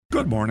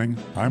Good morning,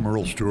 I'm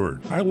Earl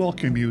Stewart. I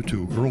welcome you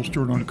to Earl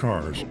Stewart on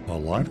Cars, a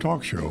live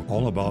talk show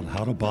all about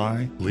how to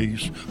buy,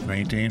 lease,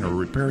 maintain, or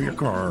repair your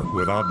car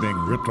without being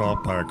ripped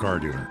off by a car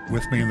dealer.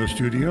 With me in the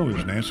studio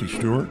is Nancy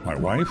Stewart, my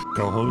wife,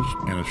 co-host,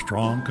 and a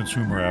strong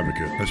consumer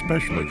advocate,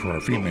 especially for our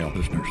female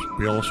listeners.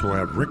 We also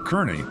have Rick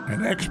Kearney,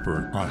 an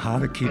expert on how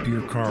to keep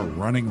your car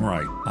running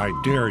right. I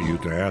dare you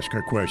to ask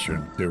a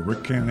question that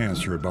Rick can't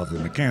answer about the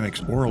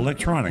mechanics or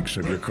electronics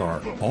of your car.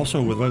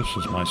 Also with us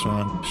is my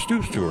son,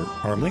 Stu Stewart,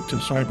 our link to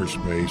cyberspace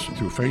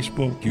through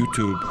Facebook,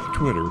 YouTube,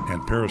 Twitter,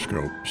 and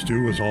Periscope.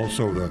 Stu is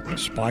also the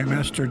Spy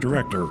Master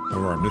Director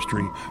of our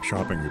Mystery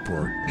Shopping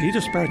Report. He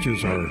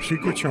dispatches our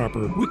secret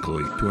shopper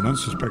weekly to an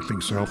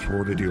unsuspecting South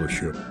Florida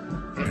dealership.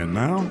 And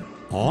now,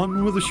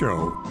 on with the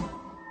show.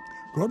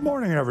 Good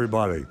morning,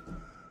 everybody.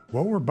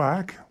 Well, we're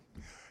back,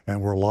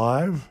 and we're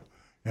live,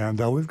 and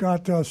we've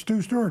got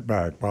Stu Stewart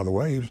back, by the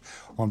way. He's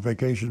on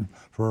vacation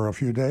for a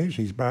few days.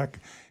 He's back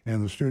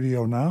in the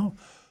studio now,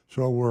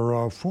 so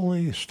we're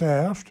fully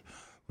staffed.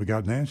 We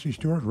got Nancy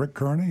Stewart, Rick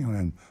Kearney,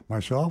 and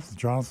myself,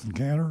 Jonathan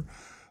Cantor,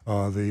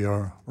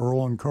 the Earl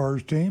on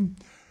Cars team.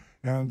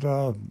 And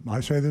I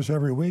say this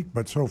every week,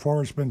 but so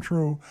far it's been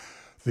true.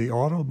 The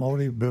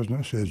automotive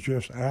business is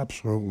just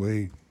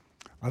absolutely,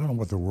 I don't know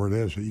what the word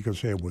is. You could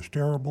say it was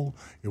terrible,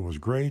 it was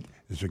great,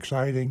 it's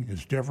exciting,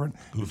 it's different,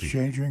 It's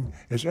changing,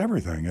 it's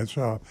everything. It's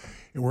in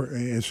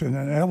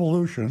an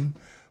evolution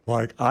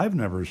like I've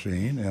never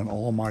seen in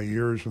all my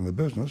years in the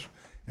business.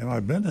 And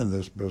I've been in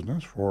this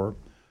business for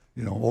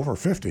over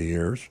 50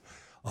 years.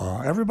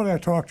 Everybody I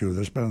talk to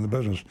that's been in the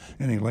business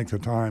any length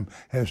of time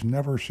has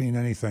never seen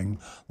anything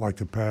like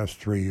the past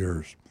 3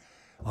 years.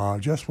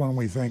 Just when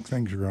we think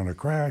things are going to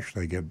crash,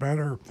 they get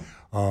better.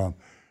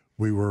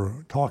 We were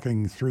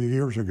talking 3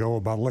 years ago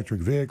about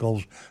electric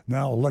vehicles.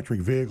 Now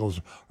electric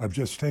vehicles have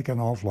just taken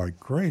off like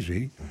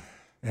crazy.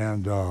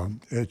 And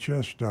it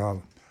just,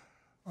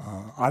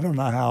 I don't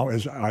know how,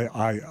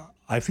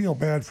 I feel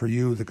bad for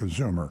you, the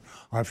consumer.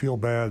 I feel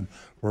bad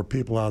for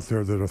people out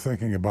there that are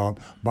thinking about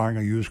buying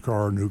a used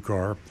car or a new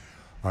car.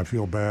 I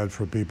feel bad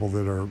for people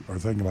that are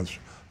thinking about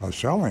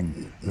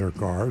selling their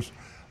cars.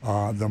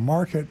 The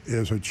market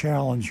is a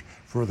challenge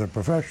for the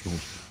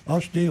professionals.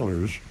 Us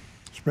dealers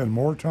spend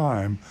more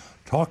time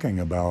talking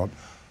about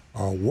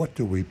what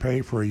do we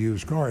pay for a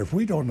used car. If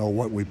we don't know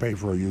what we pay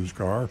for a used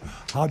car,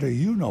 how do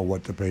you know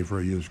what to pay for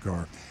a used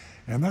car?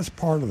 And that's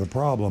part of the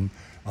problem.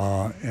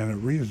 And a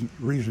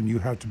reason you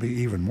have to be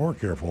even more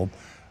careful.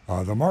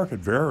 The market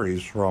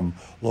varies from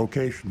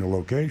location to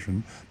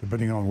location,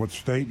 depending on what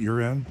state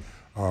you're in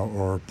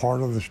or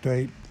part of the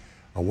state,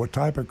 what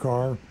type of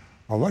car.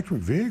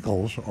 Electric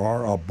vehicles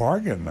are a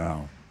bargain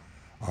now.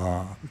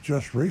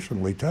 Just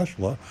recently,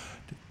 Tesla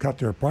cut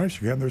their price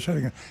again. They're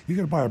saying you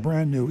can buy a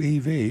brand new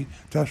EV,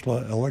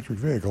 Tesla electric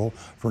vehicle,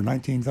 for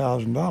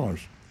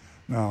 $19,000.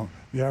 Now,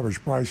 the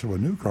average price of a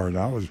new car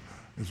now is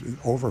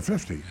over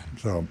 $50,000.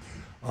 So.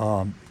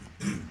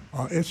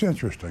 It's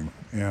interesting,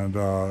 and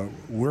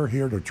we're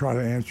here to try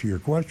to answer your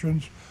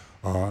questions.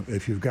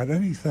 If you've got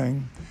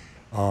anything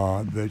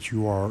that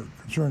you are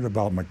concerned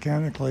about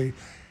mechanically,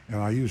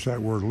 and I use that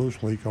word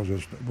loosely because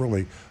it's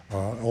really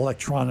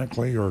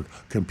electronically or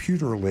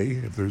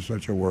computerly, if there's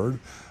such a word.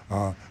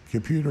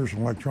 Computers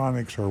and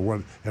electronics are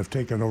what have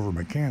taken over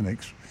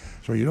mechanics.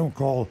 So you don't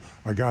call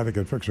a guy that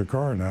can fix a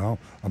car now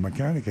a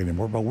mechanic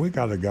anymore, but we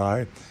got a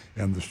guy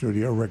in the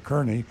studio, Rick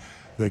Kearney,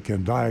 that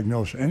can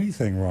diagnose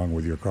anything wrong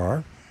with your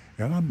car.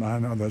 And I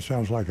know that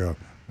sounds like a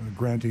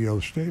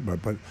grandiose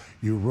statement, but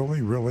you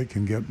really, really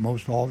can get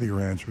most all of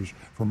your answers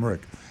from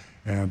Rick.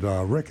 And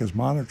Rick is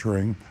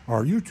monitoring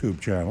our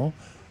YouTube channel.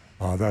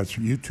 That's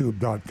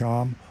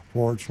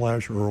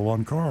youtube.com/Earl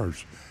on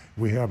Cars.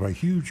 We have a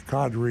huge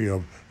cadre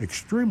of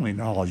extremely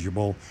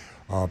knowledgeable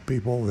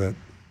people that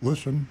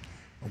listen,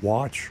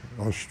 watch,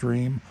 or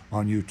stream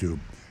on YouTube.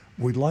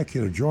 We'd like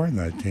you to join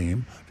that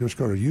team. Just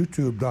go to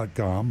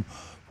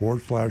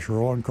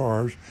youtube.com/Earl on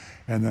Cars,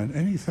 and then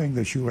anything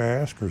that you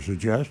ask or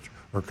suggest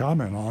or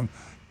comment on,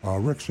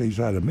 Rick sees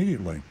that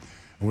immediately.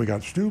 And we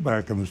got Stu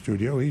back in the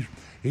studio.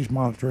 He's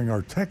monitoring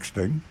our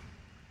texting,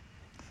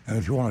 and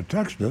if you want to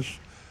text us,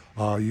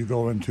 you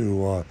go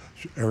into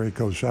area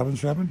code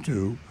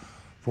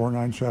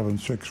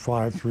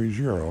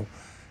 772-497-6530,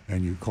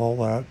 and you call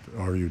that,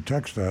 or you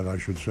text that, I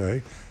should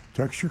say.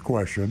 Text your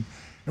question,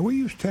 and we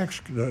use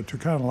text to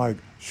kind of like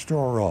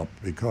store up,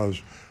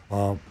 because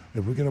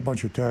if we get a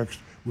bunch of text,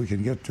 we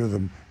can get to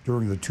them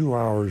during the 2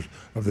 hours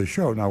of the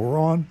show. Now, we're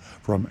on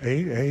from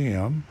 8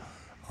 a.m.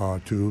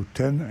 To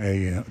 10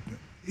 a.m.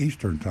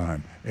 Eastern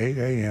Time, 8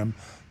 a.m.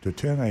 to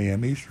 10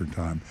 a.m. Eastern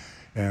Time.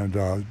 And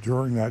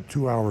during that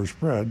 2 hour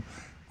spread,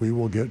 we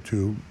will get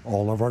to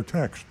all of our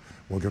texts.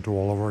 We'll get to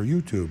all of our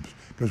YouTubes,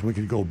 because we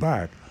can go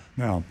back.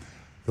 Now,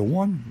 the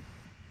one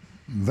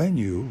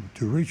venue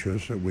to reach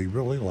us that we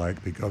really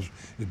like, because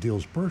it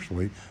deals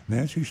personally,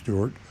 Nancy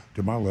Stewart,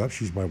 to my left,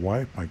 she's my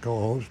wife, my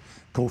co-host,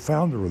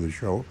 co-founder of the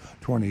show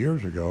 20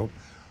 years ago.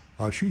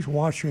 She's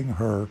watching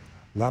her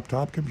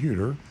laptop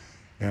computer,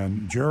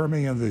 and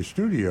Jeremy in the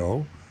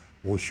studio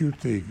will shoot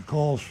the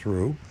calls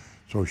through.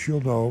 So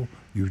she'll know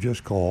you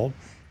just called,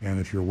 and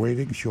if you're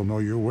waiting, she'll know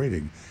you're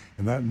waiting.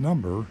 And that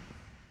number,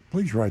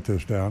 please write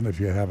this down if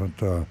you haven't,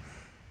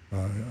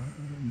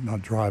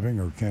 not driving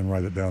or can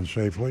write it down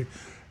safely.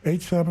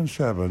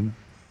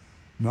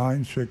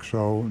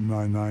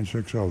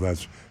 877-960-9960.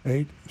 That's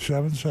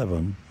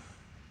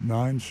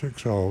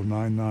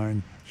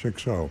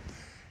 877-960-9960.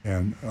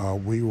 And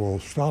we will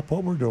stop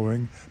what we're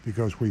doing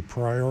because we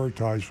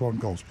prioritize phone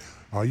calls.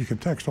 You can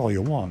text all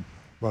you want,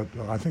 but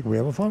I think we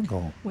have a phone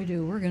call. We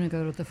do. We're going to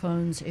go to the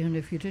phones, and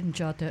if you didn't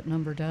jot that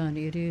number down,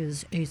 it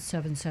is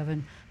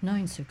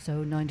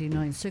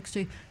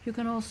 877-960-9960. You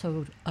can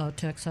also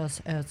text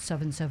us at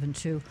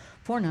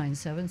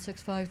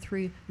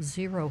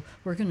 772-497-6530.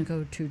 We're going to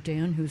go to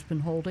Dan, who's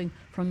been holding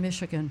from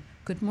Michigan.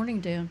 Good morning,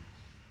 Dan.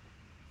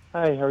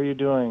 Hi, how are you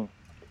doing?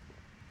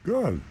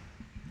 Good.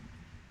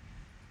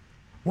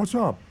 What's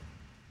up?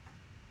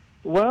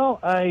 Well,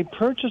 I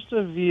purchased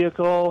a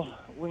vehicle.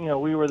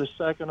 We were the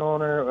second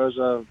owner. It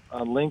was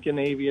a Lincoln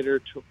Aviator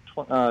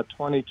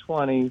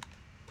 2020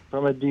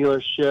 from a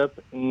dealership,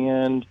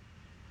 and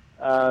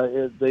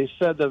they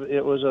said that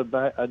it was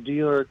a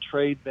dealer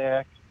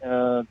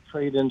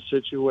trade-in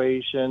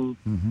situation.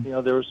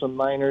 Mm-hmm. There were some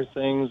minor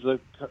things that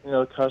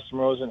the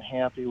customer wasn't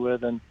happy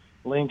with, and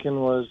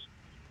Lincoln was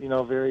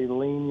very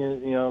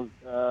lenient,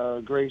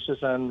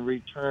 gracious on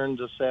return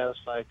to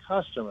satisfy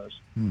customers.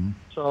 Mm-hmm.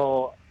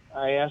 So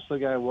I asked the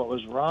guy what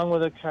was wrong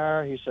with the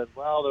car. He said,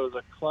 well, there was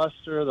a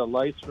cluster. The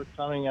lights were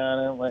coming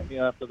on it.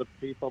 After the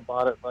people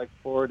bought it like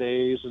 4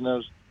 days, and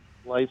those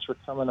lights were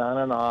coming on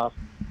and off.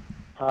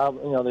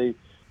 They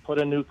put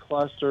a new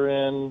cluster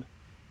in.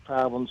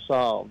 Problem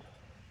solved.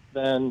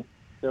 Then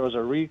there was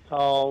a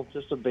recall,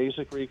 just a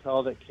basic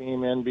recall that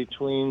came in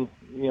between,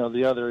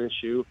 the other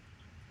issue.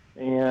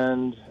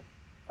 And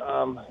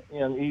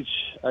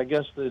I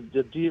guess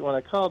when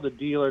I called the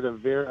dealer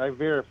I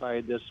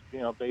verified this,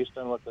 based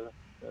on what the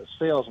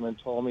salesman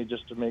told me,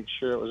 just to make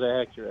sure it was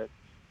accurate.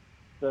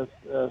 The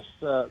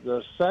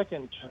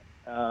second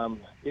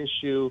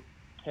issue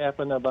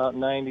happened about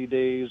 90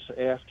 days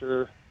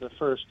after the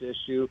first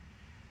issue,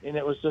 and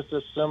it was just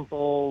a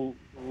simple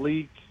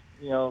leak.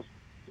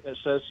 It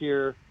says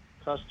here,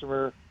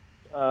 customer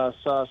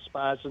saw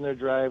spots in their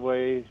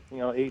driveway,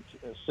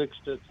 6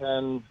 to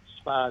 10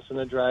 spots in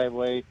the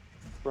driveway,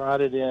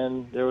 brought it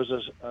in. There was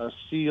a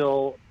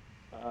seal,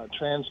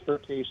 transfer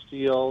case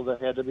seal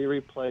that had to be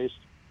replaced.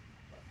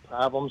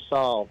 Problem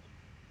solved.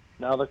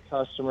 Now the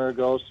customer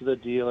goes to the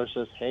dealer,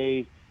 says,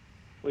 hey,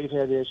 we've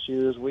had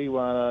issues. We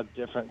want a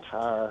different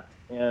car.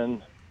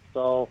 And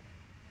so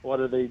what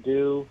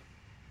do?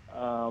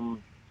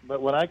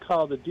 But when I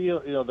called the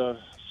the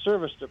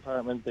service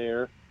department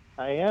there,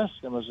 I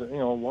asked them,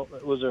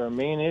 was there a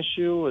main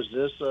issue? Was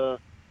this a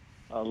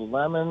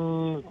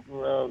lemon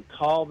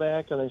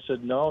callback? And they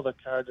said, no, the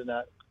car did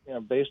not,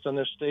 based on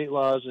their state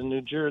laws in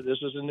New Jersey,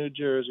 this is in New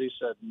Jersey,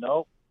 said,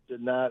 nope,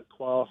 did not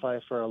qualify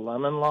for a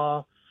lemon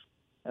law.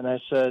 And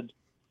I said,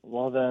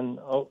 well then,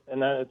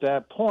 and then at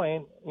that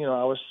point, I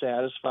was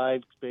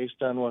satisfied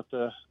based on what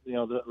the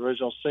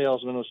original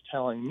salesman was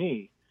telling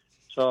me.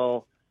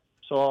 So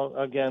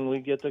again, we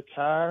get the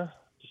car,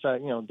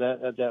 decide,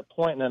 that at that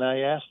point, and then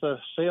I asked the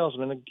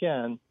salesman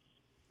again,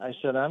 I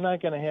said, I'm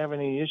not going to have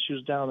any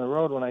issues down the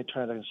road when I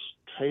try to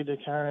trade the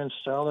car and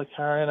sell the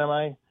car in, am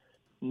I?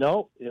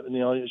 Nope.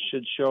 It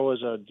should show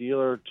as a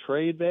dealer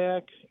trade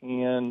back,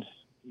 and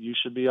you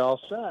should be all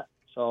set.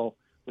 So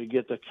we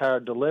get the car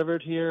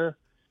delivered here,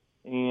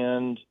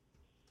 and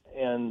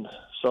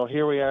so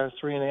here we are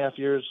 3.5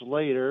 years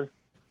later.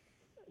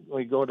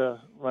 We go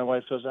to, my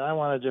wife says, I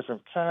want a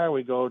different car.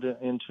 We go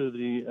into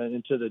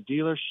the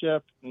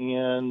dealership,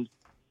 and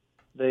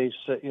they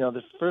said,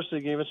 the first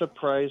they gave us a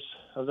price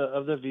of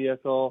the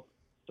vehicle.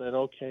 Said,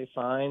 okay,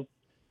 fine.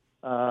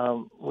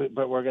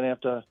 But we're going to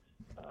have to,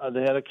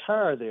 they had a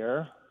car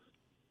there,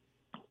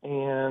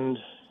 and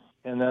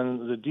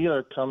then the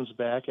dealer comes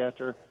back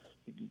after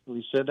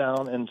we sit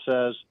down and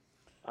says,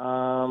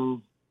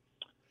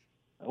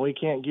 we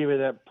can't give you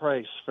that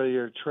price for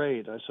your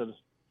trade. I said,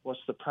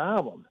 what's the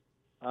problem?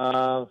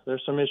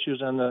 There's some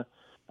issues on the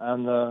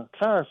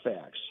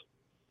Carfax.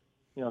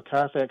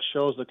 Carfax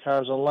shows the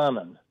car's a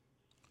lemon.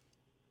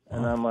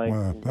 And I'm like,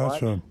 well,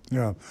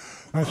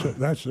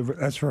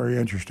 that's very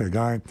interesting,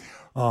 guy.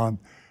 Dan,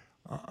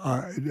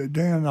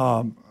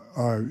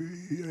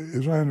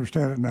 as I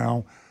understand it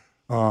now,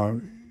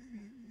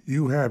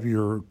 you have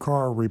your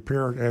car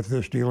repaired at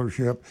this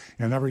dealership,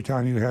 and every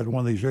time you had one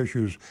of these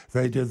issues,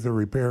 they did the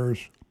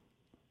repairs?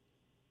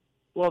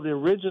 Well, the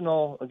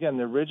original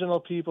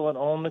people that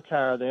owned the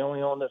car, they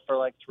only owned it for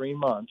like 3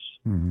 months.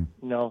 Mm-hmm.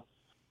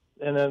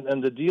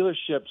 And the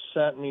dealership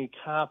sent me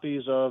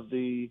copies of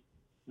their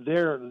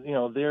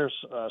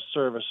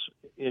service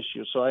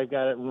issue. So I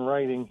got it in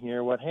writing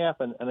here what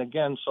happened. And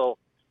again, so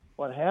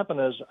what happened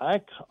is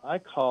I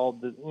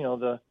called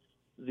the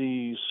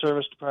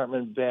service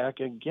department back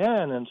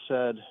again and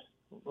said,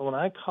 when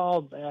I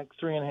called back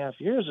 3.5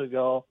 years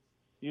ago,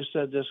 you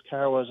said this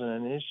car wasn't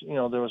an issue.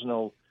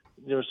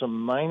 There were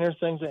some minor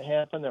things that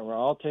happened that were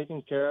all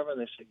taken care of. And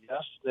they said,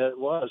 yes, that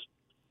was.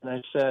 And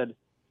I said,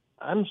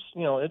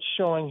 it's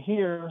showing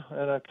here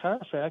at a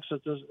Carfax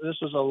that this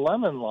is a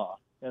lemon law.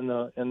 And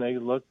they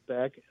looked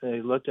back, they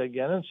looked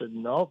again and said,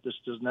 nope, this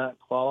does not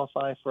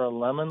qualify for a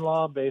lemon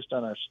law based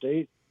on our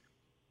state.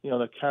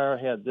 The car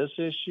had this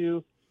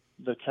issue.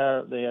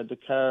 They had the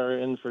car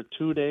in for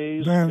 2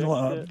 days. Dan,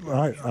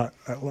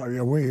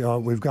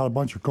 we've got a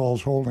bunch of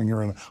calls holding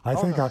here, and I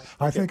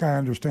think I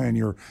understand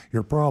your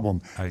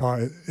problem.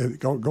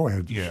 Go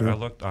ahead. Yeah, sir. I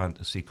looked on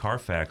to see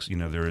Carfax.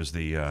 There is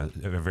the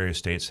various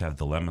states have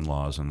the lemon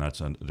laws, and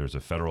there's a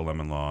federal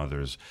lemon law.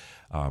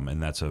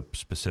 And that's a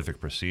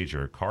specific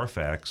procedure.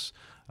 Carfax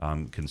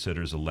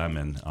considers a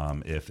lemon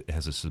if it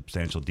has a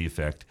substantial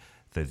defect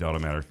that the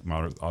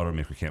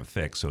automaker can't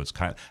fix. So it's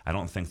I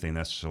don't think they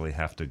necessarily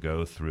have to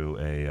go through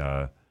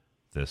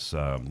this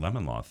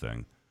lemon law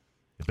thing,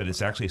 but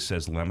it actually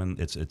says lemon.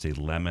 It's a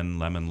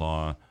lemon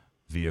law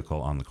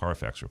vehicle on the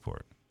Carfax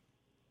report.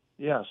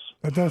 Yes,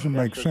 that doesn't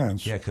make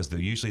sense. Yeah, because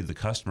usually the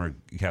customer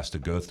has to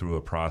go through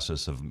a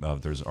process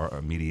of there's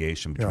a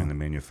mediation between the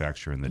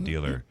manufacturer and the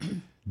dealer.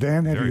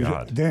 Dan,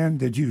 odd. Dan,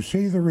 did you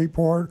see the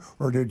report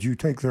or did you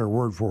take their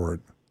word for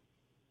it?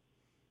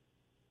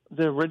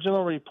 The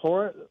original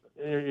report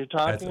you're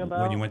talking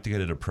about? When you went to get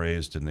it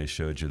appraised and they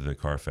showed you the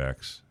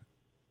Carfax.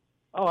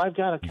 Oh, I've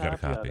got a copy. You got a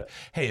copy. Of it.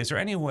 Hey, is there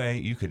any way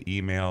you could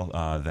email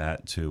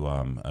that to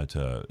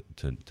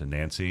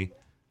Nancy?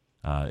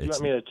 You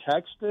want me to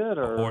text it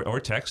or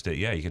text it?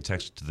 Yeah, you can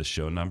text it to the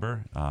show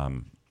number.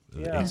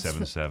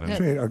 877.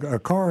 See, a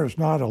car is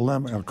not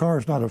a car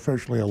is not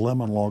officially a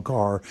lemon law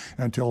car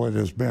until it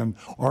has been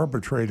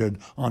arbitrated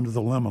under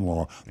the lemon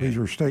law. These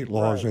are state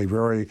laws.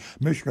 Right.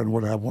 Michigan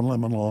would have one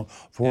lemon law,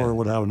 Florida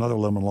would have another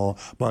lemon law.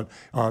 But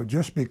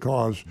just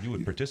because you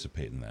would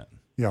participate in that.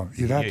 Yeah,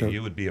 you'd have to.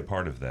 You would be a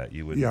part of that.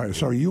 You would. Yeah,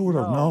 so you would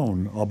have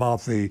known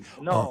about the.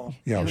 No.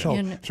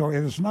 So it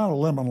is not a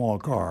lemon law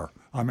car.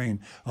 I mean,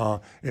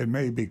 it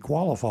may be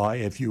qualify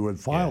if you had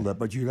filed it,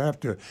 but you'd have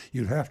to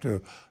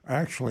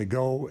actually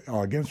go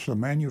against the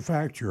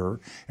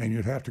manufacturer, and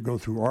you'd have to go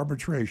through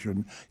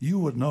arbitration. You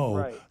would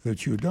know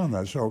that you'd done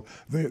that. So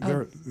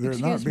they're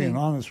not being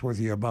honest with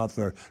you about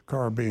the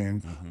car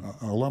being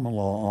a lemon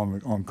law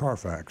on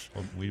Carfax.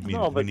 Well, we need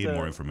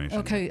more information.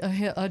 Okay,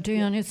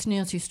 Dan, it's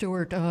Nancy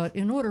Stewart.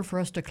 In order for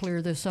us to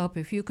clear this up,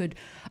 if you could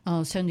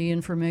send the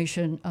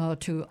information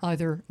to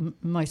either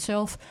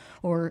myself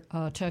or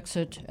text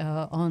it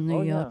on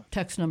the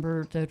text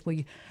number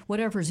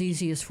whatever's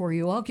easiest for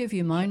you. I'll give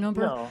you my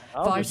number,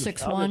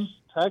 561.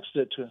 Text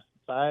it to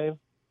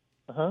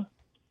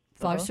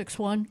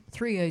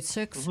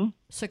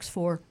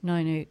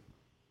 561-386-6498.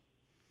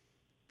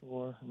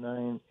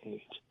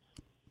 498.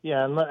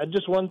 Yeah, and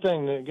just one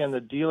thing. Again, the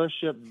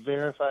dealership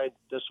verified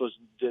this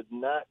did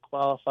not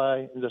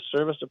qualify. The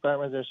service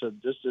department there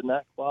said this did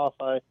not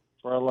qualify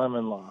for a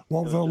lemon law.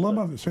 Well, the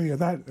lemon. See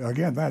that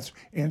again. That's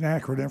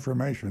inaccurate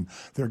information.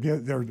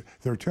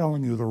 They're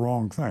telling you the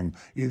wrong thing,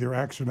 either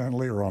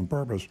accidentally or on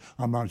purpose.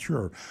 I'm not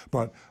sure,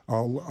 but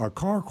a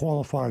car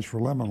qualifies for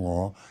lemon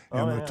law,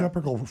 and the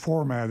typical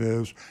format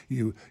is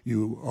you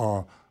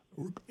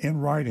in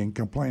writing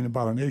complain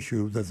about an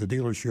issue that the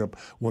dealership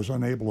was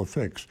unable to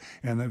fix.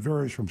 And it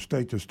varies from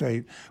state to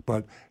state,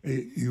 but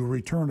you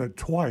return it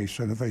twice,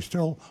 and if they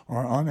still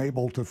are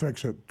unable to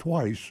fix it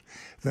twice,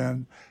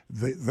 then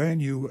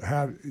you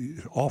have,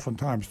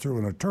 oftentimes through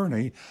an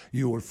attorney,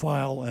 you would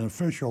file an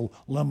official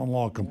lemon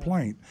law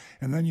complaint,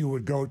 and then you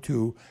would go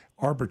to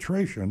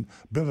arbitration.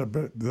 The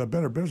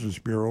Better Business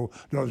Bureau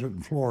does it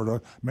in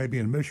Florida. Maybe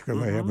in Michigan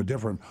they have a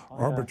different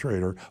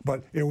arbitrator,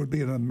 but it would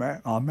be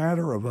a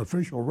matter of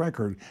official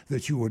record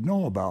that you would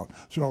know about.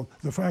 So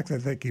the fact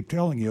that they keep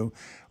telling you,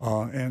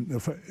 and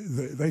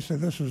they say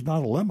this is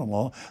not a lemon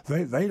law,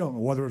 they don't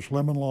know whether it's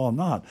lemon law or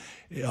not.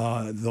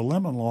 The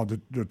lemon law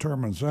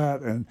determines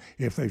that, and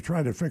if they've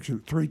tried to fix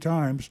it 3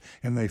 times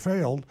and they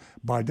failed,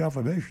 by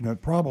definition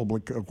it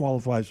probably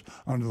qualifies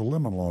under the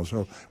lemon law.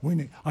 So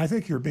I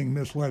think you're being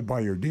misled by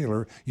your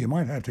dealer. You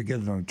might have to get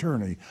an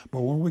attorney,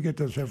 but when we get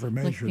this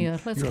information,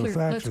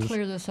 let's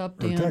clear this up,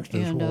 Dan, text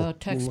me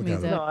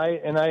that.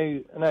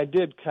 No, I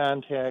did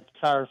contact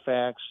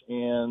Carfax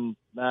and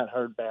not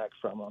heard back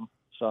from them.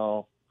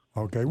 So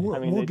okay,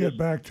 we'll get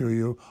back to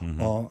you.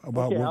 But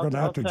we're going to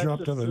have to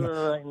jump to the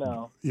right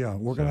now. Yeah,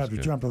 we're going to have to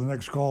jump to the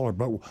next caller,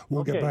 but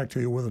we'll get back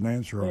to you with an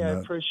answer on that. I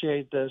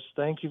appreciate this.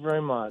 Thank you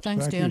very much.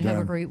 Thanks, Dan. Have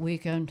a great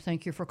weekend.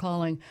 Thank you for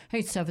calling.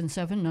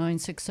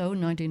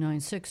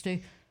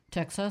 877-960-9960.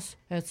 Text us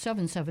at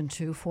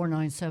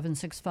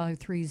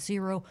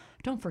 772-497-6530.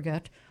 Don't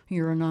forget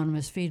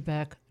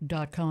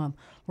youranonymousfeedback.com.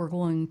 We're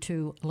going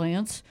to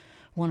Lance,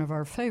 one of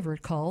our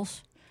favorite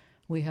calls.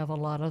 We have a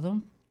lot of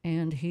them,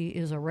 and he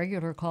is a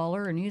regular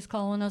caller, and he's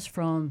calling us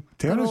from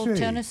good old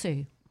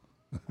Tennessee.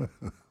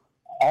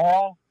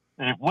 Al,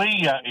 if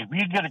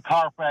you get a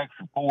Carfax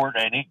report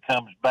and it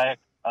comes back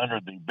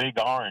under the Big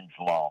Orange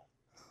Law,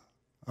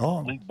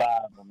 we buy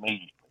them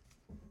immediately.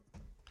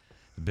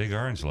 The Big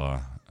Orange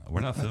Law.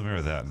 We're not familiar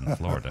with that in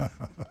Florida.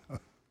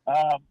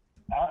 First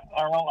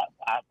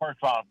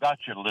of all, I've got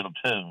you a little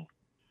tune.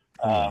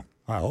 I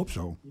hope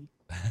so.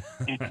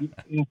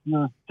 if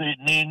you're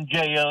sitting in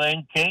jail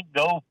and can't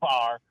go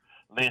far,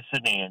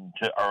 listen in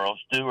to Earl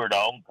Stewart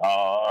on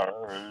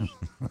Cars.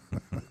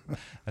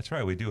 That's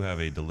right. We do have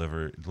a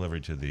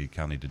delivery to the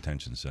County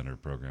Detention Center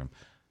program.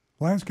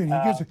 Lance,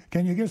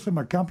 can you get some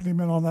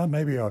accompaniment on that?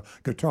 Maybe a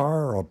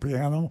guitar or a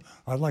piano?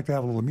 I'd like to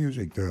have a little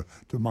music to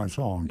my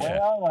songs.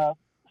 Well,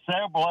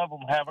 several of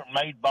them haven't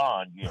made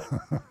bond yet.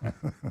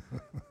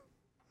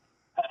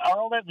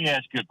 Earl, let me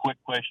ask you a quick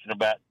question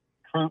about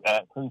truth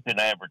in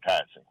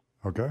advertising.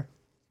 Okay.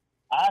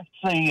 I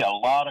see a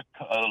lot of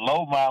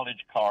low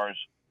mileage cars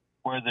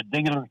where the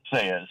dealer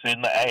says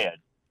in the ad,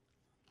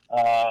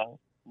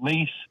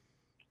 lease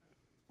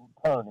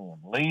turn in,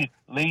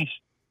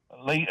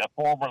 a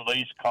former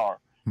lease car.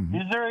 Mm-hmm.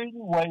 Is there any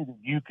way that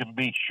you can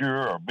be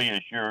sure or be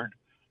assured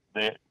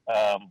that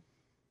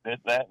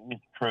that is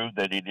true,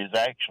 that it is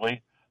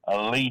actually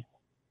a lease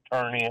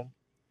turn in?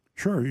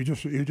 Sure. You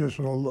just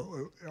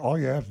all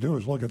you have to do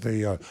is look at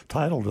the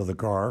title to the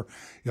car.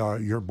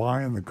 You're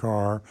buying the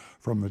car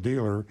from the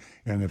dealer,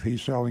 and if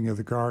he's selling you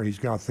the car, he's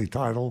got the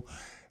title.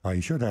 He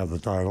should have the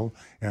title,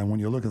 and when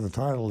you look at the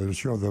title, it'll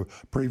show the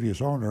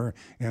previous owner.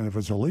 And if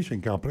it's a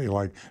leasing company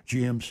like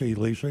GMC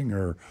Leasing,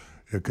 or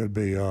it could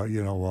be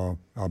a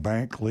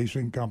bank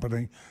leasing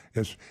company,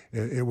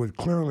 it would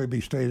clearly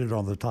be stated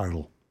on the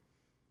title.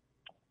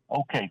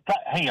 Okay.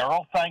 Hey,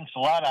 Earl, thanks a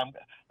lot.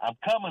 I'm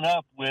coming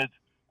up with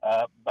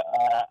an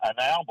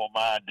album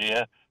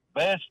idea,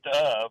 best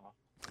of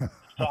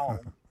songs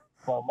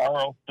from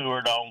Earl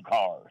Stewart on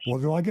Cars. Well,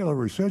 do I get a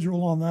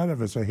residual on that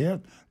if it's a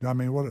hit? I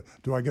mean, what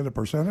do I get a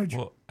percentage?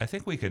 Well, I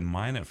think we can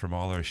mine it from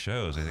all our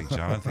shows. I think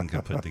Jonathan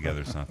could put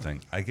together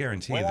something. I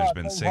guarantee you there's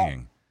been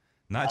singing.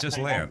 Not just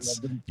Lance.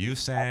 You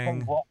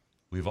sang.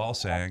 We've all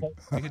sang.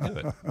 We can do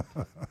it.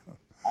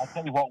 I'll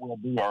tell you what we'll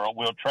do, Earl.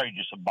 We'll trade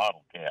you some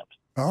bottle caps.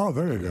 Oh,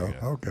 there you go.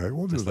 Okay,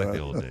 we'll just do that. Just like the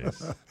old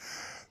days.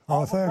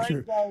 Oh, thanks.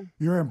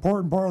 You're an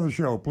important part of the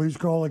show. Please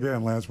call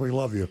again, Lance. We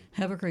love you.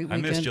 Have a great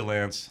weekend. I missed you,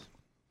 Lance.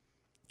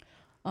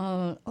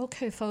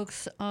 Okay,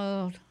 folks,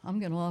 I'm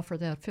going to offer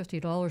that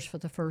 $50 for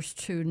the first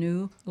two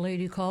new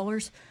lady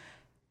callers.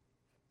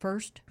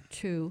 First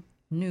two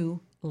new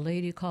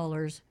lady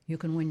callers. You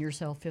can win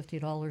yourself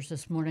 $50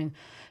 this morning.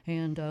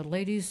 And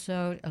ladies,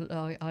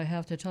 I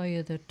have to tell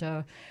you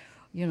that,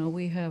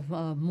 we have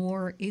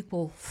more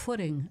equal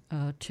footing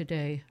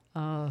today.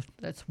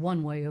 That's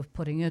one way of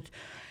putting it.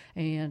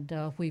 And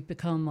we've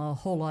become a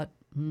whole lot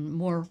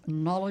more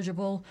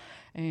knowledgeable.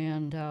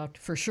 And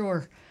for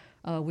sure,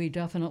 we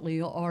definitely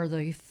are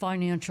the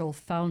financial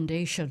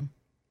foundation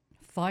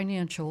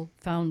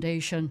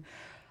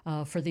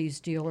for these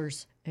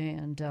dealers.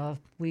 And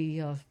we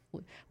have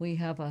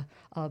a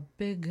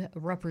big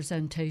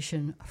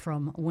representation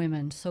from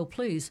women. So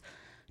please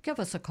give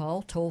us a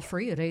call, toll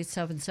free at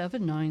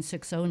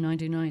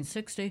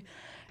 877-960-9960.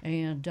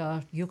 And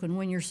you can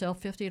win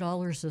yourself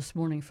 $50 this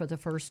morning for the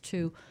first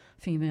two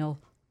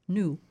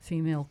new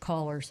female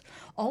callers.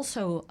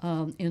 Also,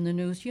 in the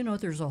news,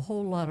 there's a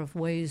whole lot of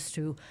ways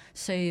to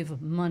save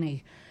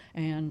money.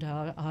 And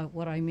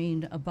what I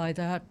mean by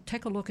that,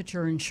 take a look at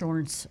your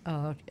insurance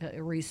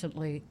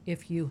recently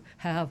if you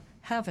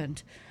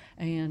haven't.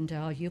 And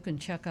you can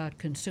check out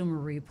Consumer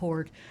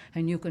Report,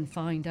 and you can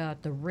find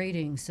out the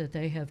ratings that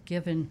they have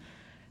given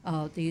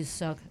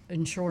these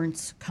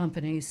insurance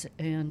companies.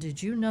 And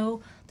did you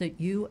know that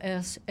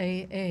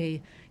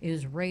USAA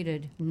is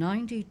rated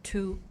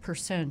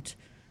 92%?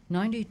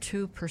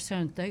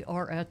 92%. They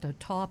are at the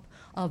top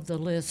of the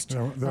list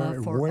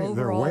for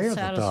overall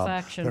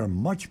satisfaction. They're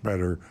much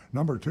better.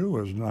 Number two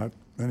is not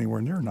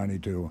anywhere near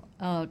 92.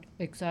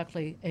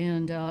 Exactly.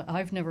 And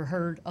I've never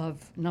heard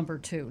of number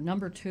two.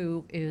 Number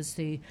two is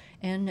the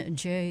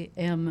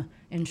NJM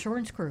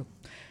Insurance Group.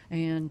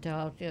 And,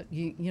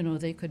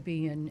 they could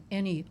be in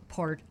any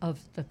part of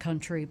the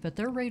country, but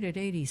they're rated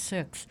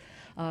 86.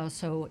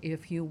 So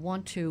if you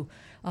want to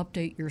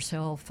update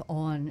yourself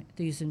on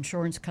these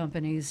insurance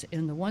companies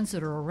and the ones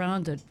that are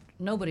around that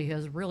nobody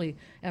has really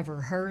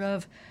ever heard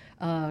of,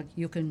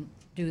 you can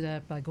do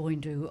that by going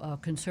to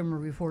Consumer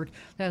Report.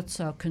 That's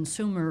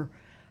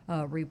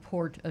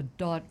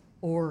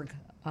consumerreport.org,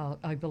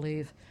 I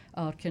believe.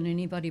 Can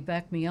anybody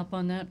back me up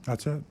on that?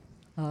 That's it.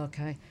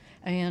 Okay.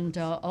 And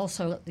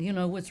also,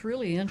 what's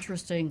really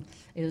interesting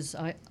is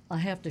I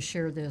have to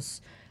share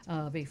this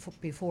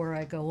before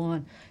I go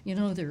on.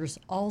 There's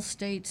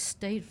Allstate,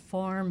 State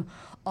Farm,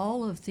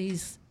 all of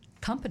these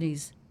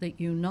companies that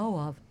you know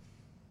of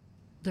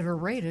that are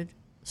rated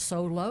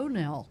so low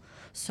now.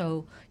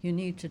 So you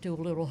need to do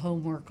a little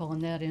homework on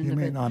that end of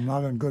it. You mean I'm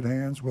not in good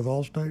hands with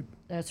Allstate?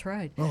 That's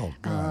right. Oh,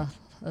 God.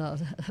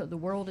 The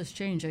world is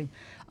changing.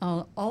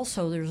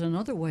 Also, there's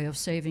another way of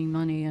saving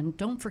money, and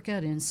don't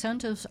forget,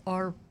 incentives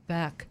are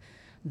back.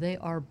 They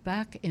are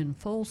back in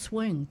full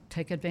swing.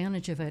 Take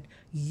advantage of it.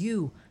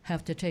 You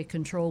have to take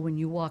control when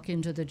you walk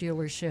into the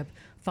dealership.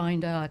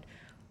 Find out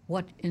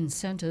what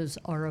incentives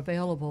are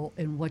available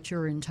and what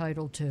you're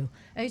entitled to.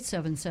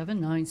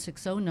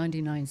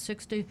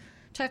 877-960-9960.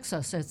 Text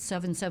us at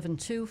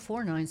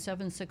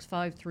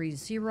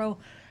 772-497-6530.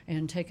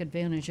 and take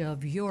advantage of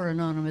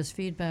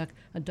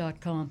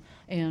youranonymousfeedback.com.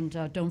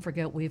 And don't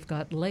forget, we've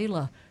got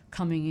Layla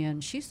coming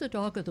in. She's the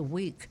dog of the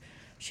week.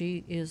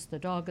 She is the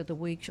dog of the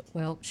week.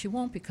 Well, she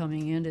won't be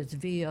coming in. It's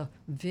via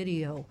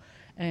video.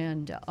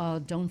 And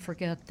don't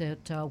forget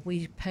that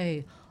we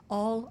pay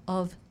all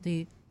of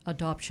the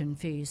adoption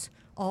fees.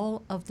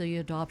 All of the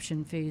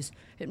adoption fees.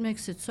 It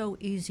makes it so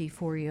easy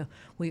for you.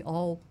 We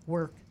all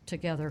work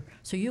together.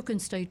 So you can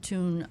stay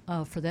tuned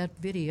for that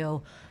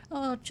video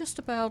just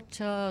about,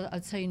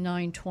 I'd say,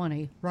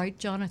 9:20. Right,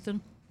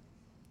 Jonathan?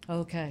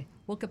 Okay.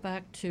 We'll get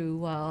back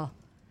to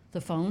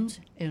the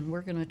phones, and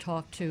we're going to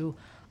talk to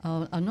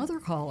another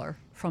caller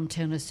from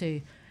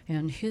Tennessee,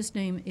 and his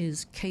name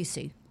is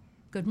Casey.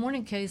 Good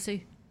morning,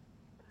 Casey.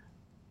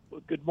 Well,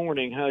 good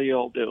morning. How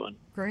y'all doing?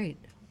 Great.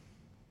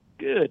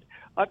 Good.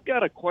 I've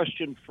got a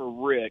question for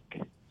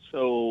Rick.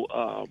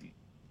 So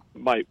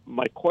my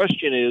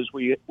question is,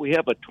 we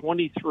have a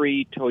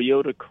 23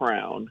 Toyota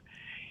Crown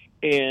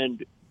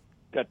and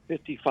got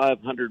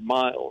 5,500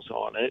 miles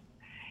on it.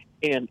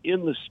 And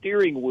in the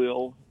steering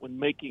wheel, when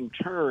making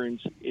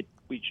turns,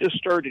 we just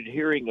started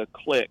hearing a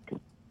click.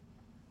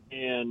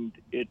 And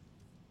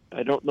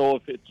I don't know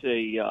if it's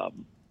a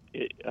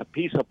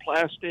piece of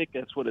plastic,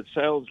 that's what it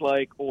sounds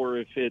like, or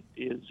if it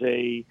is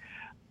a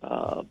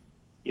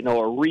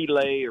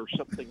relay or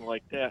something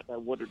like that. I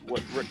wondered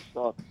what Rick's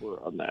thoughts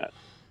were on that.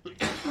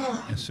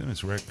 As soon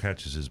as Rick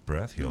catches his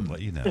breath, he'll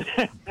let you know.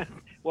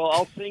 Well,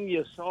 I'll sing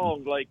you a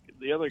song like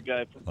the other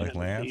guy from like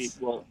Tennessee.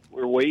 Lance? Well,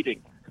 we're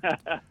waiting.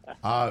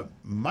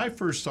 My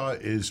first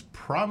thought is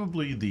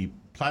probably the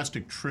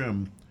plastic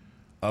trim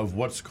of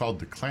what's called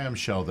the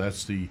clamshell.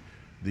 That's the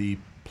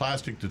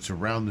plastic that's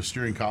around the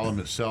steering column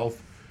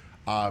itself.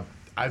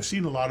 I've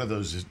seen a lot of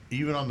those,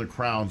 even on the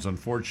Crowns.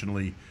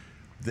 Unfortunately,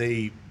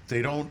 they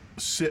don't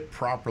sit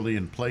properly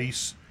in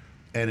place,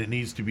 and it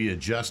needs to be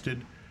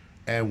adjusted.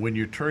 And when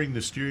you're turning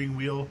the steering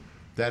wheel,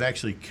 that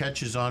actually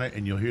catches on it,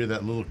 and you'll hear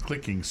that little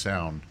clicking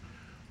sound.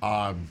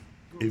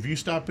 If you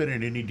stop in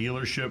at any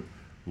dealership,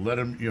 let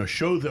them,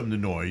 show them the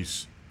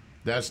noise.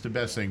 That's the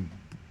best thing.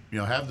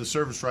 Have the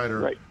service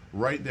writer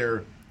right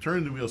there,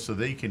 turn the wheel so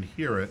they can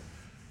hear it,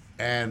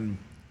 and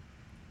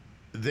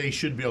they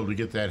should be able to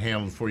get that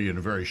handled for you in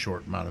a very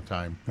short amount of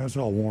time. That's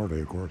all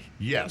warranty, of course.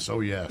 Yes. Oh,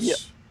 yes. Yeah.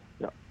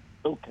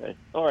 Okay.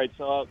 All right.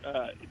 So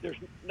there's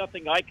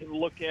nothing I can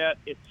look at.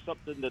 It's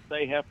something that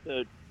they have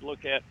to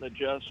look at and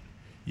adjust.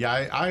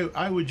 Yeah,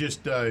 I would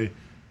just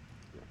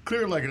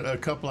clear like a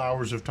couple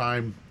hours of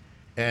time,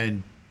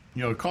 and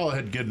call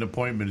ahead, get an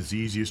appointment is the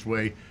easiest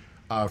way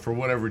for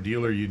whatever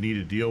dealer you need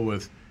to deal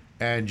with,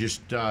 and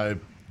just go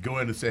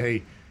in and say,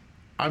 hey,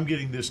 I'm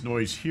getting this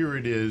noise. Here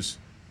it is.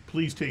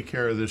 Please take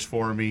care of this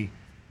for me.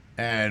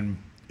 And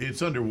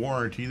it's under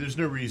warranty. There's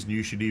no reason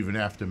you should even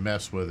have to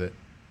mess with it.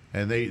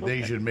 And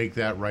they should make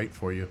that right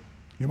for you.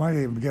 You might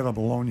even get them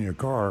to loan you a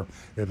car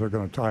if they're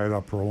going to tie it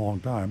up for a long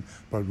time.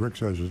 But Rick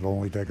says it'll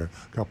only take a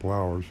couple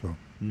hours. So.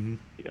 Mm-hmm.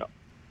 Yeah.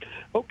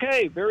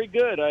 Okay. Very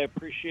good. I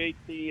appreciate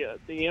the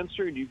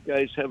answer, and you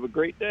guys have a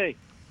great day.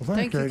 Well,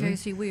 Thank you,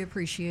 Casey. We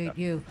appreciate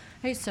you.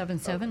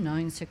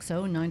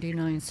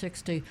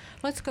 877-960-9960.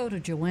 Let's go to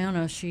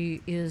Joanna.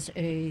 She is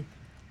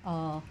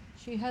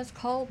she has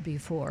called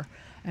before,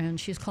 and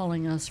she's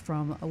calling us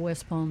from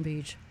West Palm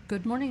Beach.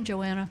 Good morning,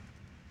 Joanna.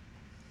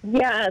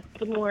 Yes,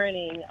 good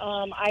morning.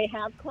 I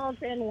have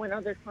called in one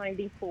other time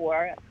before.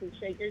 I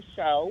appreciate your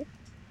show.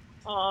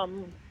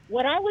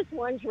 What I was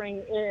wondering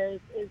is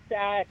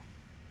that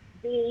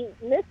the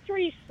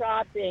mystery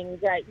shopping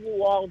that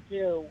you all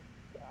do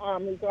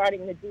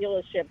regarding the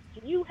dealerships,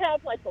 do you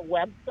have like a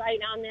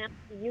website on that?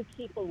 Do you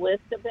keep a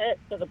list of it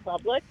for the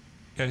public?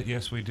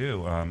 Yes, we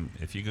do.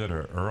 If you go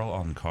to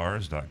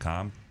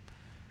earloncars.com,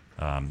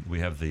 we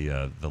have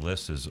the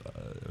list is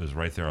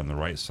right there on the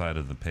right side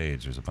of the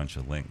page. There's a bunch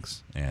of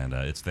links, and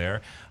it's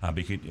there.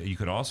 But you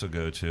could also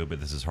go to,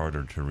 but this is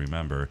harder to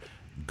remember,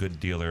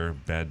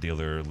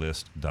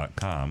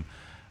 gooddealerbaddealerlist.com.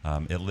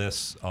 It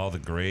lists all the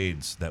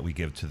grades that we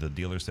give to the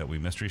dealers that we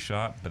mystery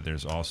shop, but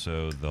there's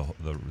also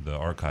the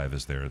archive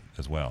is there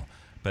as well.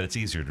 But it's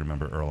easier to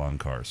remember Earl on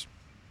Cars.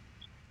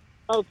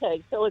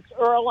 Okay, so it's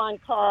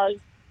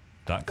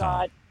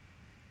earloncars.com.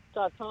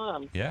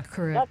 Yeah,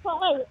 correct. That's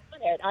all I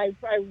wanted. I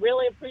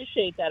really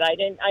appreciate that. I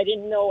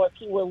didn't know if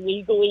you were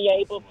legally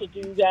able to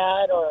do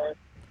that or.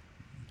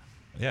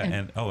 Yeah,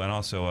 and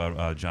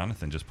also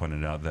Jonathan just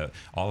pointed out that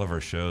all of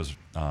our shows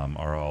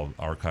are all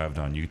archived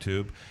on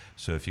YouTube.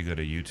 So if you go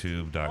to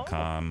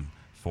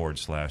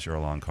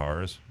youtube.com/Earl on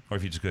Cars, or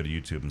if you just go to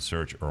YouTube and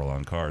search Earl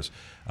on Cars,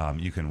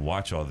 you can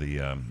watch all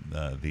the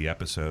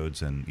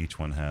episodes, and each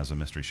one has a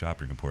mystery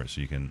shopping report,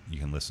 so you can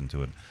listen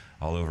to it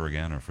all over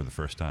again or for the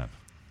first time.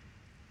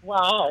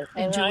 Wow.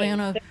 And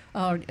Joanna,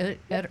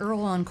 at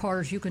Earl on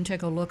Cars, you can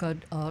take a look at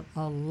a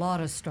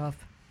lot of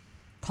stuff.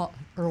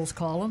 Earl's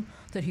column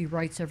that he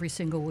writes every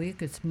single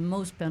week. It's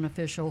most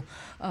beneficial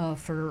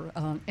for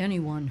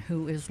anyone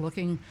who is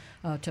looking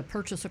to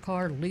purchase a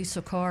car, lease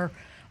a car,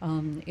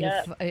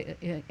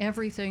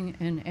 everything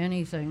and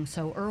anything.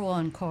 So Earl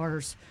on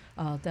Cars,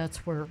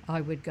 that's where I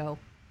would go.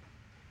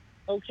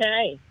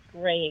 Okay,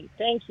 great.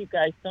 Thank you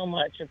guys so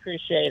much.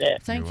 Appreciate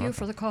it. Thank you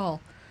for the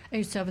call.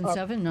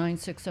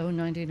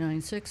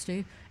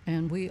 877-960-9960.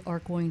 And we are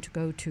going to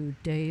go to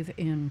Dave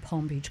in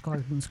Palm Beach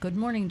Gardens. Good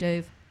morning,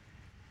 Dave.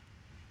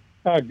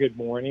 Good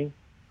morning.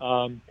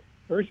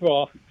 First of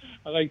all,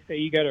 I'd like to say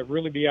you got to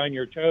really be on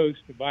your toes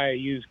to buy a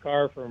used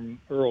car from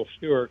Earl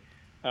Stewart.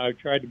 I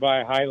tried to buy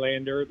a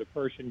Highlander. The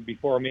person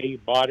before me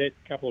bought it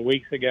a couple of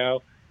weeks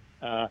ago.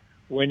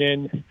 Went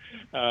in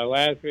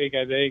last week,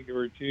 I think there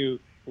were 2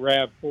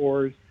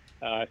 RAV4s.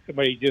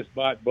 Somebody just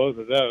bought both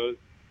of those.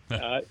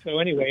 So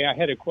anyway, I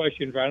had a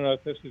question. I don't know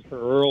if this is for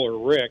Earl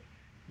or Rick,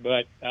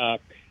 but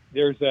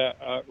there's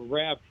a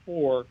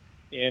RAV4,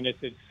 and it's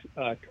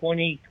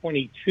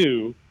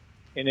 2022,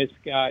 and it's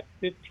got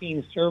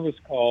 15 service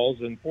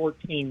calls in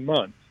 14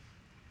 months.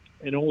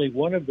 And only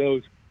one of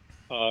those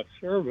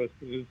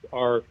services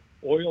are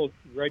oil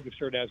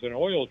registered as an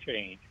oil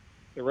change.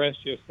 The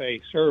rest just say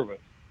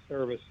service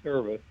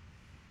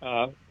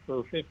for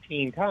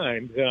 15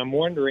 times. And I'm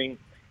wondering,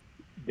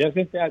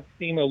 doesn't that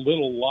seem a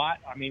little lot?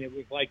 I mean, it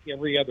was like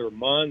every other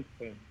month,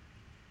 and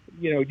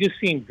it just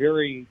seemed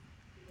very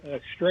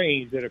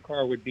strange that a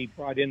car would be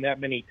brought in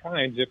that many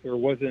times if there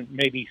wasn't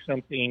maybe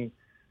something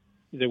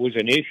that was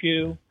an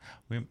issue.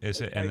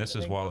 This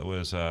is while it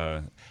was.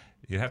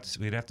 We'd have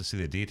to see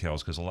the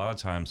details, because a lot of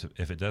times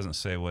if it doesn't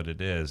say what it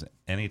is,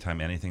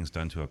 anytime anything's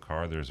done to a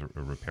car, there's a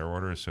repair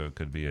order. So it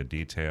could be a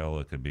detail,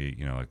 it could be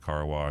a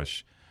car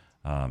wash,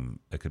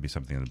 it could be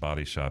something in the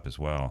body shop as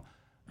well.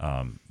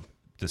 To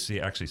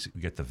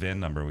get the VIN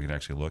number, we can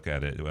actually look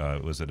at it.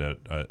 Was it at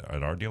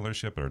our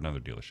dealership or another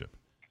dealership?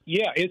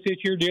 Yeah, it's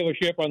at your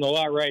dealership on the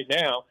lot right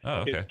now.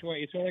 Oh, okay.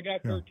 It's only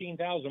got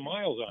 13,000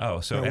 miles on it. Oh,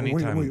 so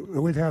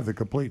anytime... We'd have the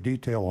complete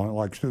detail on it,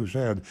 like Stu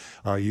said.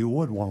 You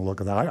would want to look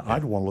at that.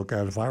 I'd want to look at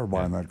it if I were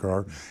buying that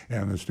car.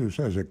 And as Stu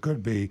says, it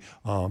could be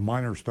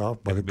minor stuff,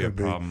 but it could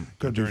be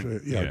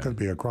it could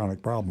be a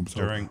chronic problem. So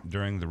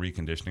during the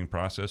reconditioning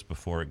process,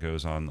 before it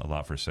goes on a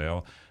lot for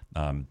sale,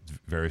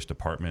 various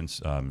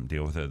departments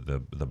deal with it.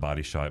 The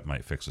body shop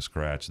might fix a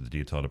scratch. The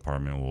detail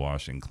department will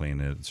wash and clean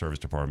it. The service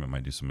department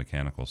might do some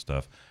mechanical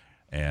stuff.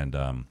 And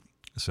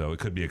so it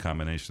could be a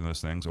combination of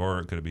those things, or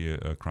it could be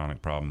a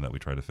chronic problem that we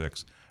try to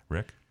fix.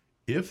 Rick?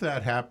 If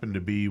that happened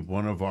to be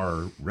one of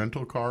our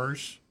rental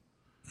cars,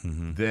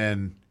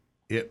 then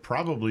it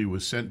probably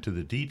was sent to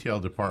the detail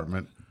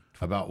department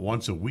about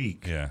once a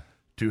week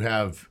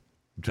to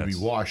be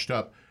washed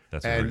up.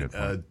 That's a very good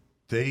point.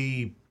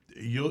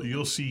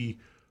 You'll see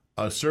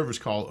a service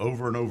call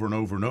over and over and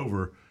over and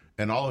over,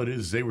 and all it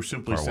is they were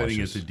simply sending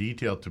it to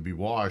detail to be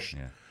washed.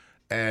 Yeah.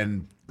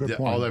 And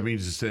all that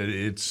means is that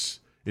it's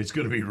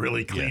going to be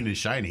really clean and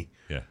shiny.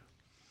 Yeah.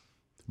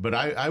 But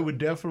I would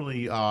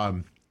definitely,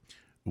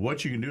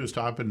 what you can do is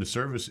top into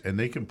service, and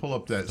they can pull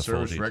up that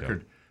service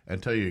record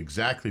and tell you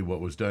exactly what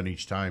was done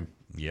each time.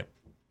 Yep.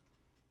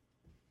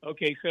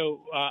 Okay,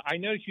 so I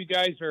notice you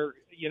guys are,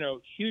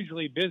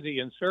 hugely busy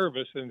in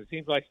service, and it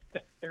seems like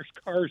there's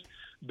cars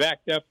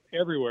backed up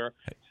everywhere.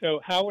 So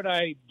how would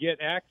I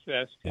get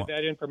access to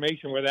that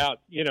information without,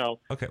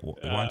 Okay, why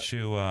don't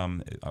you,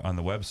 on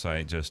the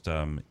website, just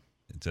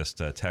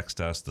text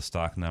us the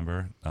stock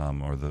number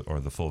or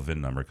the full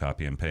VIN number,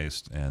 copy and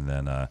paste, and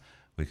then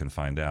we can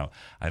find out.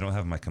 I don't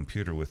have my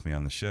computer with me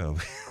on the show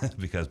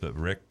but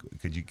Rick,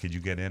 could you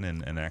get in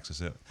and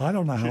access it? I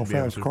don't know how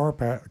fast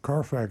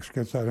Carfax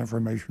gets that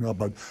information up,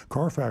 but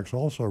Carfax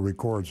also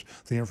records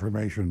the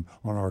information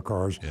on our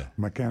cars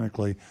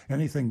mechanically.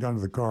 Anything done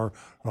to the car,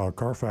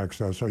 Carfax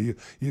does. So you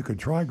could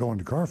try going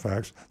to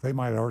Carfax. They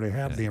might already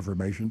have the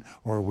information,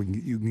 or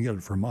you can get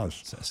it from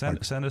us.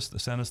 Send us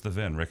the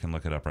VIN. Rick can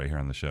look it up right here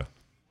on the show.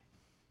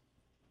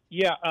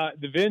 Yeah,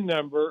 the VIN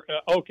number.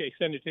 Okay,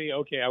 send it to you.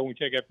 Okay, I won't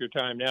take up your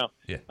time now.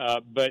 Yeah.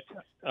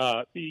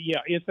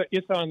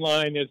 It's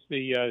online. It's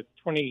the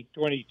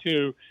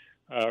 2022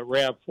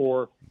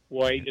 RAV4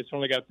 white. It's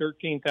only got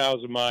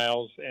 13,000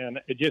 miles, and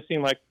it just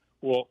seemed like,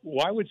 well,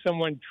 why would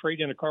someone trade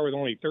in a car with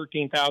only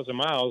 13,000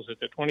 miles at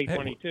the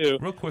 2022? Hey,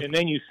 real quick, and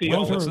then you see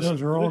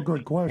those are all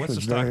good questions. What's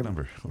the stock Dave?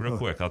 number? Real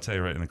quick, I'll tell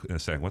you right in a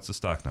second. What's the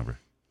stock number?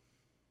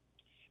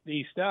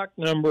 The stock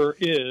number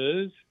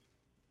is.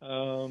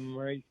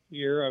 Right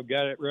here, I've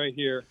got it right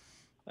here.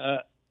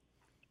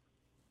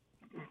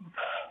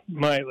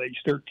 Mileage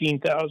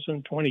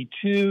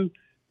 13,022.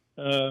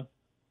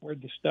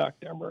 Where'd the stock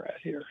number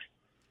at here?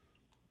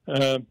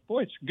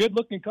 Boy, it's a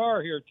good-looking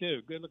car here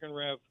too. Good-looking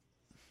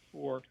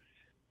RAV4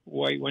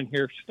 white one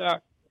here.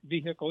 Stock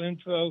vehicle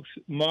info,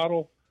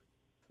 model,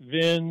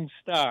 VIN,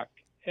 stock.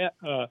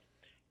 God.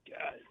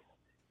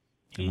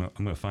 I'm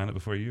going to find it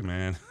before you,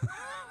 man.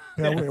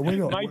 Yeah, we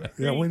don't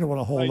want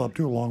to hold up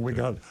too long. We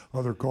got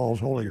other calls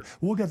holding.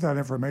 We'll get that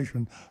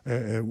information.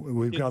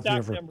 We've got the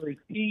information. Number is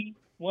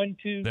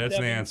P127. That's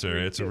the answer.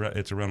 It's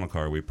a rental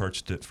car. We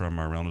purchased it from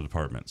our rental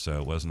department, so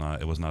it was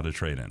not a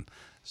trade-in.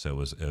 So it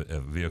was a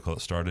vehicle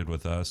that started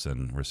with us,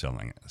 and we're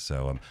selling it.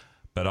 So,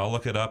 but I'll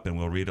look it up and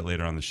we'll read it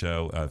later on the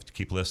show.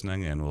 Keep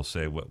listening, and we'll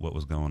say what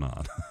was going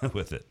on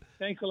with it.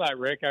 Thanks a lot,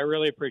 Rick. I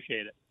really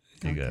appreciate it.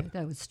 You got it.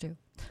 That was Stu.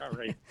 All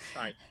right.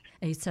 Bye.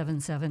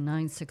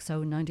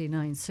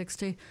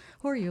 877-960-9960,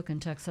 or you can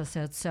text us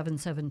at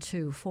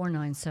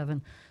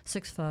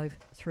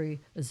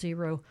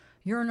 772-497-6530.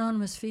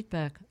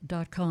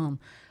 YourAnonymousFeedback.com.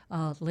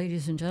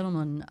 Ladies and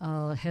gentlemen,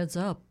 heads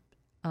up,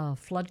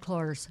 flood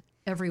cars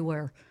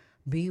everywhere.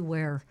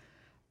 Beware.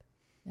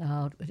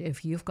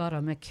 If you've got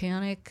a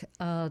mechanic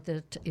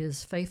that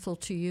is faithful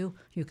to you,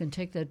 you can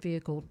take that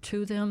vehicle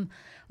to them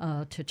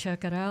to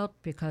check it out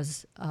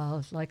because,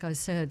 like I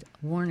said,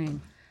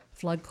 warning,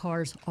 flood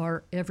cars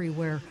are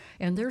everywhere.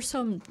 And there's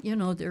some,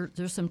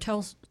 there's some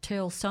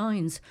telltale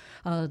signs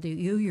that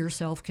you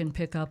yourself can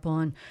pick up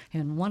on.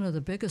 And one of the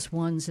biggest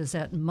ones is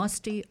that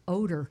musty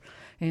odor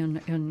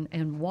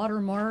and water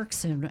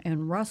marks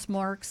and rust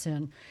marks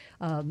and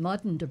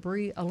mud and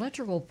debris,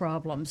 electrical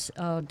problems.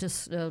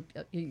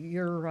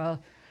 Your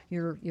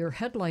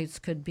headlights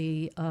could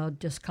be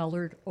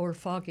discolored or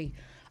foggy.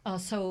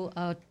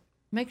 So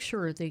make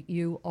sure that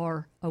you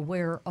are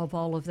aware of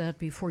all of that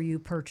before you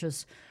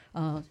purchase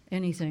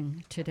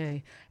anything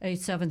today.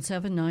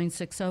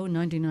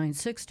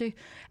 877-960-9960,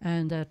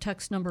 and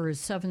text number is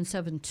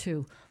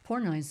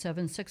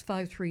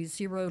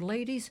 772-497-6530.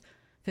 Ladies,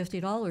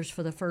 $50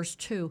 for the first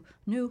two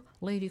new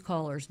lady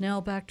callers.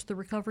 Now back to the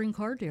recovering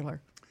car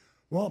dealer.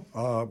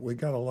 Well, we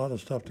got a lot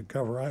of stuff to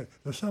cover.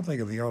 There's something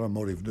in the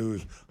automotive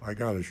news I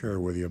got to share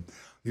with you.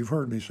 You've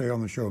heard me say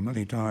on the show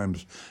many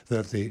times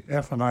that the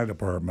F&I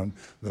department,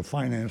 the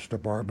finance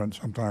department,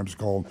 sometimes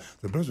called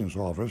the business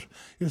office,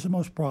 is the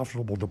most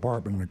profitable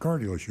department in a car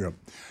dealership.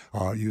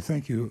 You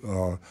think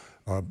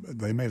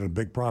they made a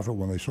big profit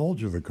when they sold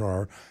you the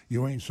car.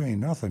 You ain't saying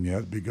nothing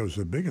yet because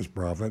the biggest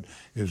profit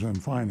is in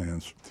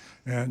finance.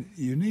 And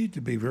you need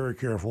to be very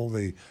careful.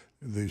 The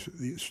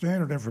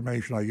standard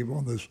information I give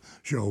on this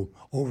show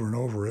over and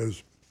over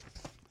is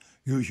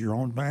use your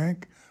own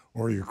bank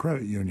or your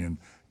credit union.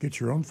 Get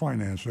your own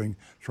financing.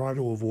 Try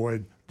to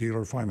avoid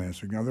dealer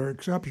financing. Now, there are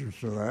exceptions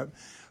to that,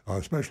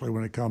 especially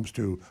when it comes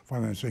to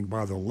financing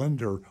by the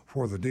lender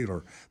for the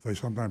dealer. They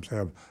sometimes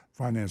have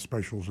finance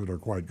specials that are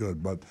quite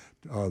good. But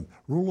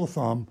rule of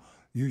thumb,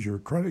 use your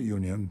credit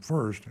union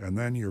first and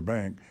then your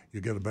bank.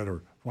 You get a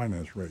better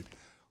finance rate.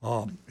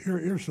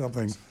 Here's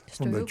something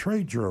from the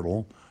Trade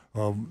Journal.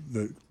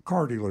 The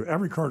car dealer,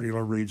 every car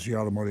dealer reads the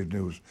automotive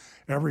news.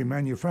 Every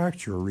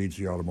manufacturer reads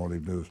the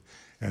automotive news.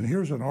 And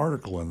here's an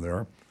article in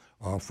there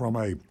from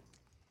a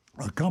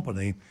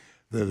company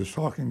that is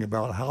talking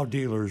about how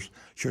dealers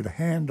should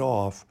hand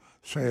off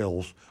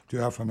sales to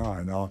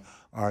F&I. Now,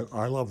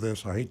 I love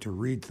this. I hate to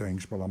read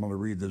things, but I'm going to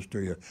read this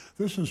to you.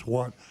 This is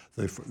what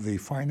the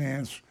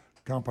finance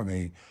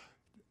company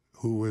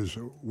who is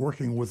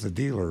working with the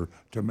dealer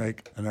to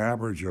make an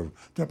average of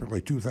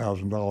typically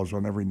 $2,000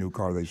 on every new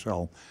car they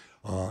sell,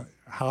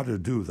 how to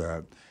do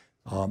that.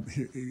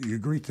 You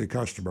greet the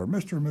customer.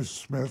 Mr. and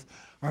Mrs. Smith,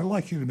 I'd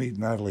like you to meet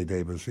Natalie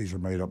Davis. These are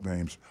made-up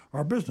names.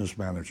 Our business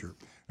manager.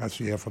 That's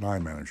the F&I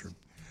manager.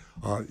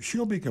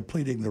 She'll be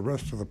completing the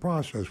rest of the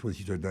process with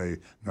you today,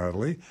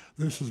 Natalie.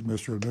 This is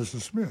Mr. and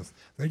Mrs. Smith.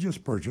 They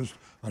just purchased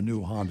a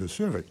new Honda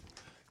Civic.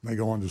 They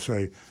go on to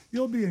say,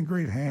 you'll be in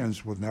great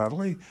hands with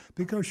Natalie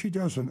because she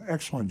does an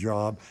excellent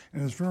job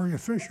and is very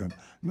efficient.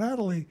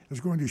 Natalie is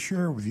going to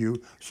share with you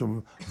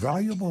some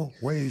valuable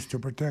ways to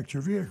protect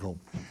your vehicle.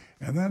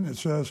 And then it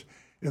says,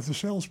 if the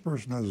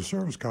salesperson has a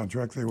service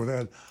contract, they would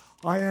add,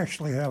 I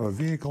actually have a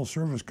vehicle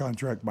service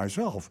contract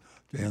myself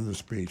to end the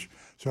speech.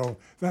 So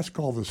that's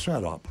called the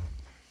setup.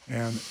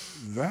 And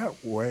that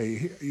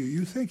way,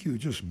 you think you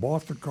just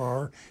bought the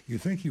car, you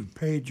think you've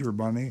paid your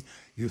money,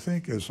 you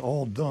think it's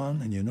all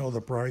done and you know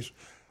the price.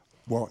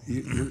 Well,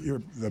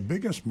 the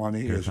biggest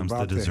money is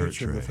about to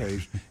hit you in the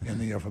face in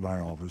the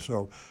F&I office.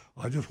 So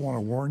I just want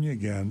to warn you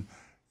again,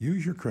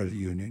 use your credit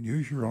union,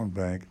 use your own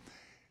bank.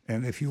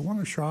 And if you want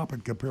to shop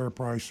and compare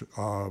price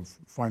of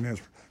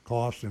finance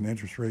costs and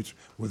interest rates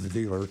with the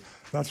dealer,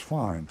 that's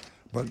fine.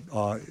 But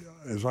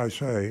as I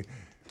say,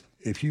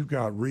 if you've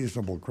got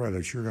reasonable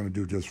credits, you're going to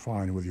do just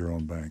fine with your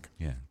own bank.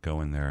 Yeah,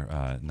 go in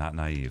there, not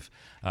naive.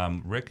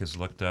 Rick has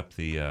looked up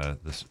the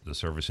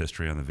service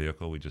history on the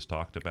vehicle we just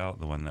talked about,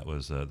 the one that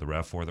was the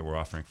RAV4 that we're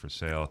offering for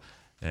sale,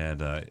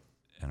 and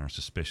our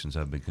suspicions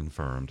have been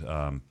confirmed.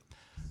 A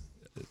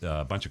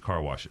bunch of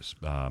car washes,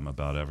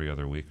 about every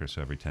other week or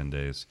so, every 10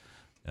 days.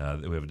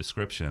 We have a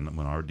description on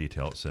our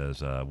detail. It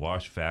says,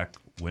 wash, vac,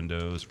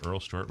 windows, Earl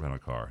Stewart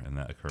rent-a-car, and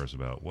that occurs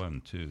about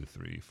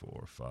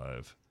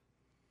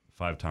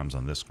 5 times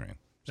on this screen.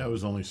 That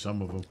was only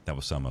some of them. That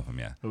was some of them,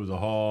 yeah. It was a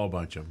whole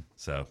bunch of them.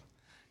 So,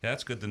 yeah,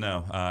 that's good to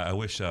know. I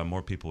wish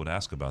more people would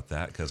ask about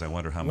that because I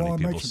wonder how many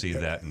people see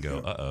that and go,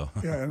 uh-oh.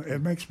 Yeah, and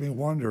it makes me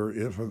wonder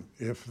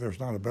if there's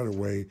not a better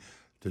way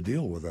to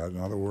deal with that. In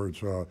other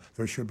words,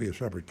 there should be a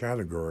separate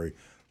category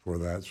for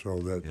that so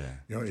that,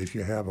 if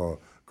you have a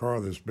car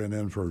that's been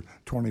in for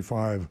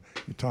 25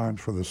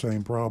 times for the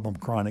same problem,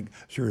 chronic,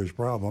 serious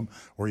problem,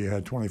 or you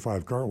had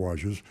 25 car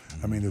washes,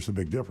 I mean, there's a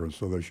big difference.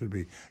 So there should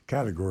be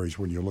categories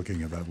when you're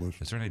looking at that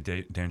list. Is there any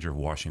danger of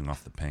washing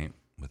off the paint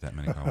with that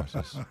many car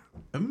washes?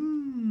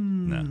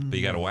 No, but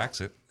you got to wax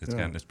it. It's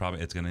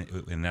gonna,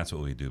 and that's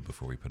what we do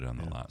before we put it on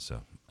the lot.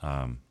 So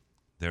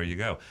There you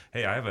go.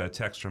 Hey, I have a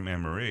text from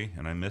Anne Marie,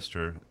 and I missed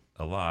her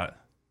a lot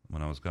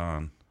when I was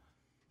gone.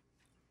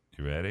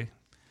 You ready?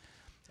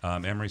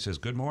 Anne Marie says,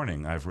 "Good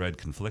morning. I've read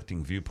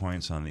conflicting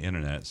viewpoints on the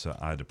internet, so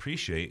I'd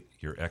appreciate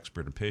your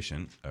expert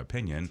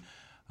opinion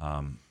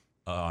on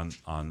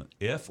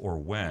if or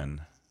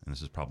when," and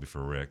this is probably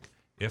for Rick,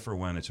 "if or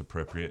when it's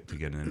appropriate to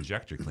get an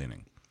injector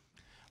cleaning.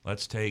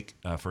 Let's take,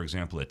 for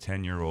example, a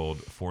 10-year-old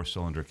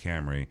 4-cylinder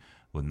Camry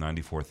with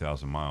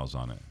 94,000 miles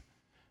on it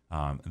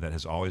that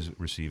has always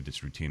received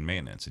its routine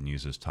maintenance and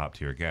uses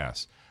top-tier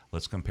gas.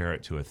 Let's compare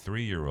it to a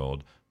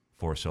 3-year-old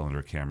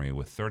 4-cylinder Camry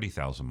with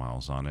 30,000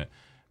 miles on it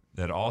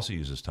that also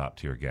uses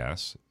top-tier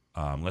gas.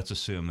 Let's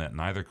assume that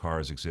neither car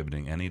is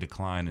exhibiting any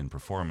decline in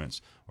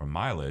performance or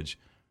mileage.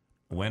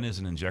 When is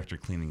an injector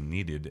cleaning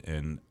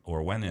needed,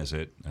 or when is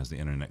it, as the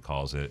internet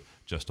calls it,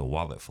 just a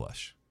wallet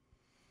flush?"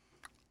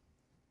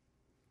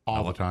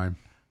 All the time.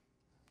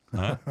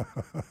 Huh?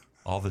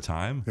 All the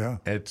time? Yeah.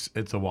 It's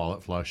a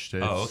wallet flush.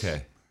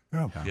 Okay.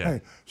 Yeah. Yeah.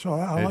 Hey, so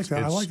I like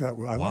that. I like that.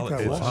 I like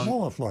that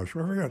wallet flush.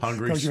 Very good.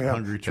 Hungry 'Cause you have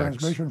hungry text.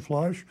 transmission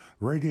flush,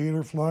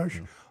 radiator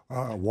flush,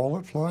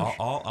 wallet flush.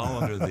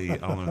 All under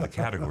the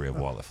category of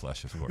wallet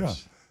flush, of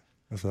course.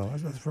 Yeah. So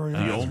that's very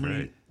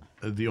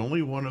The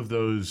only one of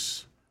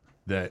those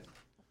that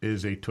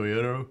is a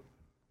Toyota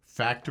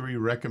factory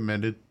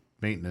recommended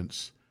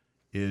maintenance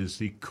is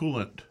the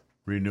coolant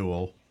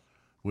renewal,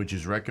 which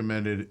is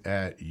recommended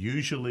at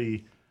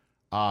usually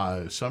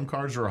some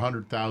cars are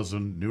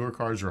 100,000, newer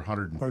cars are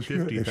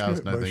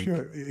 150,000. I think.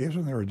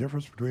 Isn't there a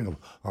difference between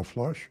a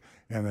flush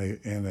and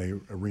a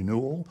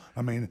renewal?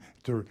 I mean,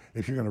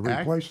 if you're going to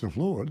replace the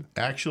fluid,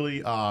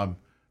 actually, a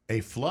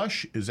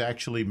flush is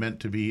actually meant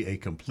to be a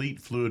complete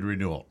fluid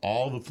renewal.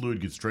 All the fluid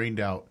gets drained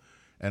out,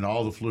 and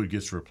all the fluid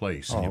gets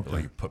replaced.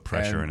 You put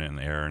pressure in it and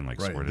air and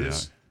squirt it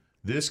out.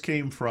 This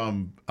came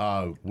from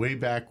way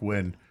back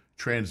when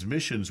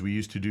transmissions we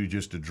used to do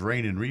just a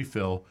drain and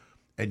refill,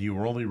 and you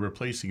were only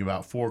replacing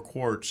about 4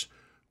 quarts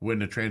when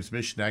the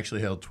transmission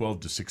actually held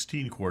 12 to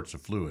 16 quarts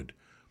of fluid.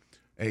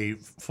 A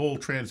full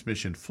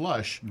transmission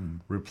flush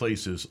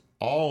replaces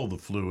all the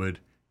fluid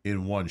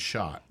in one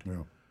shot.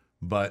 Yeah.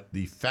 But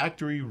the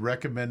factory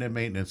recommended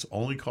maintenance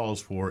only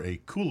calls for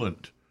a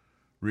coolant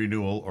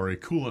renewal or a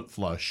coolant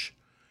flush,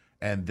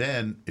 and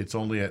then it's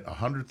only at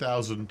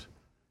 100,000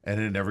 and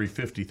then every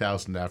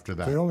 50,000 after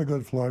that. The only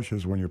good flush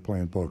is when you're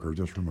playing poker.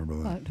 Just remember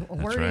that.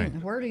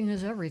 Wording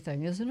is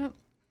everything, isn't it?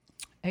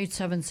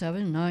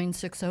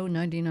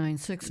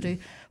 877-960-9960,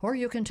 or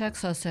you can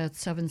text us at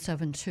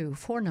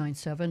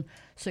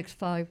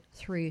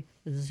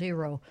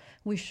 772-497-6530.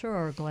 We sure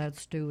are glad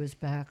Stu is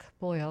back.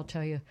 Boy, I'll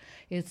tell you,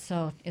 it's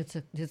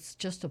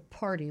just a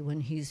party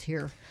when he's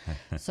here.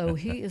 So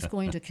he is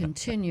going to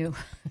continue.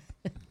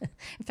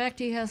 In fact,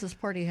 he has his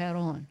party hat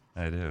on.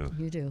 I do.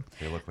 You do.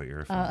 They look like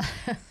earphones.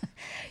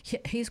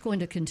 He's going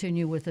to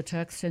continue with the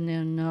text, and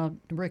then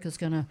Rick is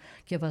going to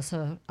give us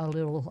a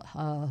little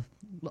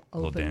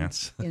open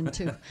dance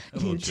into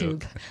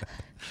YouTube.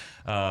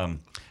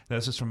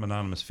 This is from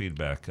anonymous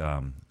feedback.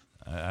 I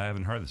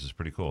haven't heard this. Is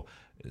pretty cool.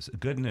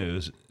 Good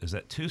news is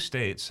that 2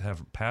 states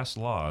have passed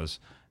laws,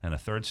 and a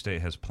 3rd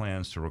state has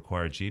plans to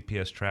require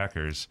GPS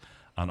trackers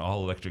on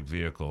all electric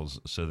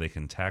vehicles so they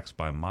can tax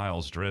by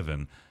miles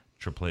driven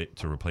to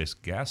replace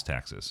gas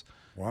taxes.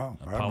 Wow.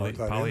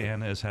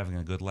 Pollyanna is having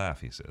a good laugh,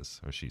 he says,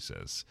 or she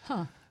says.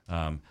 Huh.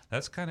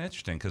 That's kind of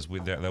interesting because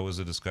that was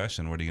a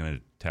discussion. What are you going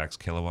to tax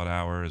kilowatt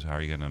hours? How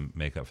are you going to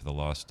make up for the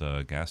lost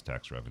gas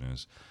tax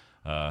revenues?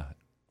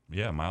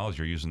 Miles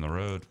you're using the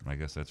road. I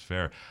guess that's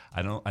fair.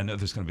 I know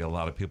there's going to be a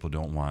lot of people who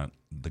don't want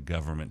the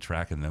government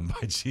tracking them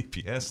by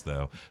GPS,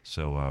 though.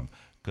 So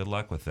good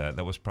luck with that.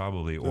 That was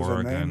probably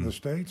Oregon. Does it name the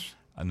states?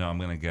 No, I'm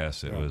going to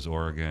guess it was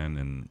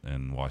Oregon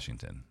and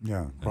Washington.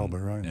 Yeah,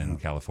 probably right.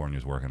 And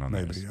California's working on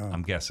Maybe, this. yeah.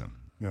 I'm guessing.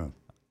 Yeah.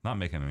 Not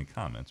making any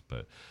comments,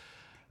 but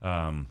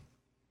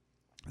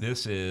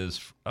this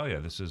is we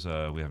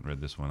haven't read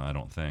this one, I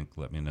don't think.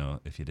 Let me know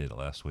if you did it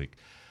last week.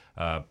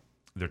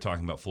 They're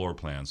talking about floor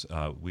plans.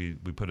 We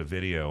put a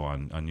video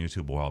on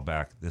YouTube a while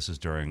back. This is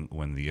during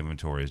when the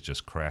inventory has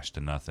just crashed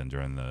to nothing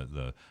during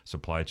the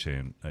supply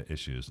chain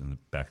issues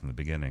back in the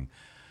beginning.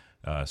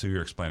 So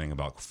you're explaining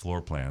about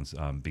floor plans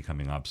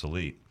becoming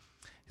obsolete.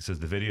 He says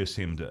the video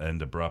seemed to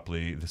end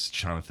abruptly. This is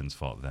Jonathan's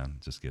fault then,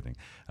 just kidding.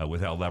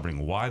 Without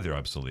elaborating why they're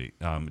obsolete.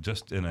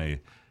 Just in a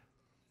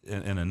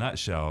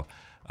nutshell,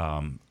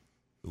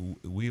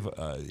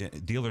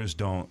 dealers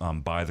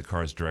don't buy the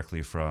cars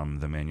directly from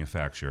the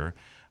manufacturer.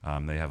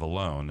 They have a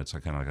loan. It's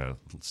kind of like a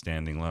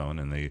standing loan,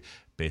 and they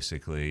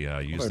basically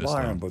use this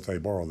buy loan. them, but they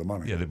borrow the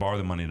money. Yeah, they borrow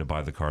the money to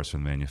buy the cars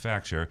from the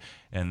manufacturer,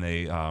 and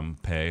they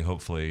pay,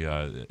 hopefully,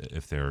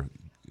 if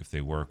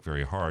they work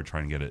very hard,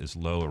 trying to get it as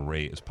low a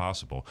rate as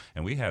possible.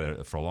 And we had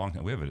it for a long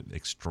time. We have an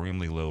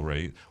extremely low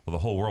rate. Well, the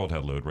whole world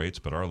had low rates,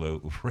 but our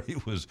low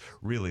rate was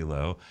really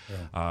low.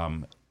 Yeah.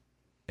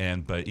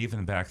 But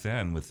even back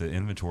then, with the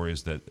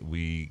inventories that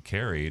we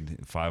carried,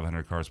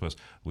 500 cars plus,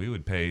 we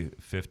would pay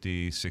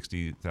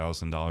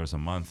 $50,000-$60,000 a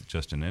month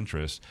just in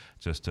interest,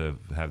 just to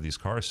have these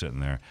cars sitting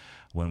there.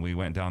 When we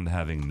went down to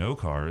having no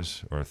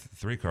cars or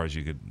 3 cars,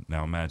 you could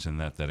now imagine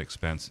that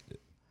expense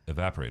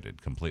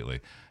evaporated completely.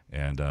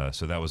 And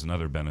so that was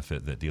another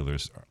benefit that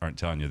dealers aren't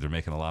telling you. They're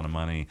making a lot of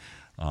money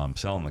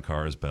selling the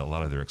cars, but a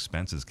lot of their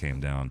expenses came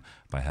down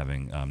by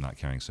having not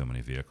carrying so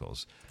many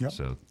vehicles. Yep.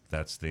 So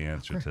that's the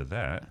answer to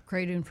that.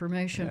 Great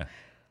information. Yeah.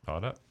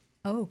 Caught up.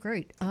 Oh,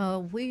 great.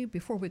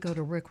 Before we go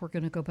to Rick, we're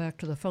going to go back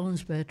to the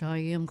phones, but I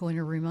am going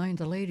to remind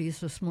the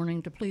ladies this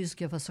morning to please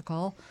give us a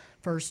call.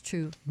 First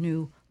 2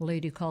 new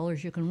lady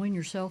callers, you can win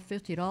yourself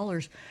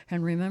 $50.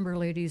 And remember,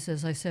 ladies,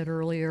 as I said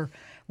earlier,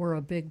 we're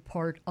a big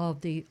part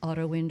of the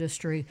auto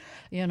industry,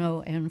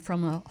 and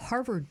from a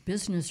Harvard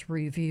Business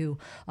Review,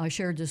 I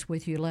shared this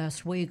with you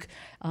last week,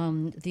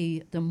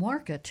 the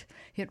market,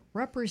 it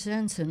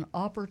represents an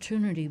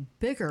opportunity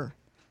bigger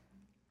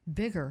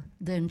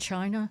than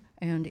China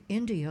and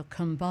India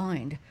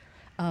combined.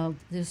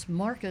 This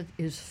market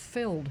is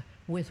filled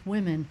with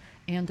women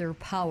and their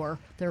power,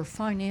 their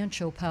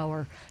financial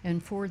power.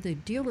 And for the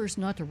dealers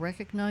not to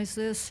recognize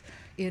this,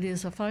 it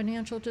is a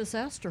financial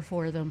disaster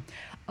for them.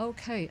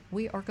 Okay,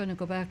 we are going to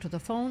go back to the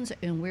phones,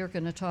 and we're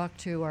going to talk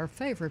to our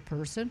favorite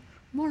person,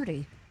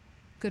 Marty.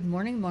 Good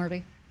morning,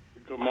 Marty.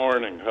 Good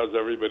morning. How's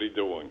everybody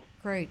doing?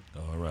 Great.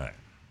 All right.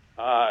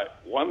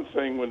 One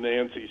thing when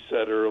Nancy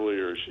said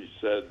earlier, she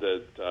said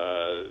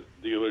that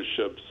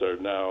dealerships are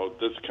now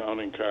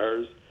discounting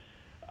cars.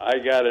 I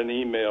got an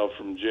email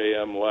from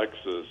JM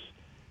Lexus,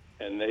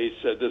 and they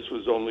said this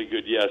was only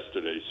good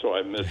yesterday, so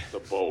I missed the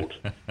boat.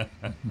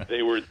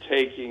 They were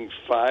taking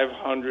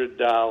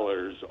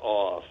 $500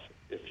 off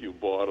if you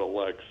bought a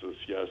Lexus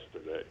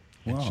yesterday.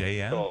 Wow.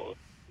 JM? So,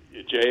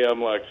 JM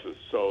Lexus.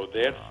 So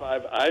that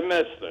I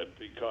missed it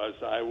because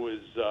I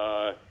was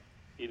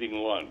eating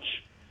lunch.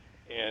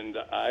 And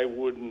I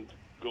wouldn't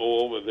go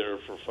over there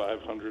for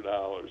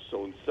 $500.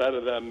 So instead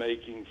of them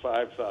making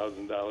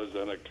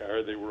 $5,000 on a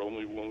car, they were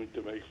only willing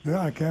to make. Yeah,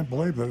 I can't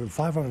believe that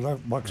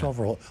 $500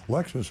 over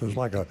Lexus is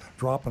like a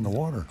drop in the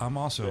water. I'm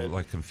also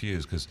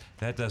confused because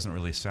that doesn't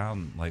really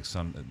sound like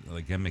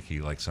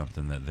gimmicky, like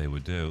something that they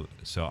would do.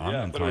 So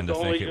I'm inclined to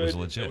think it was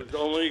legit. It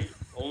was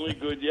only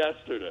good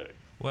yesterday.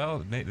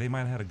 Well, they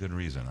might have had a good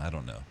reason. I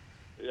don't know.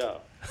 Yeah.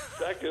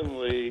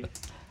 Secondly.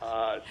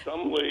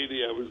 Some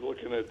lady, I was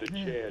looking at the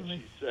chat,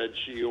 she said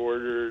she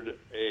ordered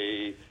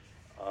a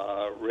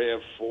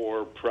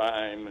RAV4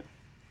 Prime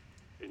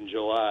in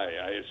July.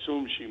 I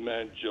assume she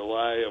meant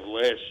July of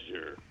last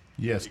year.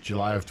 Yes,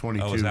 July of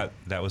 22. Oh,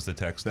 that was the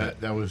text?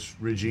 That was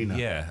Regina.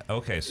 Yeah,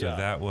 okay, so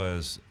that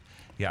was...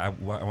 Yeah, I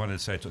wanted to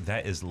say,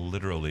 that is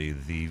literally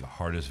the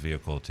hardest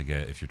vehicle to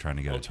get if you're trying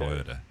to get a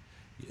Toyota.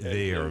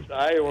 They are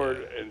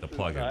the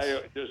plugins.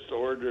 I just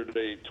ordered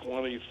a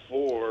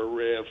 24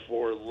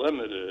 RAV4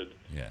 Limited.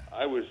 Yeah.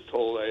 I was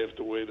told I have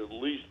to wait at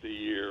least a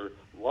year.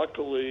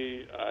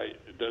 Luckily,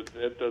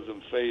 that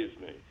doesn't faze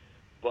me.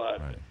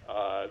 But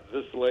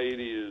this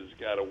lady has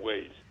got to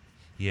wait.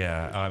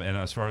 Yeah, and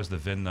as far as the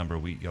VIN number,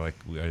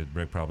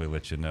 Rick probably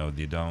let you know,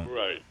 you don't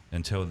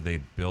until they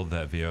build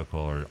that vehicle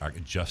or are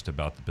just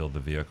about to build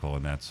the vehicle,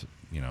 and that's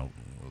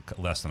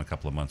less than a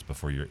couple of months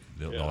before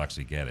they'll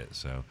actually get it.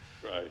 So.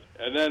 Right.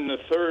 And then the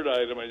third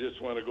item I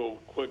just want to go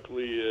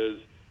quickly is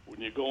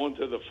when you go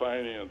into the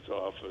finance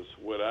office,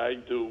 what I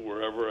do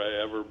wherever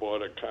I ever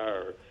bought a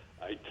car,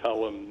 I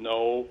tell them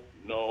no,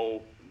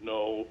 no,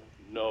 no,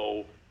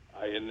 no.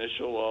 I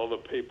initial all the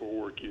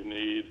paperwork you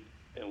need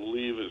and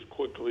leave as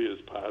quickly as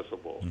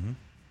possible. Mm-hmm.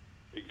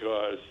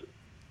 Because,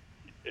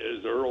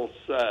 as Earl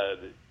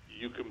said,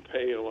 you can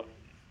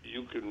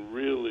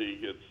really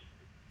get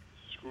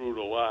screwed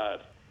a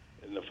lot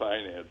in the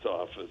finance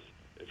office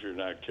if you're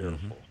not careful.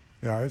 Mm-hmm.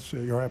 Yeah,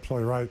 you're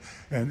absolutely right.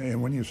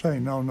 And when you say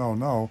no, no,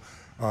 no,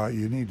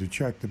 you need to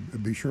check to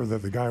be sure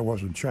that the guy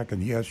wasn't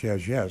checking yes,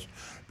 yes, yes,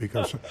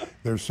 because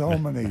there's so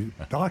many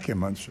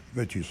documents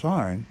that you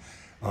sign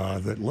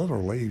that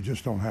literally you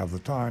just don't have the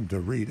time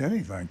to read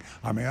anything.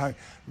 I mean,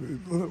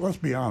 let's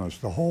be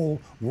honest. The whole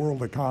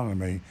world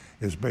economy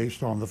is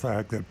based on the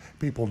fact that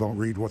people don't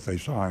read what they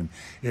sign.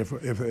 If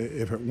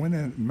it went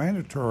in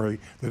mandatory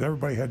that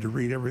everybody had to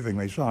read everything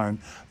they signed,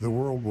 the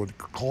world would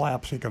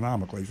collapse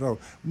economically. So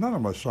none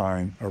of us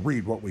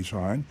read what we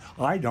sign.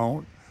 I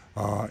don't,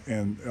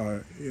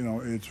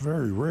 it's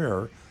very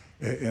rare,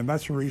 and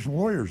that's the reason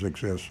lawyers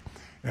exist.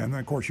 And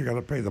then, of course, you got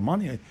to pay the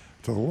money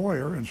to the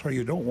lawyer, and so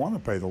you don't want to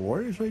pay the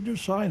lawyer, so you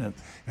just sign it.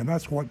 And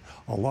that's what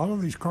a lot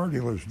of these car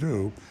dealers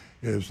do,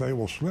 is they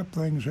will slip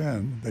things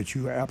in that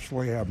you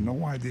absolutely have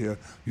no idea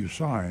you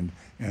signed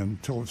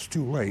until it's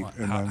too late.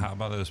 Well, how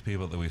about those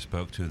people that we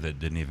spoke to that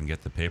didn't even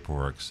get the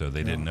paperwork, so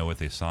they didn't know what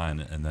they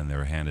signed, and then they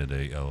were handed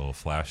a little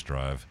flash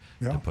drive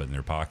to put in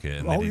their pocket,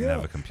 and they didn't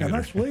have a computer.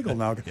 And that's legal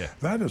now.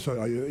 That is,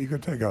 you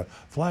could take a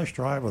flash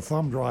drive, a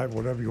thumb drive,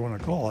 whatever you want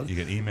to call it. You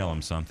could email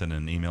them something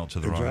and email it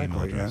to the wrong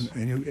email address.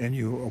 And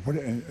you put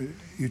it, and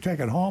you take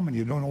it home and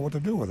you don't know what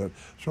to do with it.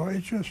 So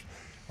it's just,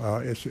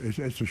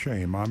 it's a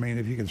shame. I mean,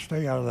 if you can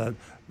stay out of that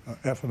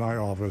F&I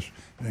office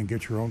and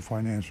get your own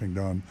financing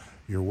done,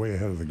 you're way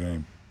ahead of the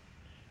game.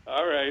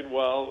 All right.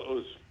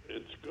 Well,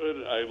 it's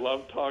good. I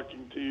love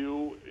talking to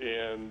you,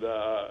 and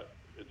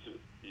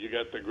you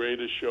got the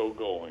greatest show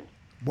going.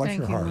 Bless Thank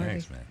your you, heart. Marty.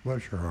 Thanks, man.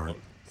 Bless your heart.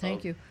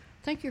 Thank you.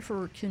 Thank you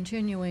for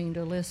continuing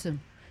to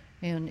listen.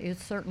 And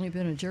it's certainly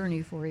been a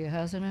journey for you,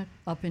 hasn't it?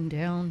 Up and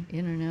down,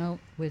 in and out,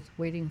 with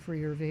waiting for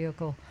your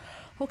vehicle.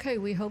 Okay,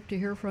 we hope to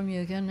hear from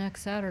you again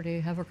next Saturday.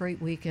 Have a great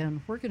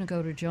weekend. We're going to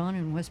go to John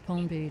in West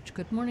Palm Beach.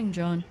 Good morning,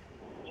 John.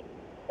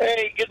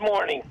 Hey, good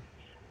morning.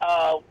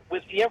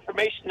 With the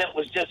information that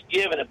was just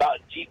given about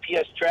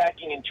GPS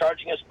tracking and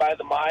charging us by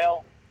the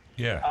mile,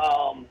 Yeah.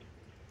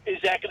 is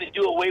that going to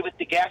do away with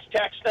the gas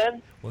tax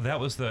then? Well, that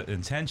was the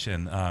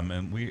intention,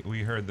 and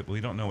we heard that.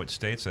 We don't know which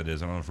states that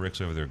is. I don't know if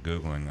Rick's over there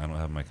Googling. I don't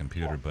have my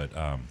computer, but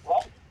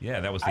yeah,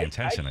 that was the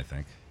intention, I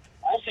think.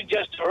 I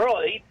suggest to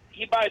Earl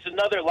he buys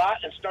another lot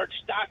and starts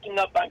stocking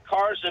up on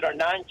cars that are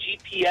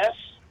non-GPS,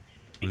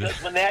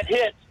 because when that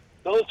hits,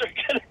 those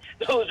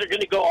are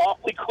gonna go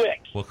awfully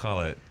quick. We'll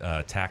call it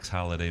tax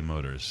holiday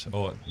motors.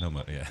 Oh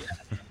no, yeah.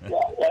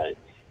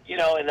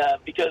 Yeah,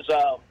 because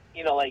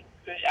like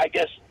I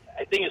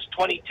think it's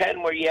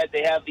 2010 where you had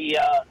to have the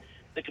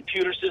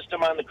computer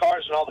system on the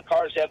cars, and all the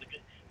cars have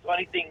so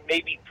anything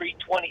maybe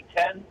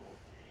pre-2010,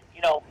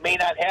 may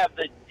not have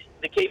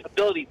the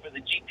capability for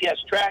the GPS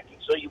tracking,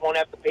 so you won't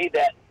have to pay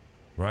that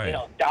Right.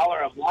 $1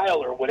 a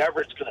mile or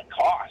whatever it's going to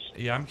cost.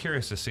 Yeah, I'm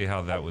curious to see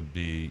how that would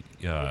be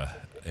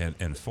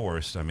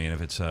enforced. I mean,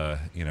 if it's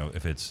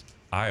if it's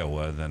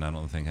Iowa, then I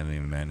don't think any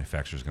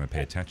manufacturer is going to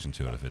pay attention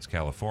to it. If it's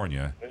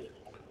California,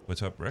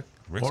 what's up, Rick?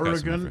 Rick's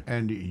Oregon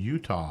and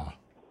Utah.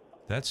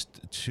 That's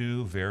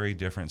two very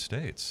different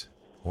states.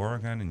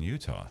 Oregon and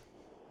Utah.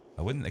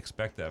 I wouldn't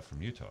expect that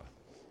from Utah.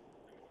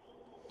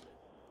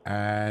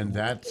 And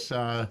that's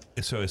so.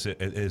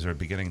 Is there a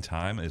beginning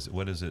time?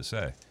 What does it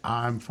say?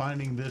 I'm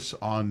finding this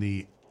on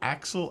the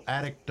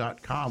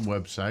axleaddict.com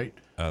website.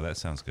 Oh, that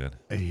sounds good.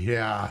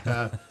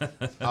 Yeah.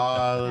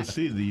 Let's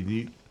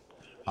see.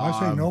 I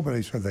say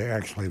nobody said they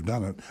actually have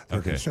done it.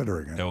 They're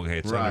considering it. Okay,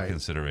 it's under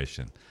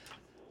consideration.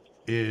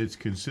 It's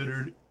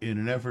considered in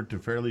an effort to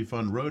fairly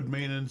fund road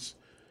maintenance.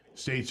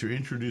 States are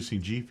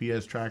introducing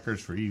GPS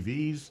trackers for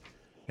EVs,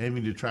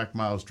 aiming to track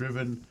miles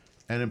driven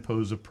and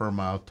impose a per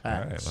mile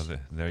tax. All right, well,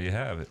 there you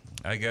have it.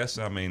 I guess,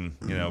 I mean,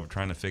 we're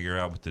trying to figure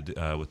out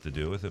what to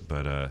do with it,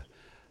 but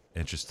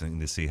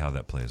interesting to see how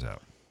that plays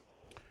out.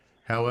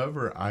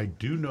 However, I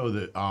do know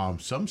that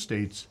some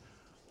states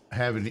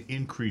have an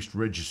increased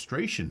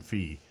registration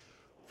fee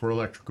for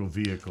electrical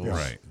vehicles.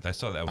 Right. I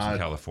saw that was in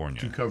California.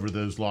 To cover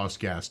those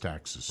lost gas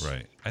taxes.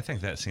 Right. I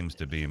think that seems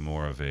to be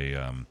more of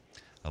a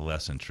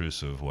less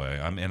intrusive way.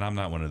 And I'm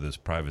not one of those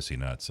privacy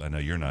nuts. I know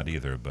you're not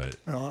either, but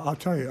I'll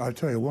tell you,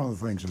 one of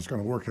the things that's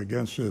going to work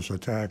against this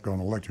attack on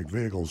electric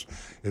vehicles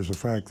is the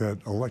fact that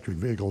electric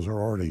vehicles are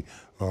already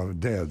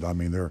dead. I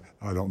mean,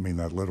 I don't mean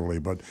that literally,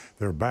 but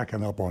they're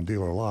backing up on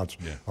dealer lots.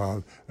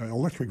 Yeah.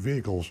 Electric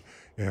vehicles,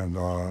 and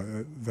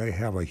they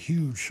have a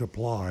huge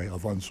supply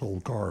of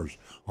unsold cars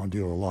on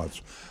dealer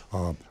lots.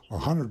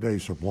 100-day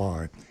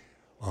supply,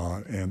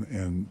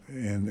 and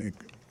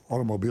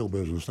automobile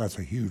business, that's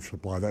a huge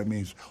supply. That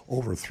means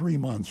over 3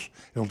 months,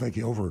 it'll take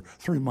you over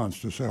 3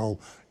 months to sell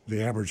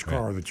the average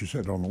car that you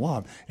sit on the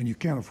lot, and you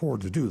can't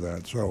afford to do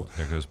that. So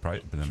there goes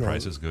price, but then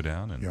prices go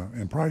down.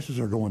 And prices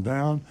are going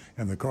down,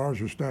 and the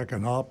cars are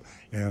stacking up,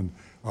 and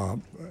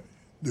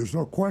there's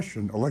no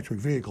question electric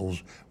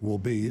vehicles will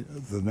be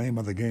the name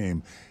of the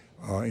game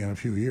in a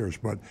few years.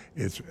 But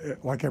it's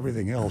like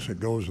everything else; it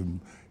goes in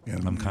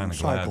I'm kind of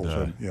cycles.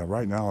 glad. And,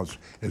 right now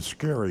it's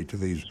scary to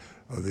these.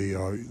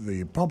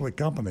 The public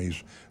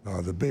companies,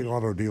 the big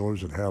auto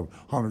dealers that have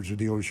hundreds of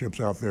dealerships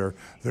out there,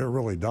 they're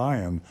really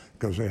dying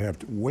because they have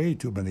way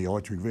too many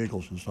electric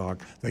vehicles in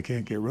stock. They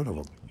can't get rid of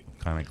them.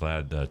 Kind of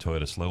glad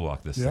Toyota slow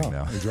walked this thing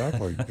now.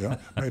 Exactly. Yeah,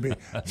 maybe.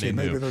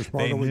 Maybe they're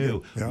smarter. They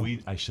knew.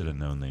 I should have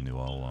known they knew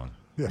all along.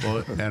 Yeah.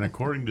 Well, and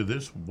according to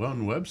this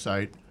one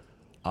website,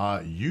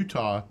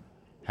 Utah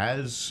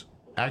has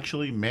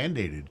actually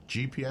mandated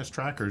GPS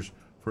trackers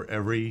for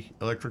every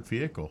electric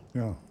vehicle.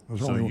 Yeah.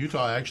 So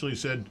Utah actually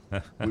said,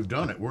 "We've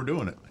done it. We're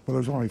doing it." Well,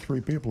 there's only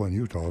 3 people in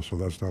Utah, so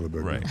that's not a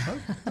big right.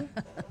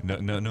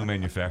 No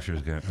manufacturer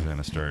is going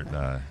to start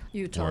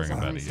worrying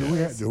about it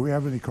yet. Do we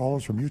have any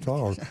calls from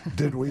Utah, or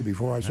did we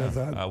before I said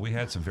that? We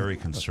had some very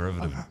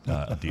conservative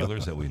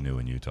dealers that we knew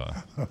in Utah.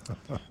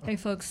 Hey,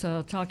 folks,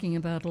 talking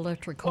about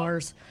electric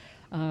cars,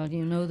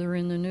 they're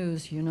in the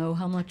news. You know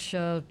how much,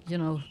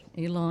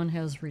 Elon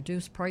has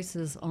reduced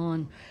prices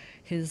on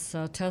his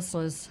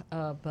Teslas,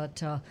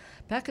 but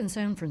back in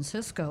San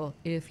Francisco,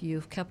 if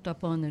you've kept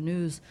up on the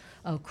news,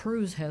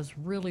 Cruise has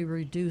really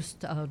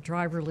reduced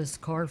driverless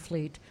car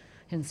fleet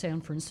in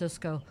San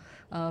Francisco.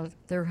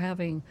 They're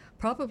having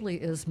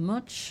probably as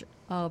much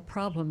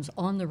problems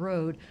on the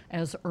road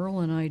as Earl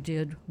and I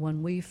did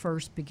when we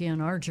first began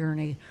our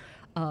journey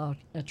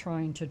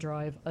trying to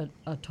drive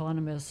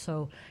autonomous.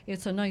 So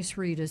it's a nice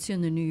read. It's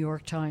in the New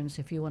York Times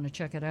if you want to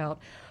check it out.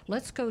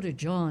 Let's go to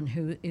John,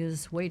 who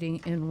is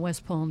waiting in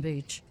West Palm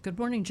Beach. Good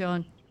morning,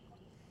 John.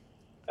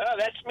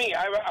 That's me.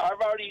 I've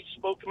already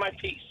spoken my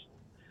piece.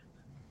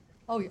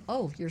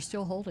 Oh, you're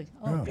still holding.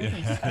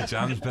 Yeah.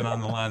 John's been on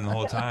the line the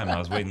whole time. I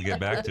was waiting to get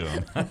back to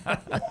him.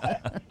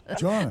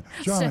 John,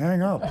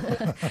 hang up.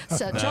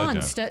 John,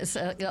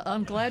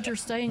 I'm glad you're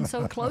staying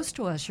so close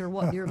to us.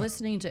 You're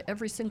listening to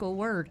every single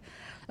word.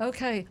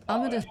 Okay, I'm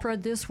going to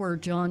spread this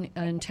word, John,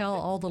 and tell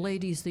all the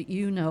ladies that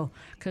you know,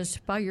 because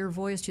by your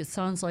voice, it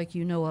sounds like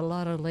you know a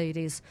lot of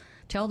ladies.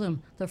 Tell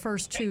them the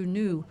first 2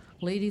 new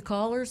lady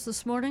callers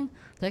this morning,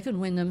 they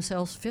can win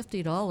themselves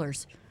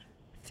 $50.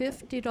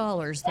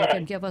 $50. They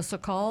can give us a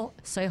call,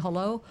 say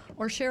hello,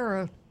 or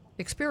share a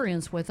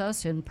experience with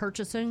us in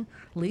purchasing,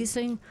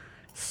 leasing,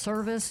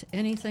 service,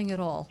 anything at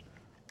all.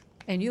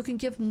 And you can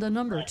give them the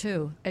number,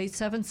 too,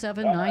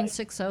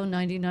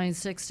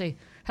 877-960-9960.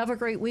 Have a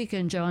great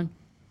weekend, John.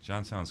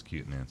 John sounds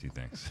cute, Nancy,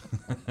 thanks.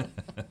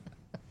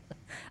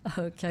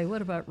 Okay,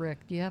 what about Rick?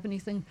 Do you have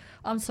anything?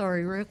 I'm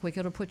sorry, Rick, we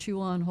got to put you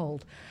on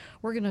hold.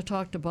 We're going to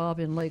talk to Bob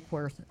in Lake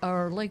Park.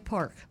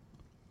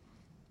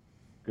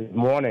 Good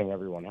morning,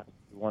 everyone.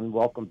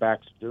 Welcome back,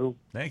 Stu.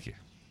 Thank you.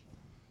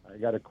 I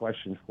got a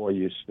question for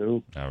you,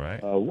 Stu. All right.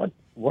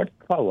 What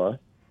color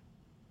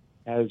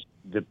has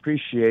the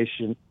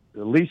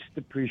least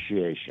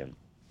depreciation?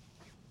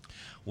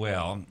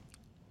 Well,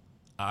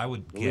 I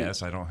would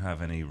guess, I don't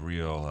have any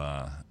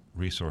real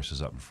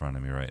resources up in front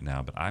of me right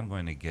now, but I'm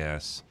going to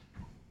guess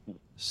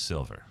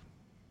silver.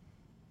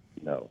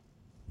 No.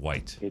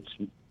 White.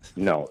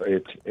 No.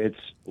 That's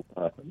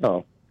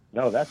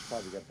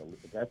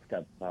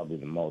got probably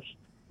the most.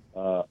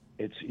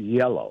 It's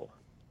yellow.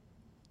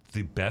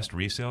 The best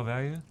resale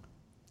value?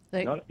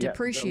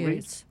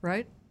 Depreciates,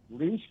 right?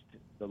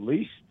 The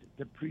least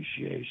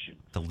depreciation.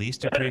 The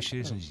least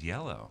depreciation is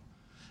yellow.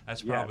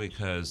 That's probably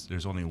because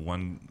there's only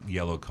one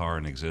yellow car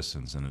in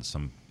existence, and it's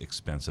some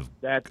expensive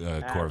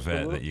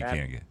Corvette that you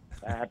can't get.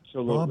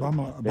 Absolutely.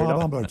 Bob,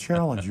 I'm going to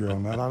challenge you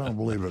on that. I don't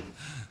believe it.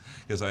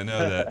 Because I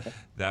know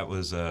that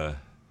was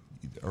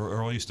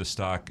Earl used to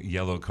stock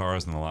yellow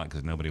cars in the lot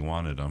because nobody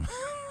wanted them.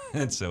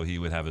 And so he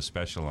would have a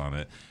special on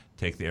it,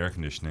 take the air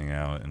conditioning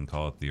out, and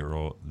call it the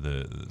Earl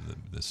the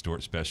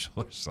Stewart special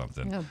or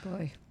something. Oh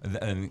boy!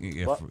 And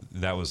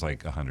that was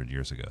like 100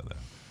 years ago, though.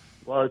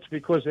 Well, it's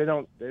because they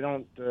don't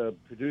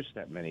produce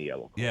that many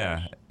yellow cars.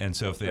 Yeah, and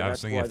so I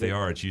was thinking if they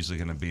are, it's usually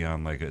going to be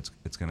on like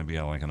it's going to be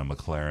on like on a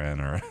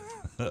McLaren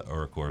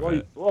or a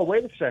Corvette. Well,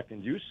 wait a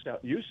second. You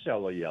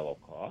sell a yellow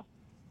car,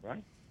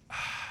 right?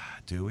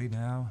 Do we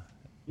now?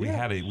 We Yeah,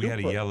 had a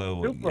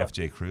yellow Supra.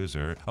 FJ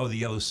Cruiser. Oh, the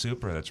yellow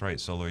Supra. That's right,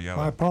 solar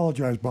yellow. I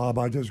apologize, Bob.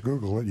 I just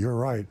Googled it. You're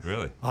right.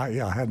 Really? I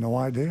had no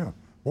idea.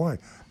 Boy,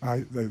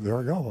 there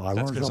I go. I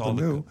learned something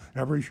new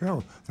every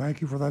show.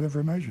 Thank you for that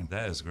information.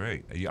 That is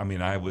great. I mean,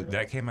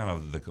 that came out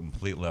of the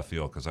complete left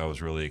field because I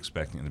was really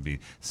expecting it to be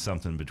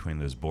something between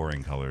those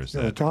boring colors.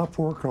 Yeah, the top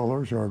 4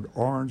 colors are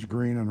orange,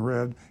 green, and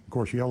red. Of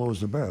course, yellow is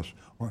the best.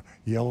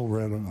 Yellow,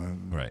 red,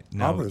 and right.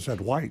 I would have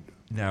said white.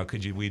 Now,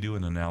 we do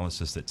an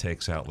analysis that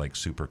takes out like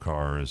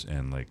supercars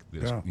and like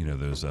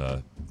those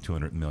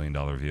 $200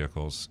 million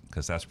vehicles?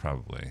 Because that's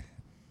probably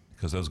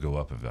those go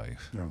up in value.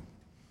 Yeah,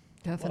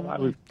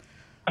 definitely.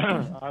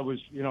 Well, I was,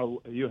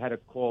 you had a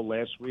call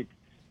last week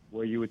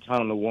where you were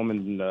telling the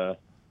woman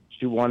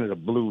she wanted a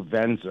blue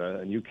Venza,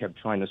 and you kept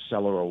trying to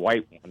sell her a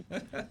white one.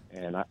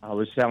 And I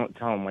was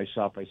telling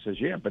myself, I says,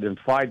 yeah, but in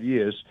 5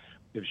 years,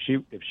 if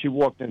she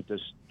walked in to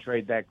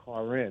trade that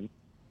car in,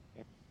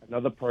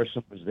 another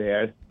person was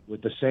there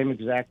with the same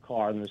exact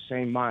car and the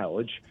same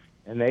mileage,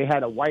 and they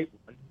had a white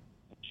one,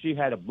 she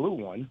had a blue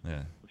one,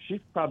 she's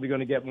probably going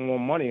to get more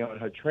money on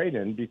her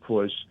trade-in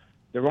because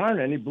there aren't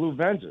any blue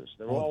Venzas.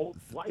 They're all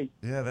white.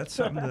 Yeah, that's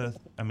something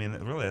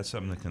that's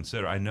something to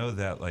consider. I know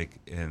that like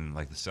in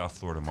like the South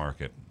Florida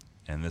market,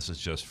 and this is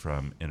just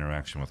from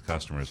interaction with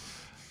customers,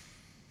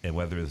 and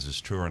whether this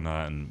is true or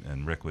not,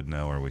 and Rick would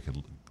know or we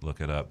could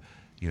look it up,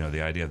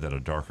 the idea that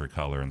a darker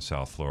color in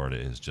South Florida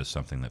is just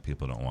something that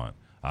people don't want.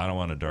 I don't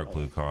want a dark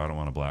blue car. I don't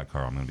want a black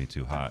car. I'm going to be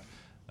too hot.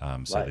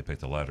 So they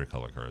picked the lighter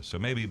color cars. So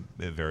maybe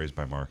it varies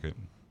by market.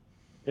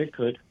 It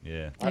could.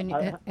 Yeah.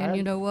 And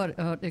you know what?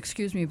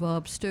 Excuse me,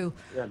 Bob, Stu.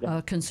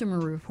 Consumer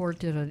Report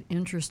did an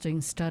interesting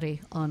study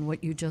on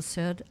what you just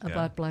said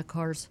about black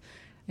cars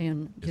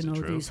and,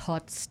 these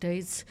hot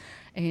states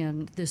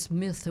and this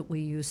myth that we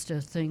used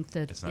to think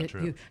that it's not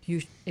true.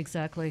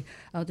 Exactly.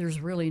 There's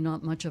really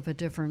not much of a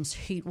difference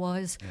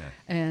heat-wise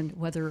and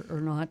whether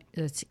or not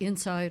it's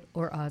inside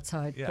or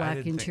outside,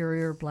 black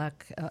interior,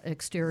 black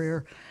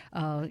exterior,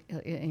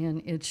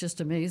 and it's just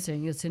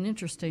amazing. It's an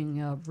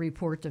interesting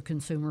report the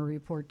Consumer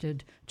Report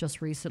did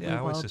just recently. Yeah,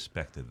 I always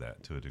suspected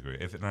that to a degree.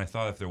 And I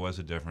thought if there was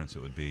a difference,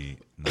 it would be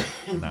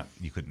not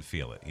you couldn't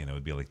feel it. It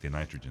would be like the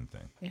nitrogen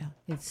thing. Yeah,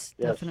 it's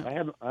definitely. I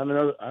have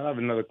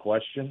another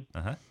question.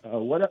 Uh-huh.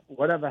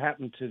 Whatever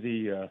happened to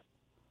the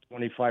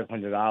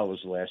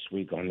 $2,500 last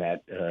week on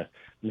that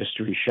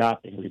mystery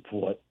shopping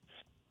report?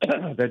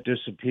 that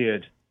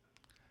disappeared.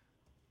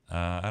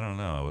 I don't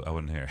know. I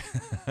wasn't here.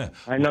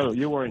 I know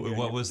you weren't here.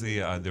 What was the?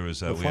 There was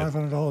the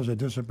 $500 that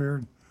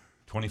disappeared.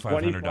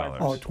 $2,500.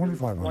 Oh,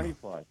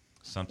 $2,500.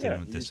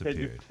 Something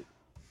disappeared.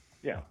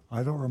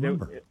 I don't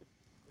remember.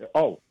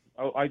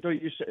 I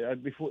thought you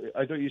said before.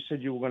 I thought you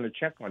said you were going to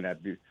check on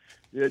that.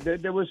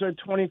 There was a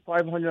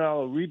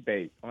 $2,500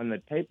 rebate on the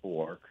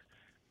paperwork,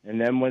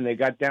 and then when they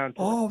got down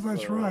to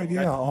that's right.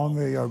 Yeah, on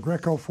the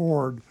Greco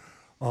Ford.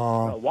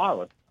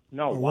 Wallace.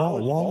 No,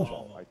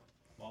 Wallace.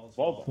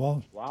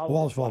 Volvo.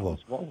 Wallace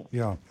Volvo.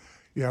 Yeah.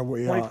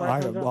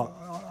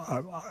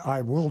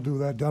 I will do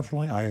that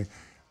definitely.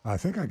 I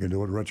think I can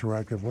do it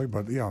retroactively,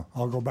 but yeah,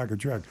 I'll go back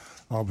and check.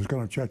 I was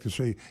going to check to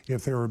see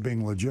if they were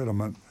being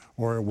legitimate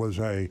or it was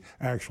a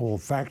actual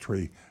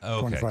factory.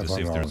 Okay, to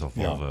see if there's a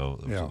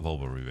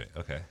Volvo rebate.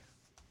 Okay.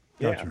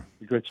 Gotcha.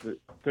 Yeah,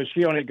 because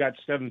she only got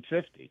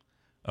 $750.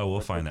 Oh,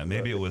 we'll find that.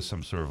 Maybe it was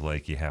some sort of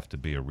like you have to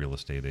be a real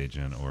estate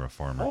agent or a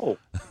farmer. No.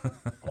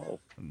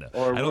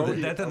 Or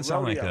that doesn't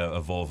sound like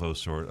a Volvo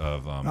sort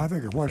of. I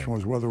think the question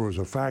was whether it was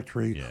a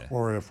factory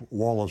or if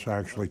Wallace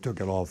actually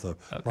took it off the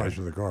price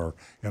of the car.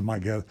 And my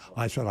guess,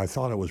 I said I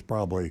thought it was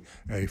probably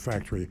a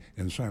factory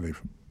incentive.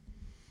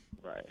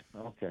 Right.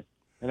 Okay.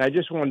 And I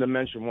just wanted to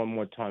mention one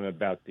more time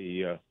about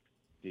the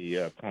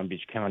Palm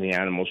Beach County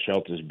animal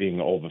shelters being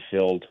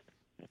overfilled.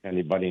 If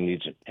anybody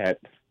needs a pet.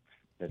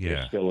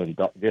 They're still in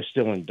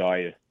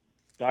dire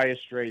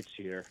straits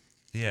here.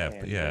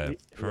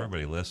 For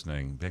everybody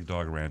listening, Big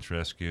Dog Ranch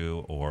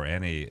Rescue or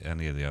any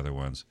of the other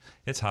ones,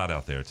 it's hot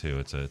out there too.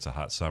 It's a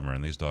hot summer,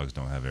 and these dogs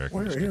don't have air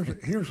conditioning.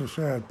 Here's the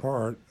sad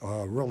part,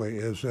 really,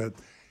 is that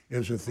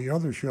the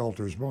other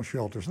shelters, most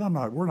shelters,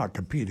 we're not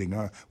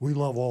competing. We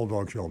love all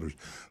dog shelters,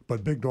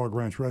 but Big Dog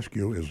Ranch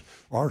Rescue is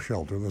our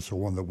shelter. That's the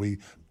one that we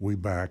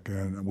back,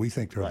 and we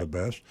think they're the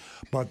best.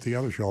 But the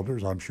other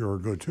shelters, I'm sure, are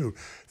good too.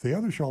 The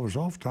other shelters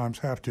oftentimes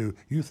have to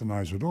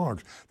euthanize the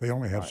dogs. They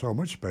only have so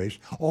much space.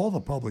 All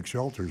the public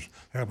shelters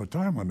have a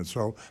time limit,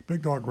 so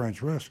Big Dog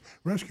Ranch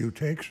Rescue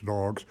takes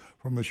dogs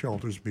from the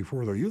shelters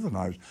before they're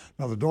euthanized.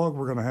 Now, the dog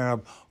we're going to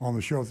have on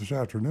the show this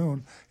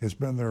afternoon has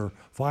been there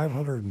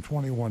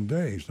 521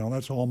 days. Now,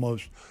 that's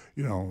almost,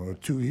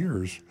 2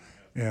 years.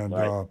 And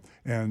that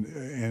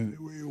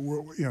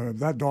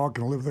dog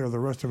can live there the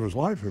rest of his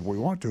life if we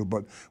want to,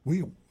 but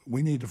we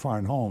need to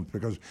find homes,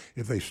 because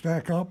if they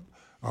stack up,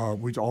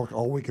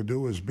 all we can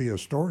do is be a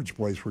storage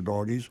place for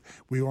doggies.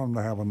 We want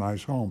them to have a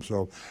nice home.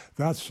 So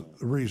that's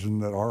the reason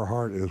that our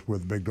heart is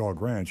with Big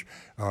Dog Ranch.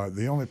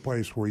 The only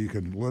place where you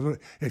can literally,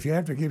 if you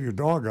have to give your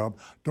dog up,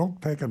 don't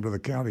take him to the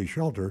county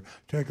shelter.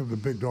 Take him to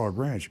Big Dog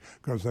Ranch,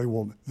 because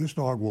this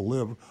dog will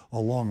live a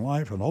long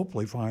life and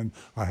hopefully find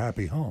a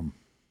happy home.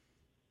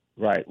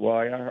 Right. Well,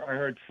 I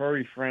heard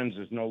Furry Friends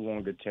is no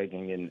longer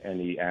taking in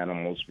any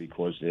animals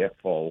because they're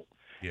full.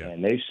 Yeah.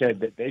 And they said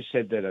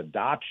that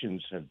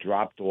adoptions have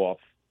dropped off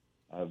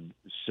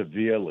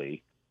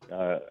severely.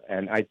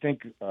 And I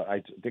think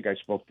I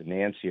spoke to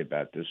Nancy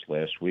about this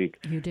last week.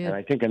 You did. And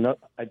I think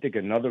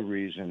another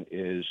reason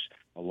is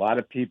a lot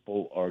of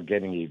people are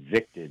getting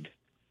evicted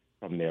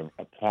from their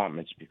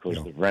apartments because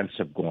the rents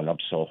have gone up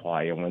so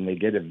high. And when they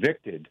get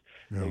evicted,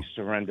 they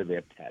surrender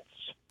their pets.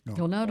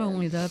 Well, not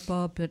only that,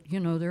 Bob, but,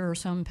 there are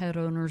some pet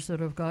owners that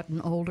have gotten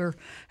older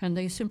and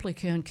they simply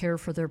can't care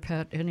for their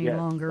pet any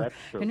longer. That's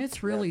true. And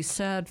it's really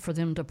sad for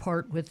them to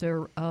part with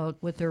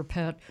their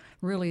pet,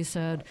 really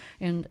sad.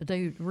 And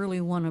they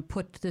really want to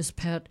put this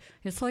pet,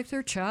 it's like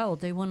their child.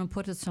 They want to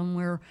put it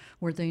somewhere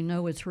where they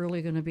know it's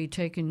really going to be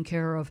taken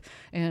care of.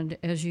 And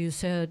as you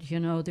said,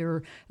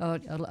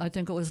 I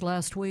think it was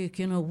last week,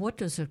 what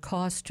does it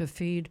cost to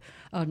feed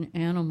an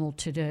animal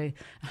today?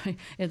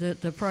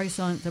 The price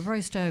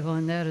tag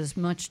on that is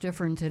much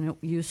different than it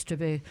used to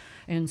be,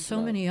 and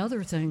so many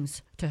other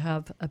things to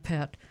have a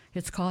pet.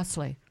 It's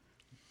costly.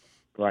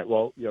 Right.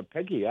 Well,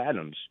 Peggy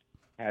Adams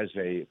has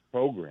a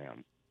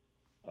program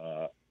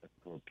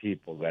for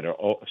people that are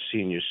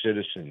senior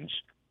citizens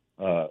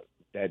that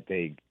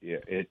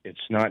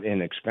it's not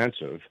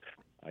inexpensive.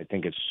 I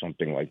think it's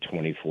something like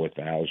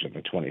 $24,000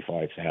 or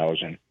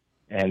 $25,000,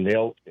 and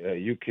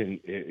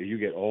you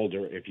get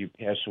older if you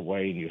pass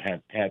away and you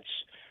have pets.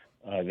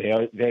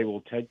 They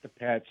will take the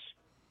pets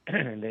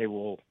and they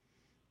will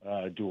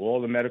do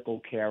all the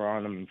medical care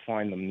on them and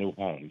find them new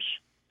homes.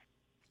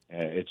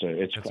 It's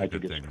a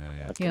good thing.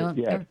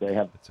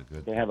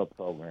 They have a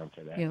program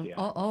for that. Yeah.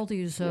 All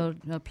these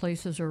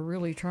places are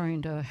really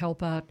trying to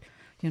help out,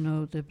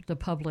 the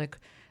public,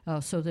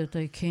 so that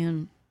they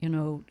can,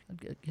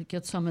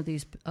 get some of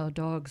these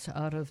dogs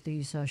out of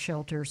these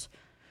shelters.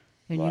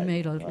 And you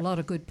made a lot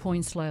of good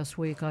points last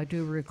week. I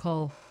do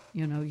recall,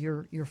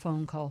 your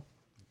phone call.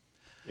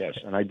 Yes,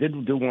 and I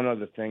did do one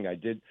other thing.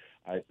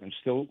 I'm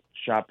still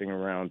shopping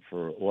around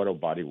for auto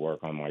body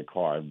work on my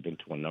car. I've been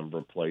to a number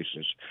of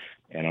places,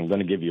 and I'm going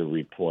to give you a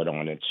report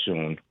on it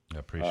soon. I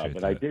appreciate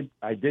but that.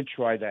 I did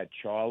try that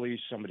Charlie's.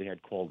 Somebody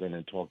had called in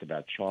and talked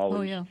about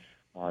Charlie's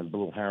on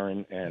Blue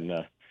Heron, and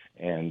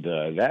and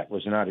that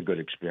was not a good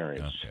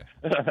experience.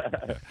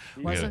 Okay.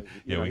 Was it?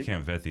 Yeah, we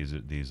can't vet these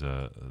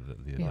Yeah,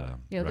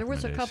 there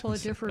was a couple of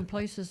recommendations. different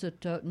places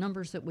that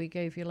numbers that we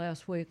gave you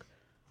last week.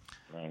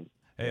 Right.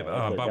 Hey,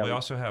 Bob, we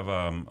also have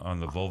on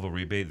the Volvo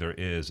rebate, there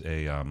is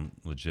a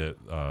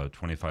legit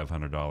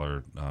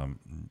 $2,500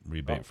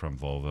 rebate from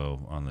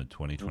Volvo on the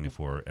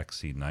 2024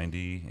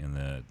 XC90 and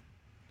the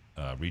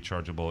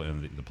rechargeable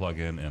and the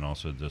plug-in, and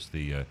also just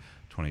the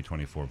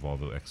 2024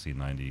 Volvo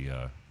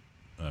XC90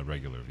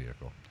 regular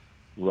vehicle.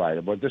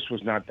 Right, but this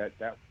was not that.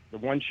 The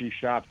one she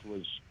shopped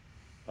was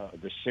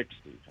the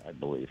 60, I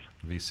believe.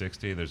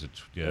 V60, there's a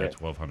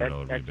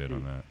 $1,200 rebate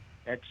on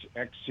that.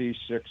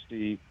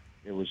 XC60.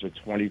 It was a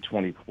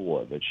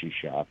 2024 that she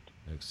shopped.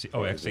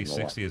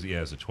 XC60 is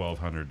a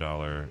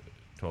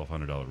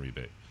 $1,200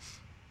 rebate.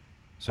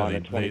 So On they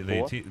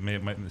the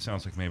it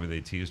sounds like maybe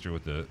they teased her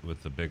with the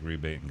big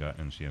rebate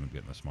and she ended up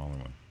getting a smaller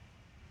one.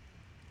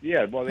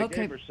 Yeah, well they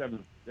Okay. gave her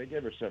 $750.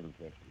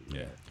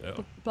 Yeah.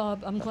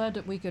 Bob, I'm glad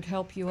that we could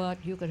help you out.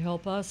 You could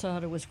help us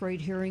out. It was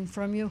great hearing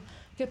from you.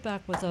 Get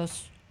back with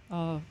us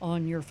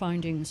on your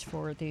findings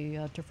for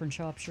the different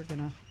shops you're going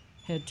to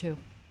head to.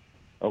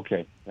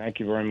 Okay, thank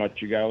you very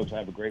much. You guys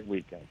have a great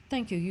weekend.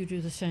 Thank you. You do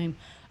the same.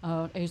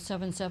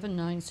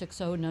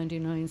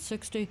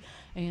 877-960-9960,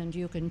 and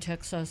you can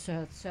text us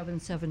at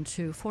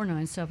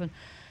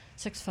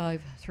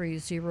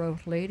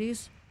 772-497-6530.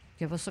 Ladies,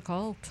 give us a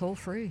call, toll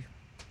free.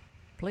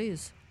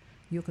 Please.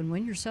 You can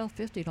win yourself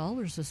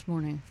 $50 this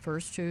morning.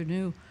 First two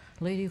new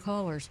lady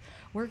callers.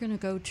 We're going to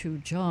go to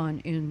John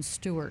in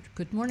Stewart.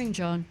 Good morning,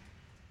 John.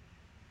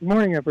 Good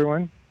morning,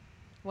 everyone.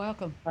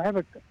 Welcome.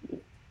 Thank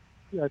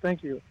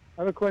you.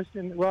 I have a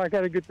question. Well, I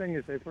got a good thing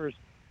to say first.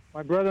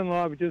 My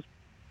brother-in-law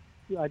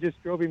I just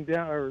drove him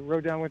down, or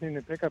rode down with him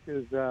to pick up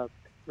his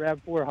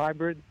RAV4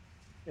 hybrid,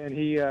 and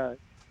he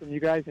from you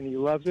guys, and he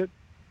loves it.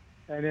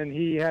 And then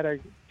he had a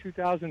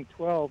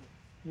 2012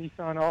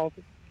 Nissan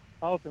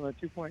Altima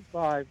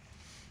 2.5,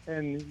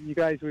 and you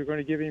guys were going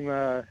to give him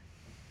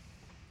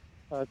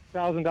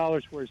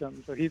 $1,000 for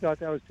something. So he thought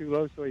that was too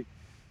low,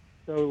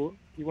 so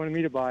he wanted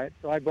me to buy it.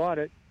 So I bought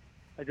it.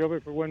 I drove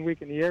it for 1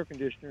 week, and the air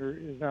conditioner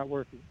is not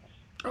working.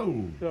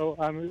 Oh. So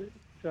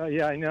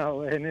yeah, I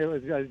know. And I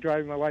was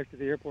driving my wife to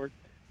the airport.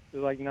 It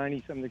was like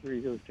 90-some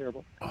degrees. It was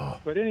terrible. Oh.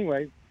 But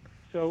anyway,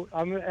 so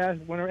I'm going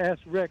to ask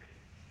Rick.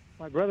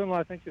 My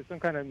brother-in-law thinks it's some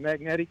kind of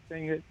magnetic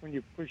thing that when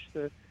you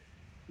you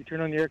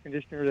turn on the air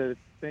conditioner, the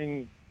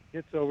thing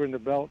hits over in the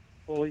belt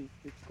fully.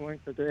 It's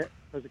going because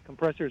the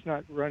compressor is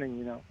not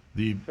running.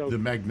 The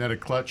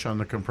magnetic clutch on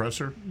the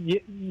compressor.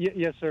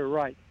 Yes, sir.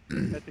 Right.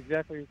 That's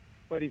exactly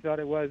what he thought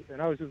it was.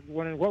 And I was just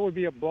wondering what would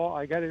be a ball.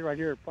 I got it right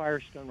here at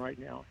Firestone right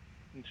now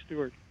in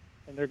Stewart,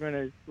 and they're going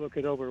to look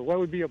it over. What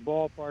would be a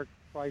ballpark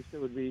price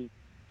that would be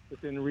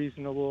within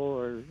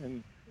reasonable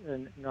and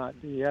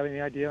not? Do you have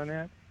any idea on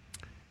that?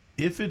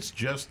 If it's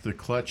just the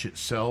clutch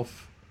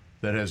itself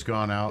that has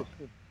gone out,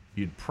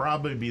 you'd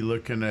probably be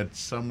looking at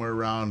somewhere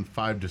around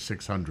 $500 to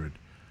 $600.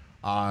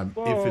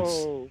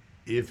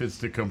 If it's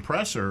the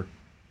compressor,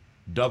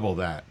 double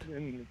that.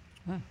 And,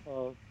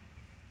 so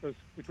it's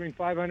between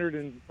 $500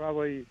 and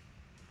probably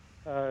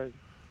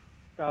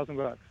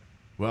 $1,000.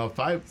 Well,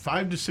 $500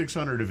 to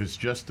 $600 if it's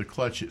just the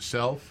clutch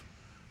itself,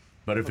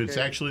 but if it's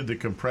actually the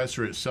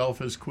compressor itself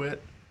has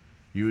quit,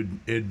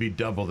 it'd be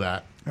double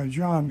that. And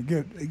John,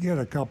 get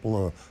a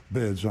couple of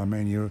bids. I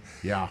mean,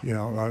 I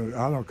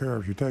don't care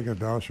if you take it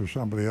to us or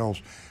somebody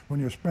else. When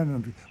you're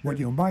spending what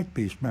you might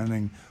be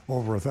spending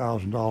over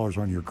 $1,000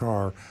 on your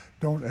car,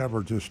 don't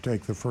ever just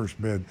take the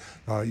first bid.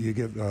 You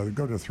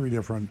go to 3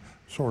 different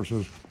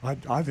sources.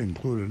 I've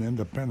included an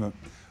independent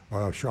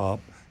shop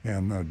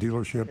and a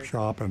dealership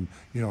shop, and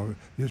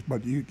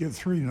but you get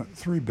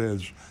three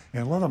bids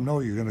and let them know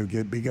you're going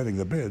to be getting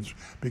the bids,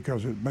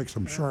 because it makes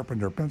them sharpen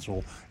their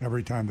pencil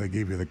every time they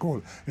give you the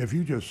quote. If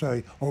you just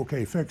say,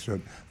 okay, fix it,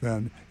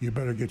 then you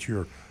better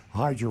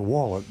hide your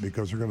wallet,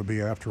 because they're going to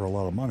be after a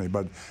lot of money.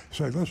 But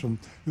say, listen,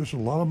 this is a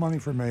lot of money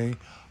for me.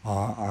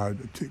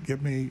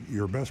 Give me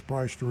your best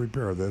price to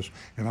repair this,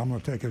 and I'm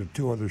going to take it to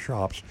 2 other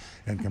shops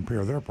and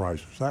compare their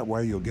prices. That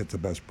way you'll get the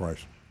best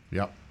price.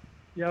 Yep.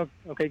 Yeah.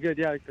 Okay. Good.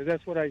 Yeah. Because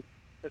that's what I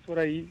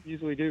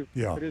usually do.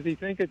 Yeah. But does he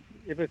think if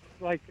it's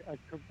like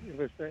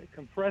if it's a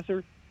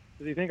compressor,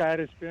 does he think I had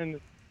to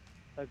spend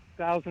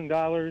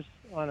 $1,000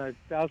 on a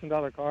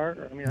 $1,000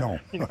 car? I mean, no.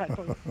 That's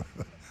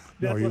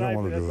no, you don't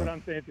want to do that. That's what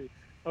I'm saying to you.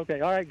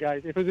 Okay. All right,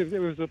 guys. If it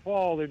was a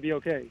Paul, it'd be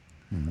okay.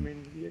 Mm-hmm. I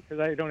mean, because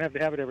I don't have to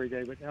have it every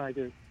day, but now I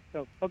do.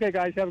 So, okay,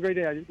 guys, have a great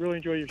day. I really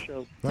enjoy your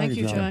show. Thank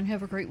you, John.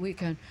 Have a great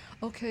weekend.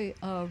 Okay,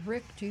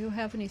 Rick, do you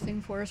have anything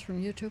for us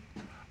from YouTube?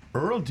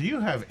 Earl, do you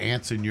have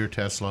ants in your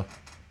Tesla?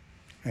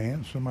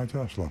 Ants in my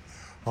Tesla?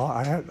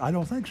 I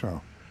don't think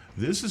so.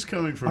 This is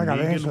coming from I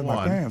got ants in One.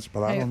 my pants,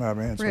 but I don't have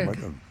ants Rick,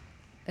 in my.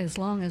 As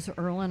long as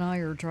Earl and I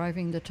are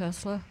driving the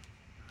Tesla,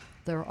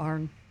 there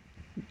are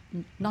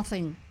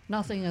nothing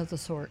of the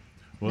sort.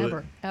 Well,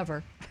 never,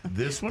 ever.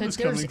 This one But is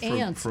coming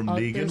ants, from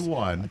Negan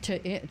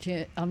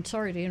 1. I'm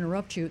sorry to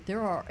interrupt you.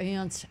 There are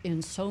ants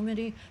in so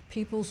many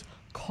people's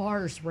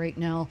cars right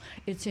now.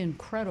 It's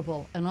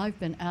incredible. And I've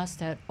been asked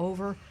that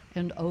over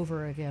and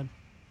over again.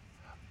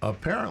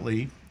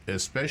 Apparently,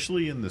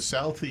 especially in the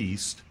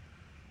southeast,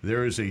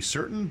 there is a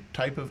certain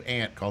type of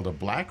ant called a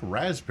black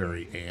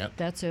raspberry ant.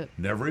 That's it.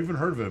 Never even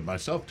heard of it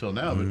myself till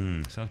now.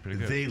 But sounds pretty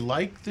good. they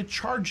like the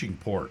charging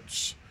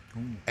ports.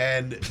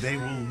 And they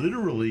will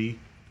literally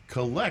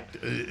collect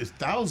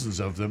thousands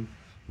of them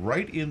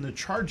right in the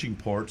charging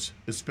ports,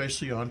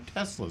 especially on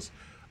Teslas.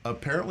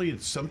 Apparently,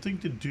 it's something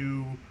to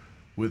do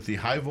with the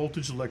high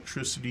voltage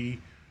electricity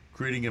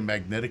creating a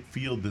magnetic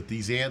field that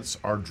these ants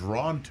are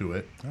drawn to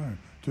it.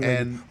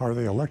 Are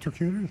they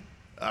electrocuted?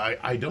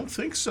 I don't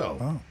think so.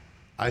 Oh.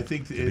 I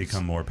think They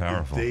become more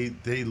powerful.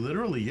 They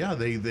literally,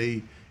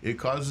 it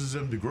causes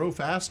them to grow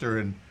faster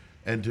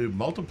and to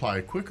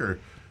multiply quicker.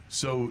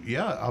 So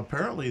yeah,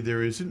 apparently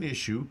there is an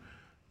issue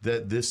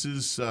that this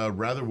is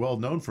rather well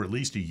known for at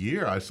least a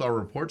year. I saw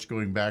reports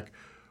going back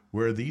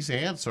where these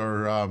ants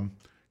are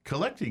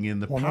collecting in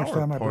the power. Well, next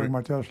time I bring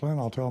my Tesla in,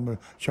 I'll tell them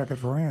to check it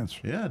for ants.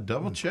 Yeah,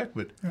 double check.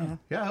 But yeah,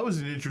 that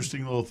was an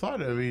interesting little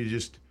thought. I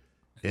mean,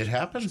 it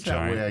happens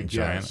that way, I guess.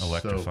 Giant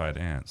electrified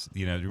ants.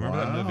 You know, do you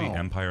remember that movie,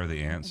 Empire of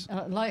the Ants?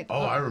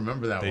 I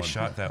remember that one. They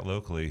shot that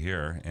locally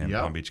here in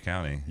Palm Beach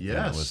County. Yes.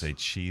 And it was a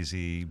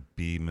cheesy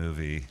B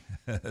movie,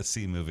 a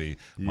C movie,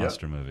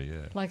 monster movie,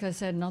 yeah. Like I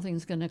said,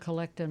 nothing's going to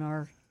collect in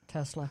our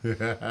Tesla.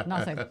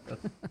 Nothing.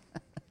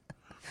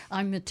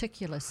 I'm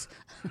meticulous.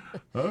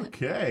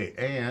 Okay,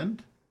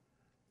 and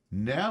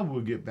now we'll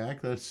get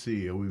back. Let's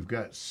see. We've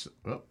got,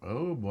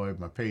 oh boy,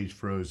 my page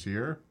froze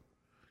here.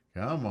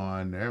 Come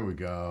on, there we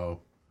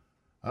go.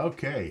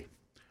 Okay.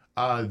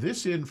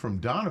 This in from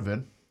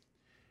Donovan.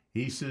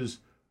 He says,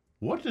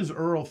 what does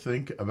Earl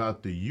think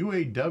about the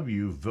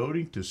UAW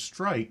voting to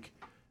strike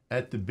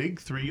at the big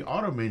three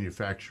auto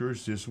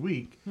manufacturers this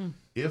week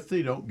if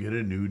they don't get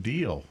a new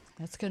deal?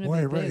 That's going to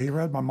be big. He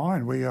read my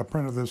mind. We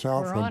printed this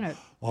out We're from on it.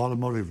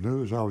 Automotive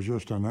News. I was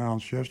just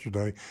announced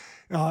yesterday.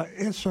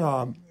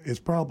 It's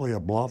probably a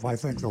bluff. I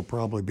think there'll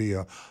probably be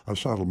a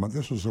settlement.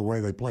 This is the way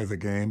they play the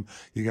game.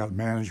 You got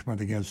management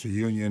against the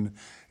union,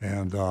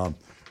 and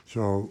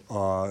so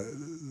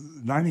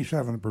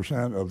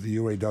 97% of the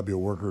UAW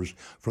workers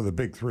for the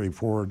big three,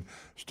 Ford,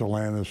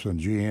 Stellantis, and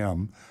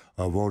GM,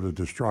 voted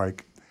to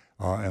strike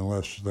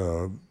unless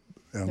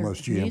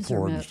GM,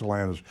 Ford, and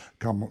Stellantis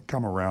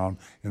come around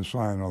and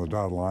sign on the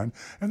dotted line.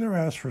 And they're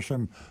asked for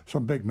some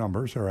big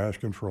numbers. They're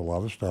asking for a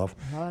lot of stuff.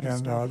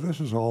 This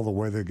is all the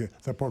way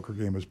the poker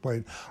game is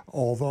played.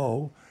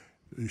 Although,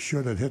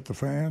 should it hit the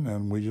fan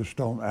and we just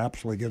don't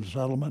absolutely get a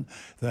settlement,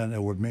 then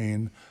it would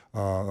mean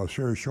a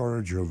serious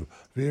shortage of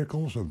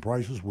vehicles and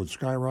prices would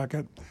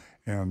skyrocket.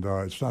 And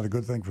it's not a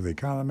good thing for the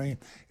economy.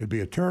 It'd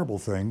be a terrible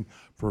thing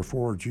for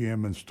Ford,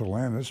 GM, and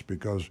Stellantis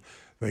because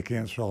they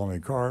can't sell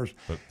any cars.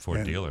 But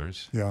for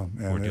dealers. Yeah,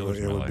 and it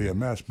would be a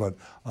mess. But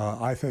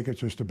I think it's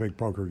just a big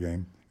poker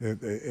game.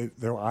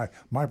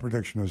 My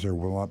prediction is there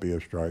will not be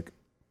a strike.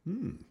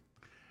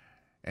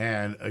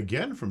 And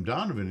again from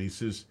Donovan, he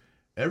says,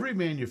 every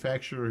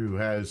manufacturer who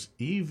has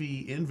EV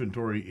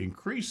inventory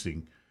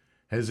increasing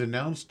has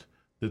announced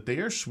that they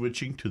are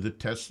switching to the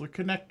Tesla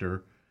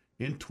connector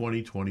in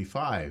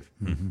 2025.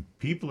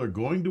 People are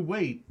going to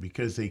wait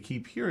because they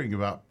keep hearing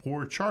about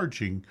poor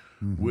charging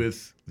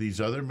with these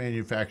other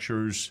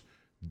manufacturers'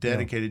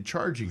 dedicated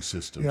charging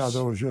systems. Yeah,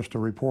 there was just a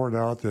report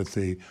out that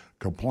the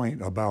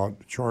complaint about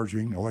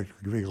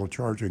electric vehicle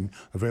charging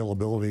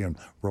availability and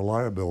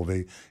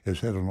reliability is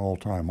hit an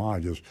all-time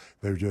high.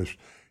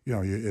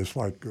 It's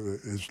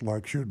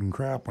like shooting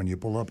crap when you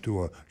pull up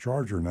to a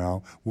charger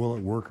now. Will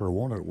it work or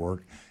won't it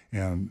work?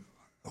 And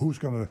who's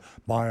going to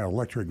buy an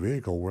electric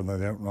vehicle when they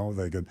don't know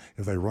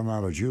if they run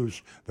out of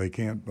juice, they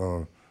can't,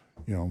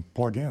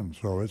 plug in.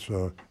 So it's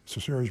a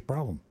serious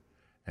problem.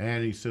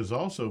 And he says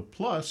also,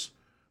 plus,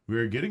 we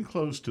are getting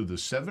close to the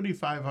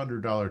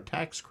 $7,500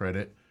 tax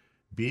credit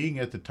being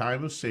at the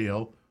time of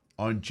sale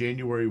on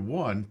January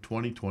 1,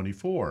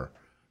 2024.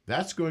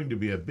 That's going to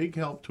be a big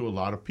help to a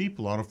lot of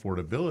people on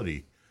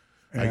affordability.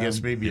 I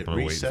guess maybe it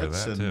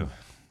resets.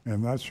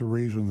 And that's the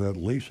reason that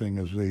leasing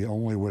is the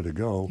only way to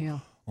go. Yeah.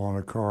 On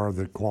a car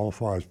that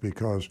qualifies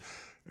because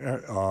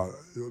the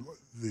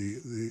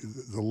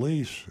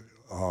lease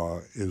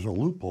is a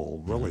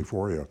loophole really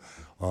for you,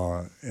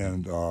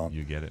 and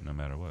you get it no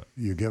matter what.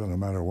 You get it no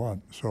matter what.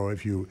 So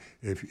if you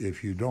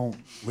don't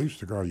lease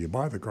the car, you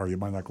buy the car, you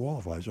might not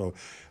qualify. So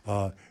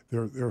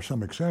there are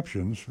some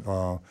exceptions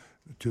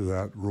to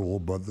that rule,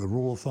 but the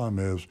rule of thumb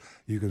is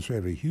you can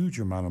save a huge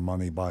amount of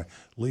money by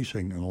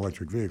leasing an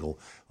electric vehicle.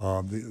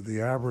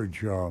 The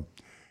average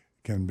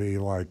can be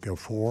like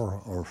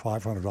 $400 or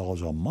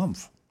 $500 a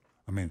month.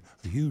 I mean,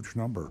 a huge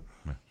number.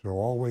 Yeah. So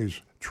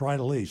always try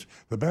to lease.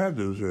 The bad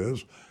news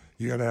is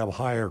you got to have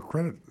higher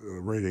credit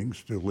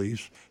ratings to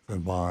lease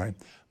than buy,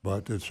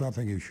 but it's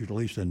something you should at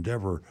least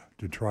endeavor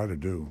to try to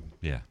do.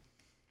 Yeah.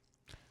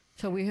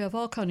 So we have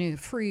all kind of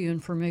free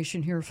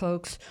information here,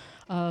 folks.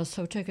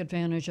 So take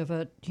advantage of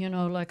it. You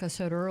know, like I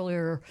said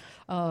earlier,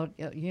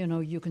 you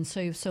know, you can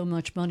save so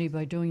much money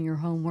by doing your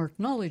homework.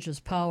 Knowledge is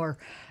power,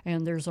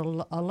 and there's a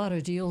lot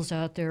of deals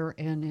out there,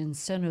 and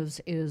incentives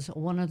is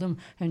one of them.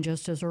 And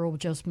just as Earl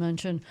just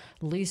mentioned,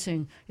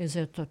 leasing is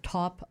at the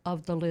top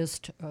of the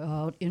list.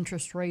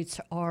 Interest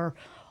rates are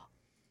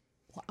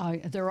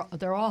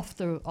they're off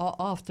the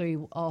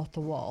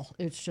wall.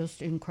 It's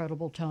just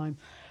incredible time.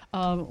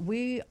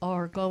 We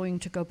are going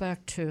to go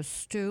back to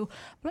Stu.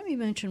 Let me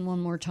mention one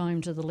more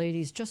time to the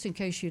ladies, just in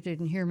case you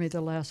didn't hear me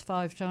the last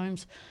 5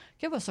 times.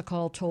 Give us a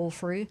call toll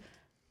free.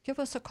 Give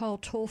us a call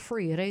toll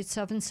free at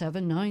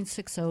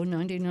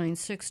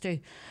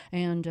 877-960-9960.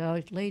 And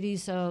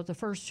ladies, the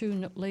first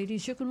 2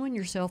 ladies, you can win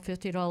yourself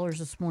 $50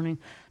 this morning.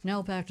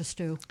 Now back to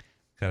Stu.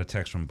 Got a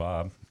text from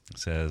Bob. It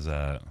says,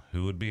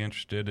 who would be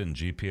interested in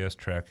GPS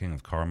tracking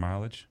of car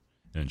mileage?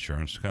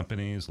 Insurance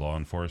companies, law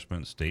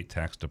enforcement, state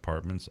tax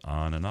departments,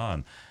 on and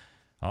on.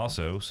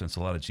 Also, since a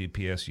lot of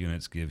GPS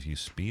units give you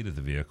speed of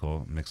the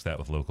vehicle, mix that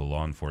with local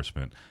law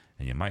enforcement,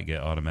 and you might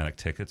get automatic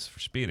tickets for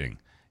speeding.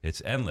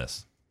 It's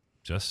endless.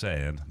 Just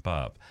saying,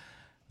 Bob.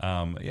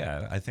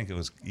 Yeah, I think it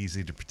was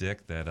easy to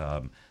predict that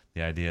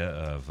the idea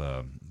of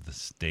the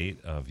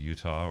state of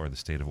Utah or the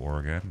state of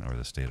Oregon or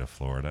the state of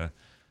Florida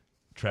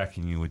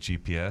tracking you with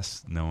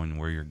GPS, knowing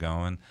where you're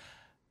going,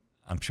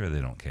 I'm sure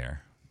they don't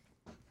care.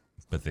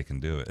 But they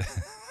can do it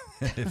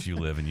if you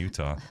live in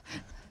Utah.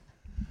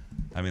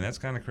 I mean, that's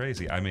kind of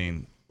crazy. I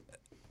mean,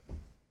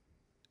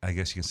 I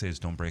guess you can say is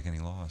don't break any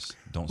laws.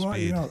 Don't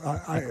speed. You know,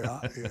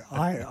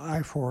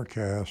 I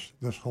forecast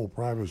this whole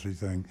privacy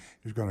thing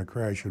is going to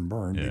crash and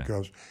burn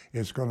because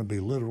it's going to be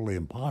literally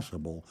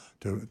impossible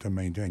to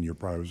maintain your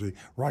privacy.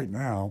 Right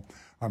now,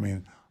 I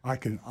mean, I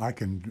can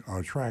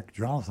track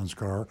Jonathan's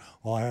car.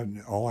 All I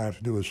have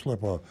to do is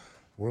slip a,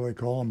 what do they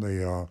call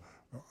them?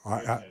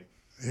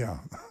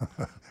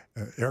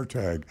 Air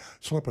tag,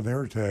 slip an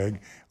air tag,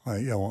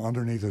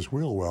 underneath his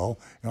wheel well,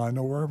 and I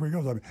know wherever he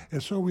goes. I mean,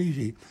 it's so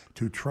easy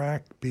to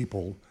track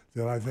people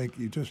that I think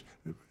you just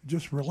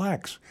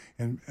relax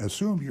and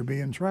assume you're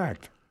being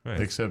tracked. Right.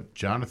 Except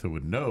Jonathan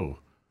would know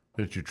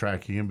that you're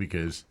tracking him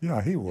because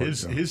he would.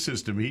 His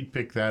system, he'd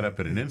pick that up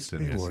in an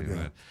instant. He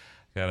would.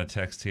 Got a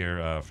text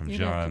here from You'd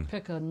John. have to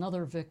pick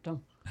another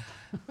victim.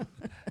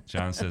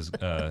 John says,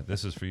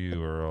 this is for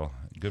you, Earl.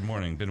 Good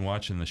morning. Been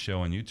watching the show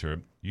on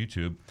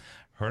YouTube.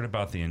 Heard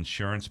about the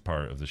insurance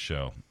part of the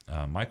show.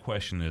 My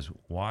question is,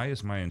 why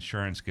is my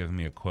insurance giving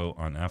me a quote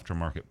on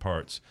aftermarket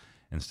parts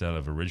instead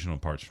of original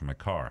parts for my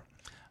car?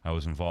 I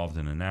was involved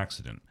in an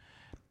accident.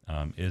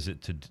 Is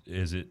it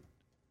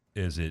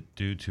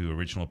due to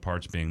original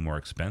parts being more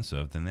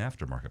expensive than the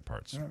aftermarket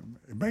parts?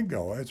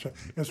 Bingo.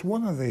 It's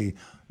one of the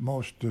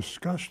most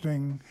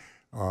disgusting,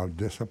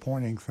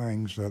 disappointing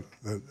things that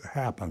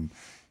happen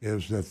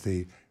is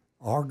that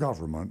our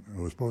government,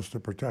 who was supposed to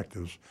protect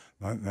us,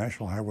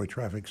 National Highway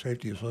Traffic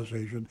Safety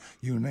Association,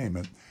 you name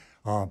it,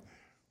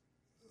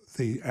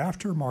 the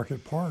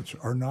aftermarket parts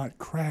are not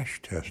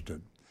crash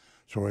tested.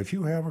 So if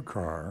you have a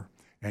car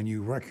and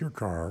you wreck your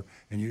car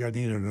and you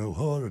need a new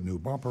hood, a new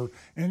bumper,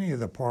 any of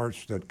the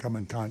parts that come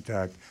in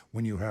contact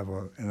when you have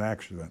an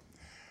accident,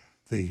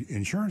 the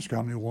insurance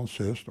company will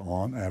insist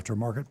on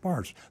aftermarket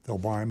parts. They'll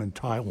buy them in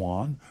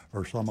Taiwan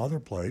or some other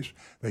place.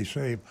 They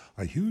save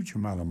a huge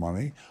amount of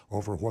money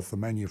over what the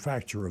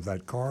manufacturer of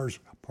that car's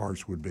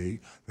parts would be.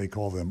 They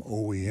call them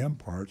OEM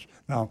parts.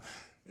 Now,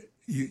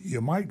 you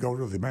might go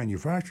to the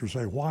manufacturer and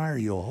say, why are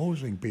you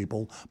hosing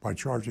people by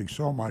charging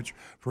so much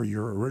for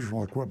your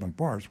original equipment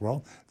parts?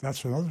 Well,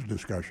 that's another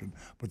discussion.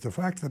 But the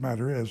fact of the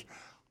matter is,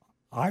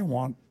 I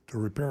want to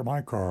repair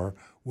my car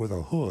with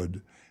a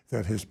hood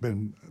that has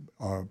been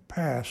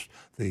passed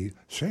the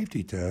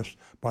safety test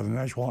by the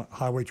National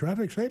Highway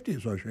Traffic Safety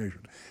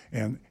Association.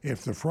 And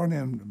if the front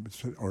end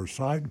or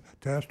side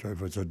test, or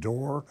if it's a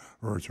door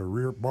or it's a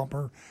rear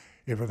bumper,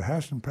 if it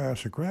hasn't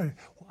passed the crash,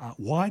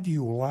 why do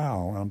you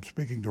allow, and I'm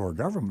speaking to our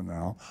government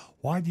now,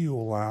 why do you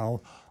allow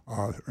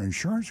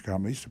insurance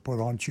companies to put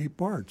on cheap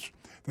parts?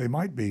 They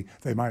might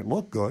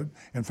look good.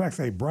 In fact,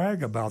 they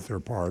brag about their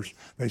parts.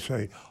 They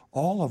say,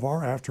 all of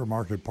our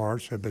aftermarket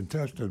parts have been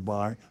tested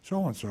by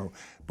so-and-so.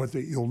 But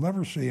you'll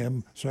never see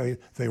them say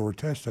they were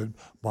tested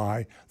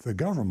by the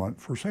government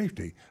for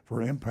safety,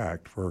 for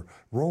impact, for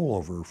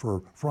rollover,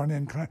 for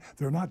front-end.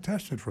 They're not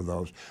tested for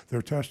those.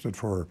 They're tested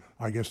for,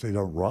 I guess they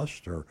don't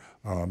rust, or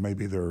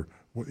maybe there's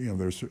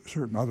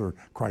certain other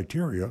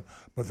criteria,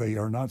 but they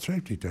are not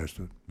safety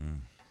tested.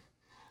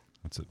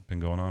 That's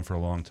been going on for a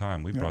long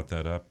time. We brought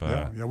that up.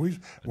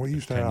 We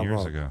used to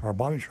have our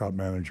body shop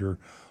manager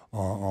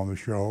on the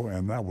show,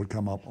 and that would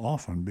come up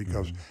often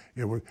because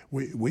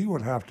we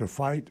would have to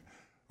fight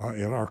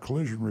at our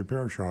collision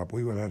repair shop.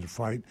 We would have to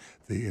fight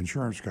the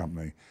insurance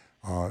company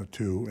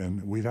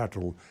and we'd have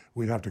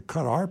to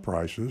cut our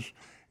prices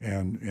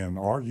and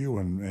argue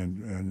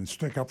and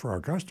stick up for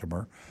our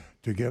customer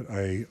to get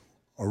a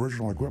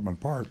original equipment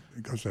part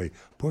because they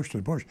pushed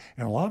and pushed.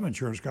 And a lot of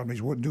insurance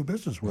companies wouldn't do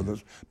business with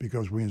us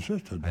because we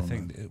insisted. I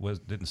think it was,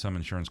 didn't some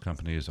insurance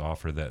companies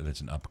offer that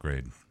it's an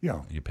upgrade?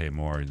 Yeah. You pay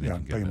more, and you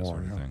can get that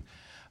sort of thing.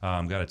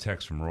 Got a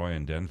text from Roy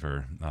in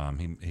Denver.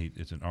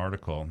 It's an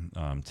article.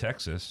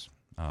 Texas,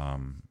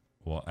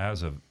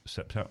 as of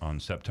on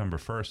September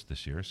 1st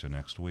this year, so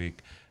next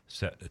week,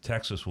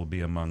 Texas will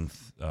be among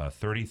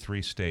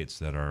 33 states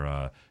that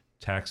are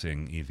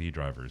taxing EV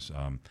drivers.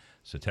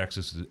 So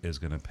Texas is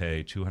going to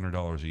pay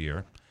 $200 a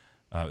year.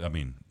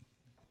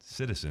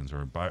 Citizens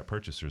or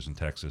purchasers in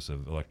Texas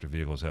of electric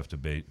vehicles have to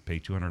pay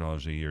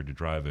 $200 a year to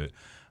drive it.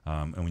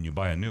 And when you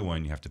buy a new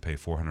one, you have to pay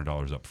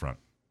 $400 up front.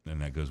 And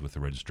that goes with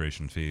the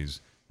registration fees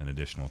and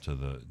additional to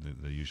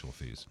the usual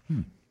fees.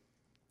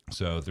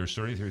 So there's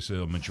 33.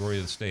 So a majority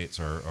of the states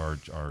are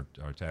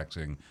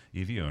taxing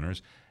EV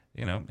owners,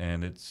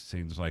 and it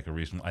seems like a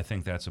reasonable. I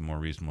think that's a more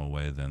reasonable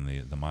way than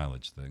the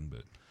mileage thing,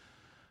 but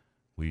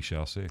we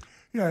shall see.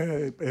 Yeah,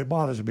 it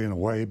bothers me in a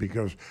way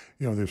because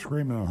they're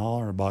screaming and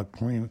hollering about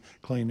clean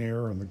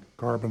air and the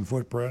carbon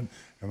footprint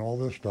and all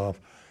this stuff,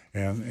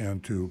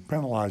 and to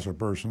penalize a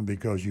person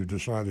because you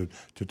decided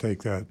to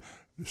take that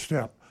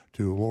step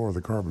to lower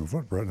the carbon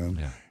footprint,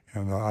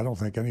 and I don't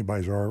think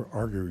anybody's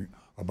arguing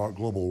about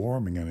global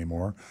warming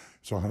anymore.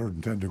 It's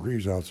 110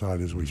 degrees outside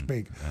as we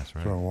speak. That's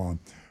right. So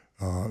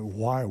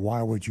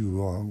why would you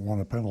want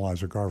to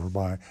penalize a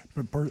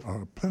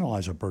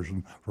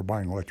person for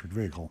buying an electric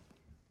vehicle?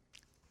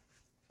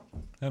 I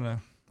don't know.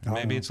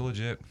 Maybe it's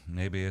legit.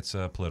 Maybe it's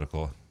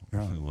political.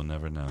 Yeah. We'll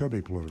never know. Could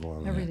be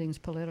political. Everything's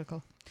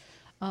political.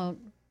 Are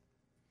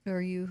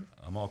you?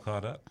 I'm all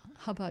caught up.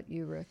 How about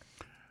you, Rick?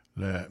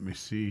 Let me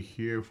see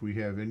here if we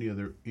have any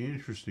other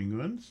interesting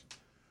ones.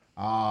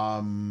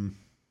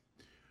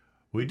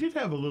 We did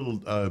have a little,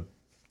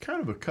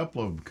 kind of a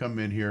couple of them come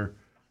in here.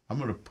 I'm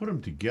going to put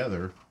them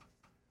together.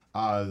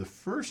 The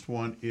first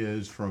one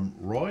is from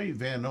Roy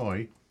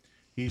Vanoy.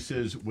 He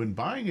says, when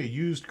buying a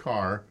used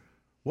car,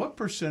 what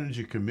percentage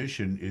of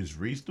commission is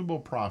reasonable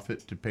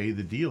profit to pay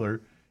the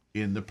dealer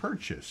in the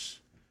purchase?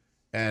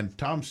 And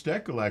Tom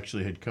Steckel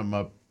actually had come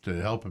up to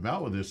help him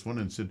out with this one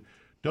and said,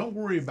 don't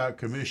worry about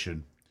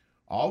commission.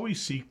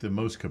 Always seek the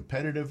most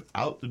competitive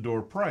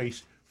out-the-door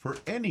price for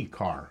any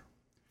car.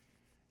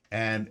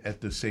 And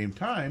at the same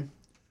time,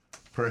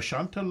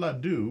 Prashanta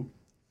Laddu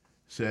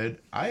said,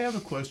 I have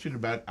a question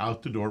about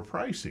out-the-door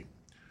pricing.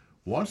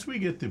 Once we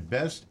get the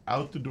best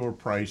out-the-door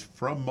price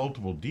from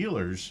multiple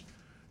dealers,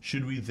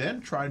 should we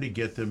then try to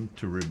get them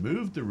to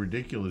remove the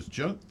ridiculous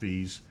junk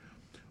fees,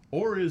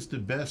 or is the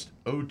best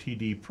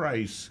OTD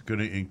price going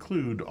to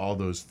include all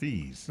those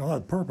fees? Well,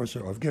 the purpose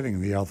of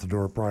getting the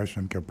out-the-door price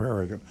and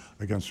comparing it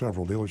against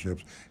several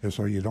dealerships is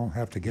so you don't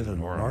have to get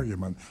into an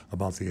argument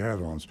about the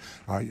add-ons.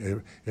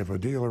 If a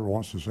dealer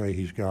wants to say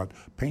he's got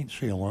paint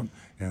sealant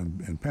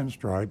and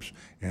pinstripes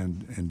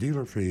and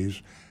dealer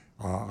fees,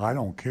 I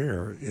don't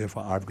care if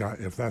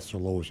that's the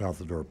lowest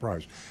out-the-door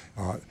price.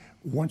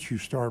 Once you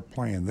start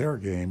playing their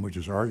game, which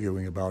is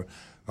arguing about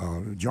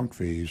junk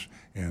fees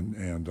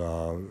and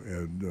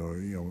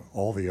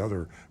all the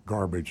other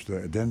garbage, the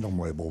addendum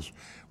labels.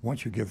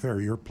 Once you get there,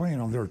 you're playing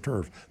on their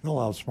turf. They'll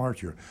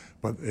outsmart you.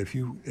 But if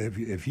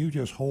you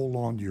just hold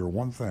on to your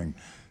one thing,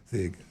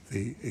 the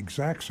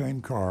exact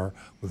same car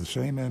with the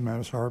same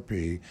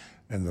MSRP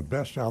and the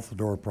best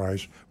out-the-door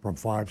price from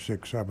 5,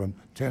 6, 7,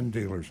 10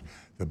 dealers,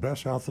 the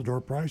best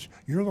out-the-door price,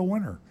 you're the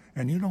winner,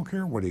 and you don't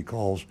care what he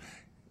calls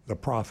the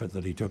profit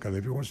that he took.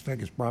 If he wants to take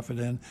his profit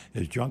in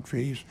his junk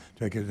fees,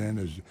 take it in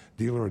as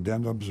dealer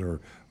addendums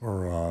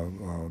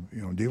or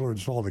dealer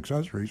installed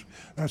accessories,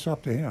 that's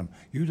up to him.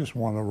 You just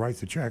want to write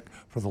the check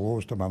for the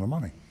lowest amount of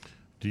money.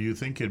 Do you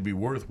think it'd be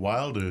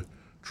worthwhile to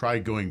try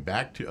going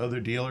back to other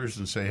dealers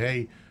and say,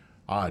 hey,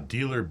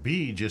 dealer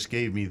B just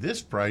gave me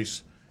this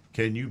price,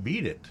 can you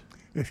beat it?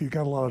 If you've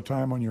got a lot of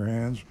time on your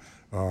hands,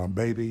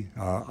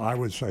 I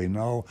would say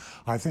no.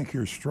 I think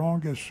your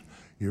strongest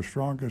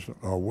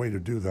way to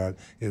do that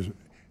is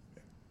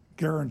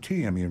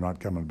guarantee them you're not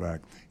coming back.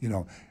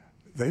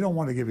 They don't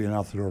want to give you an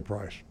out-the-door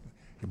price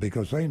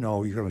because they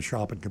know you're going to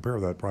shop and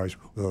compare that price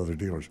with other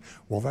dealers.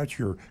 Well, that's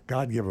your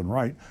God-given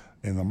right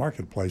in the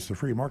marketplace, the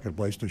free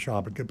marketplace, to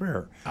shop and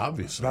compare.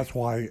 Obviously. That's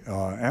why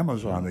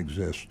Amazon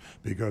exists,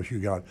 because you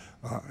got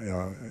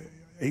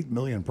 8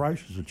 million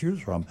prices to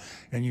choose from,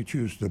 and you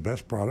choose the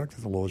best product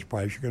at the lowest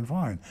price you can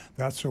find.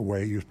 That's the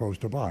way you're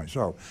supposed to buy.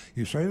 So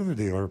you say to the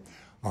dealer,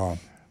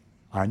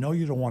 I know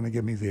you don't want to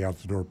give me the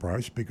out-the-door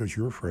price because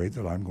you're afraid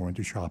that I'm going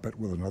to shop it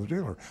with another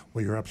dealer.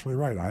 Well, you're absolutely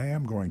right. I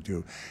am going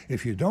to.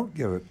 If you don't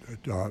give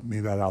me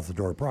that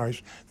out-the-door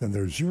price, then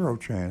there's zero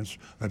chance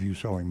of you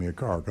selling me a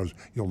car because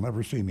you'll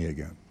never see me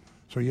again.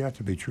 So you have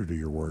to be true to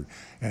your word.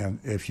 And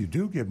if you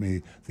do give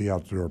me the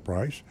out-the-door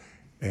price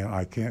and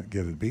I can't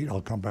get it beat,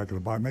 I'll come back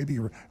and buy. Maybe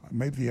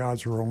the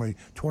odds are only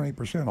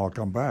 20%. I'll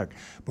come back.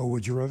 But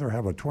would you rather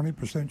have a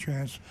 20%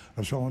 chance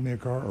of selling me a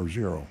car or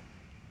zero?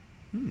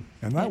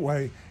 And that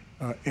way,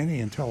 any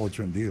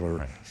intelligent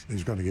dealer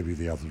is going to give you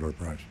the out-the-door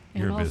price.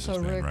 And You're a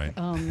also, businessman, Rick, right?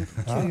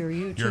 To your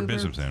YouTuber, You're a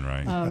businessman,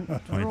 right?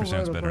 20% is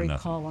wrote a better than great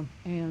nothing. column,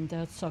 and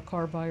that's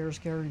Car Buyers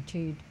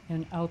Guaranteed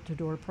an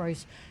out-the-door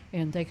price,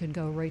 and they can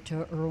go right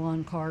to Earl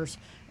on Cars,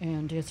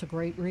 and it's a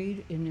great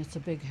read, and it's a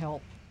big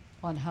help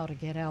on how to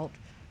get out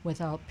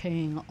without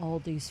paying all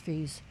these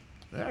fees.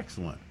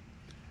 Excellent.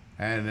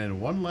 And then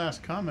one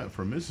last comment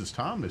from Mrs.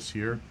 Thomas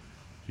here.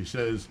 She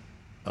says,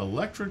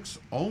 electrics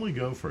only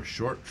go for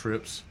short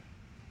trips.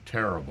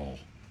 Terrible.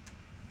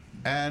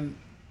 And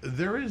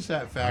there is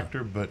that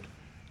factor, but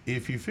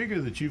if you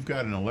figure that you've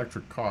got an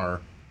electric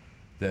car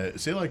that,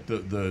 say like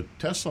the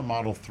Tesla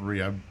Model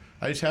 3, I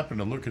just happened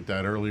to look at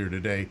that earlier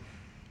today,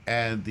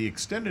 and the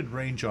extended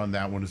range on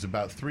that one is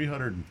about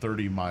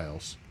 330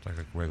 miles. It's like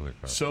a regular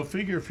car. So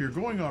figure if you're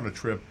going on a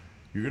trip,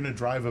 you're going to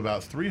drive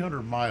about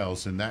 300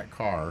 miles in that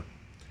car,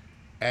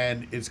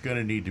 and it's going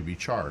to need to be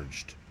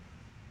charged.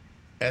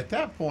 At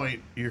that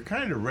point, you're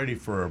kind of ready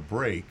for a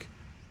break.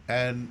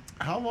 And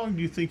how long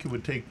do you think it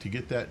would take to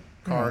get that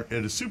car at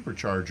a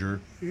supercharger?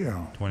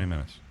 Yeah. 20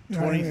 minutes.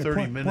 20,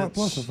 30 minutes.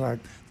 Plus the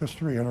fact, this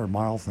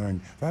 300-mile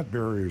thing, that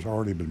barrier has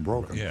already been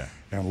broken. Yeah.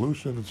 And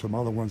Lucid and some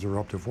other ones are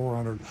up to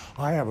 400.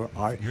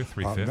 You're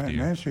 350.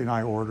 Nancy and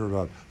I ordered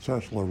a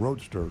Tesla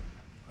Roadster.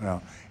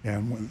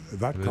 And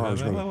that car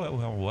is going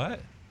to... What?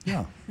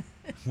 Yeah.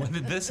 When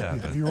did this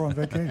happen? You were on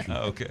vacation.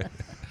 Oh, okay.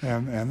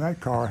 And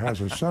that car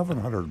has a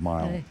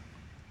 700-mile. Hey.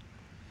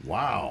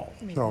 Wow.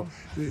 So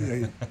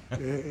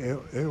it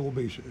will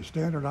be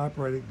standard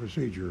operating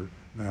procedure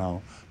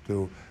now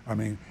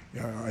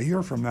a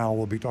year from now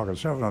we'll be talking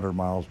 700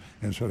 miles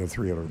instead of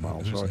 300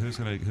 miles. Who's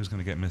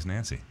gonna get Miss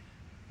Nancy?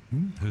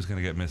 Who's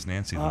gonna get Miss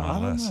Nancy? The I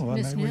Model don't S? know.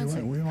 Miss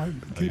Nancy. We might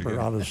keep her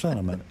out of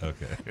sentiment.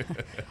 Okay.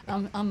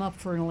 I'm up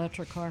for an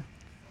electric car.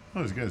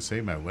 I was going to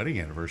say my wedding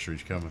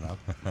anniversary's coming up.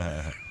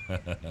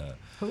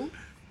 Who?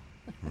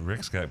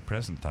 Rick's got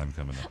present time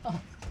coming up.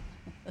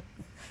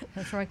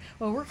 That's right.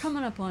 Well, we're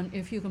coming up on,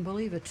 if you can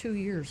believe it, 2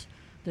 years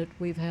that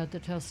we've had the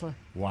Tesla.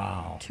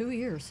 Wow. 2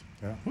 years.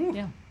 Yeah.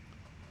 Yeah.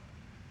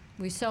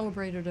 We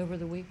celebrated over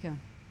the weekend.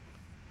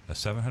 A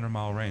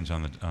 700-mile range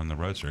on the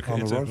Roadster.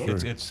 On the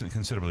Roadster. It's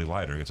considerably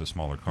lighter. It's a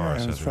smaller car.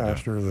 Yeah, and it's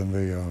faster than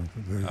the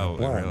Oh,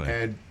 Plaid. really?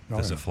 And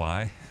Does it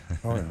fly?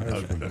 Oh,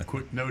 yeah. a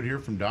quick note here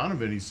from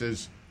Donovan. He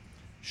says,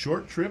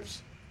 short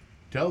trips,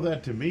 tell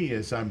that to me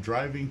as I'm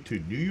driving to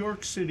New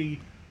York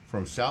City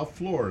from South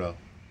Florida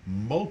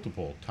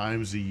multiple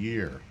times a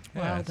year.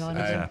 Wow, Yeah, it's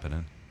Donovan.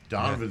 happening.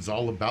 Donovan's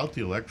all about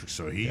the electric,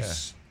 so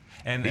he's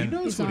And he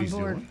knows He's what on he's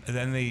board. doing. And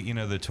then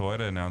the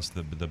Toyota announced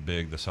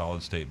the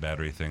solid state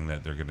battery thing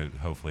that they're going to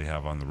hopefully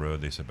have on the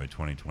road. They said by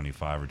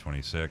 2025 or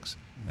 26,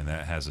 and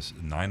that has a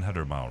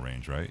 900-mile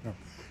range, right? Yeah.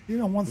 You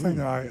know, one thing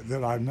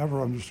that I've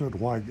never understood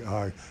why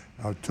I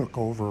took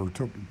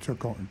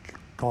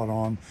caught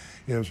on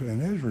is in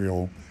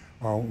Israel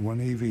when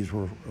EVs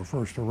were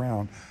first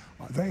around,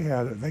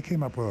 they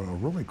came up with a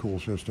really cool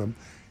system.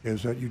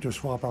 Is that you just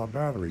swap out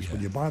batteries. Yeah.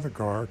 When you buy the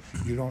car,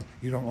 you don't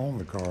own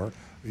the car.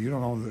 You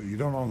don't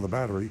own the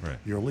battery. Right.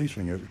 You're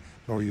leasing it.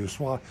 So you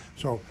swap.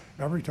 So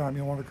every time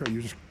you want a car,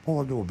 you just pull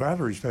into a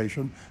battery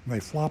station and they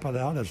flop it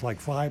out. It's like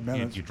 5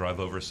 minutes. You drive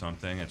over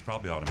something. It's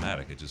probably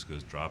automatic. It just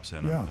drops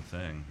in Yeah. on the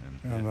thing.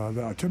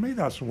 And to me,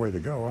 that's the way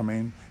to go. I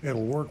mean,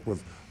 it'll work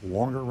with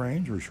longer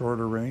range or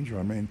shorter range.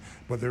 I mean,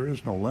 but there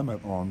is no limit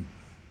on,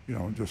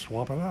 just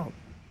swap it out.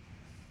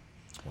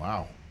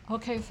 Wow.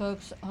 Okay,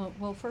 folks.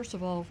 Well, first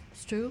of all,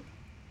 Stu,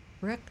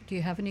 Rick, do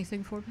you have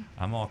anything for me?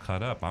 I'm all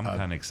caught up. I'm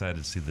kind of excited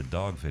to see the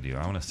dog video.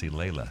 I want to see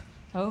Layla.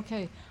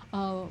 Okay.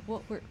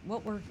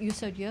 What were you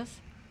said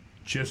yes?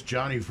 Just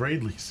Johnny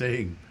Fradley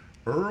saying,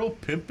 Earl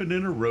pimping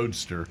in a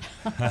Roadster.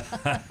 Well,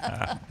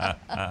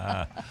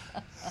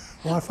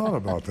 I thought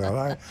about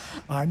that.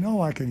 I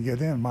know I can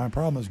get in. My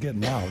problem is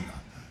getting out.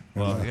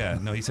 Well, yeah.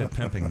 No, he said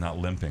pimping, not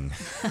limping.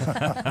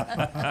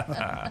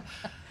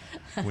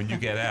 When you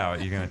get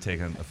out, you're going to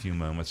take a few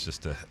moments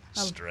just to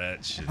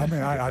stretch. I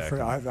mean,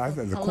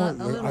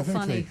 little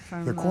funny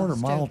from, the quarter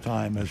mile Stu.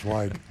 time is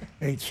like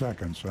 8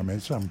 seconds. I mean,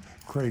 it's some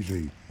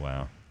crazy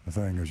Wow.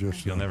 thing. It's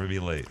just You'll never be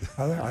late.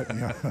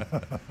 yeah.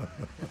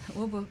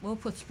 We'll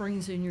put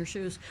springs in your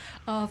shoes.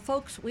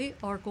 Folks, we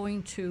are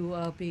going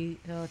to be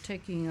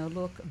taking a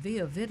look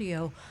via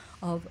video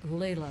of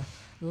Layla.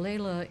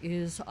 Layla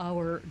is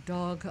our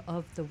dog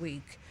of the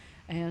week.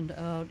 And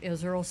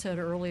as Earl said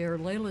earlier,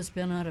 Layla's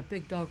been at a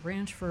Big Dog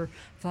Ranch for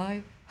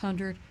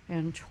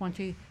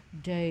 520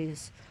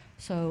 days.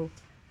 So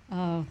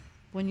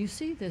when you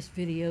see this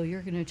video,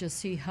 you're going to just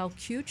see how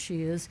cute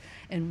she is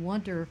and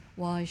wonder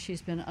why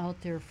she's been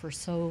out there for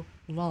so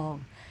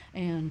long.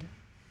 And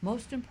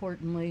most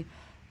importantly,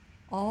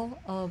 all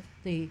of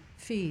the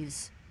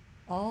fees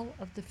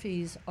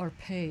are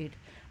paid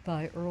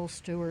by Earl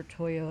Stewart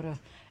Toyota.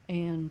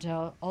 And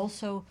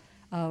also,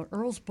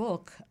 Earl's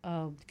book,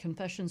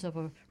 Confessions of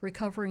a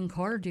Recovering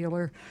Car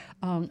Dealer,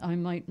 I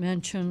might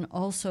mention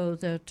also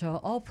that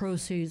all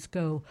proceeds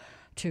go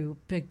to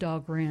Big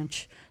Dog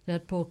Ranch.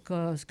 That book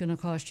is going to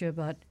cost you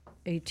about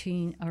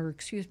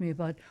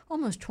about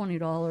almost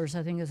 $20.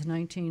 I think it's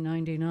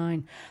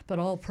 $19.99. But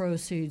all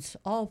proceeds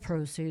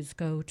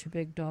go to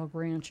Big Dog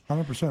Ranch.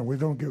 100%. We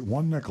don't get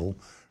one nickel.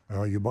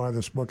 You buy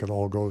this book, it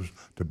all goes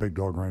to Big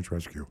Dog Ranch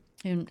Rescue.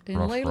 And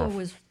Ruff, Layla ruff.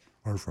 was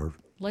Arf, arf.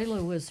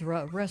 Layla was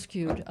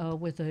rescued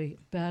with a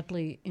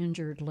badly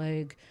injured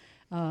leg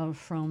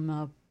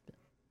from.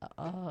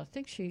 I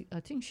think she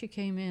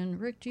came in.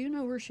 Rick, do you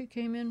know where she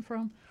came in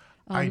from?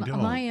 I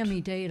don't.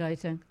 Miami-Dade, I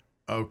think.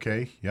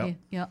 Okay. Yep.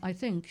 Yeah, I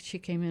think she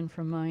came in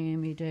from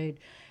Miami-Dade,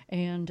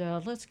 and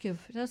let's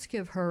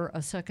give her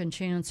a second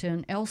chance.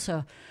 And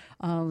Elsa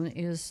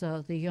is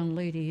the young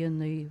lady in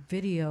the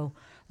video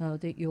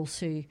that you'll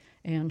see,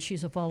 and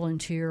she's a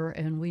volunteer,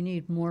 and we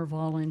need more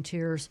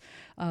volunteers.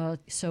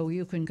 So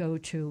you can go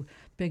to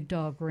Big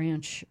Dog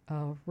Ranch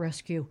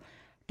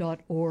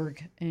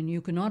Rescue.org, and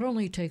you can not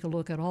only take a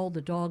look at all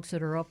the dogs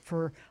that are up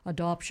for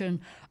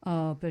adoption,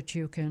 but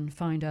you can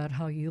find out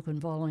how you can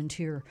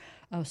volunteer.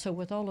 So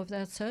with all of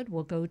that said,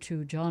 we'll go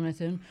to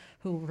Jonathan,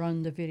 who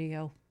run the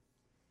video.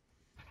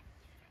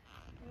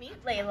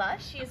 Meet Layla.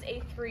 She is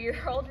a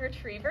 3-year-old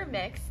retriever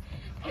mix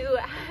who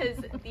has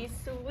the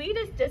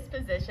sweetest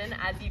disposition.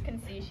 As you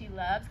can see, she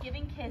loves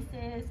giving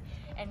kisses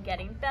and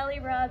getting belly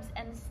rubs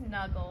and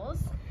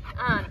snuggles.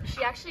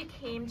 She actually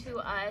came to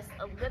us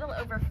a little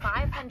over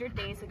 500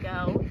 days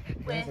ago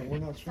with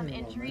some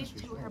injuries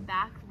to her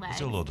back legs.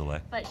 It's a little delay.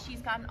 But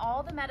she's gotten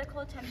all the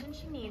medical attention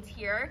she needs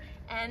here,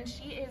 and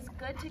she is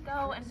good to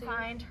go and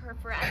find her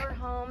forever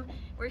home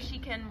where she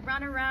can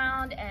run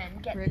around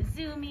and get the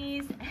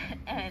zoomies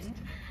and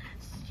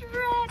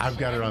stretch. I've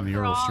got her on the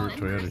Earl Stewart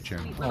and crawl in her Toyota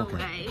channel. sweet little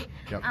way.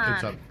 Yep,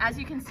 it's up. As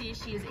you can see,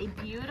 she is a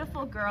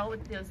beautiful girl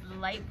with those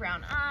light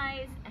brown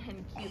eyes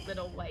and cute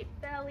little white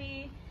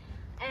belly.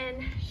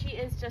 And she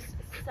is just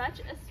such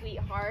a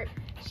sweetheart.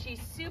 She's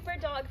super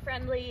dog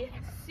friendly,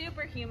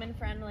 super human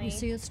friendly. You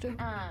see it, Stu?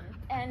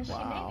 And she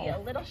may be a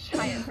little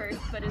shy at first,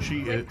 but is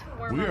She quick is. to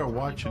warm We up are to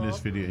watching people. this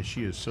video, and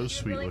she is so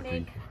She sweet really looking.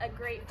 make a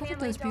great Look family at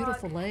those dog,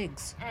 beautiful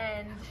legs.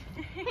 And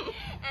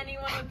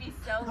anyone would be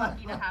so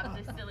lucky to have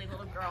this silly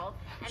little girl.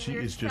 And She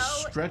we're is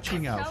just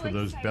stretching out so for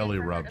those excited belly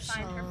for her to rubs.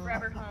 find her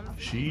forever home since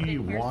she's She been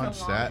here so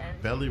wants long, that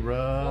and belly We'll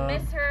rub.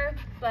 miss her,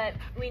 but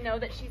we know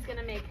that she's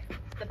gonna make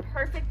the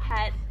perfect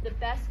pet, the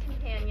best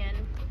companion,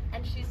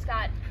 and she's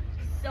got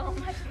so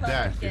much love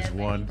That to give. is And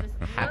one you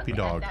just happy look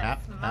dog. at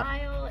that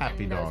smile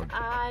Happy and dog. those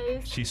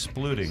eyes. She's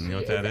splooting. You know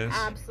what that is?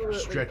 Absolutely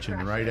Stretching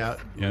precious. right out,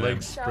 Yeah.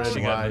 legs So spread She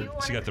wide.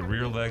 got the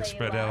rear leg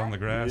spread out on the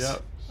grass.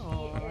 Yep.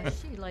 Oh,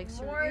 she likes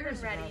her More ears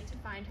than ready about. to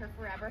find her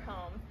forever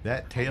home.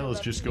 That tail is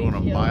love just to going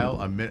a meet you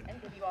mile a minute.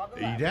 and give you all the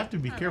love. You'd have to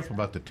be careful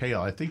about the tail.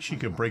 I think she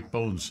could break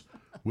bones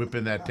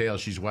whipping that tail.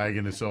 She's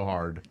wagging it so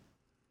hard.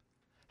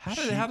 How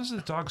does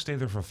the dog stay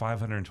there for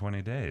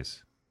 520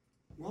 days?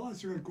 Well,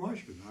 that's a good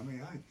question. I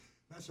mean,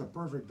 that's a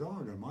perfect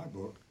dog in my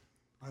book.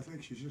 I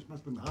think she just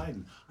must have been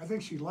hiding. I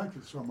think she liked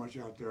it so much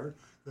out there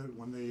that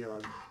when the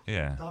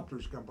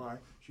doctors come by,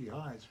 she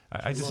hides.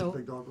 I She just- loves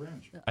Big Dog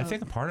Ranch. I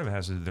think a part of it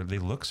has to they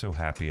look so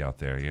happy out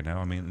there. You know,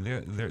 I mean,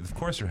 they're of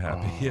course they're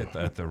happy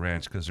at the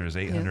ranch because there's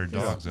 800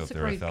 dogs out It's a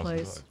there, great 1,000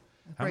 place. dogs.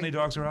 How many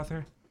dogs are out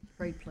there?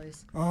 Great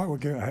place.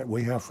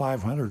 We have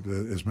 500,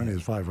 as many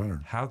as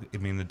 500. How? I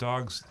mean, the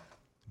dogs.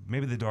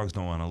 Maybe the dogs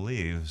don't want to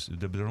leave. So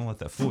don't let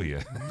that fool you.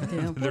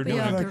 They're doing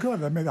Yeah, they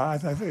could. I mean, I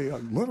think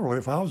literally,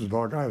 if I was a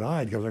dog, I'd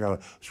hide because they got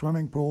a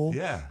swimming pool.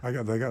 Yeah.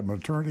 They got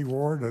maternity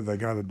ward. They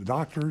got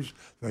doctors.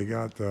 They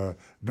got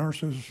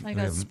nurses. They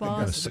got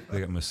spas.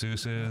 They got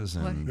masseuses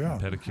and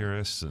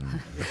pedicurists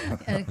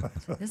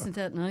and. Isn't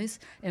that nice?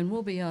 And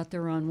we'll be out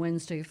there on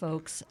Wednesday,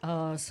 folks.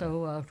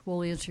 So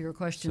we'll answer your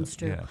questions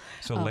too. Yeah.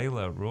 So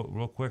Layla,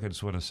 real quick, I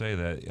just want to say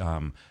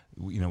that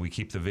we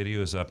keep the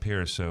videos up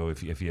here. So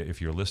if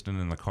you're listening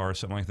in the car or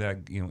something like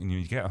that, when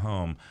you get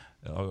home,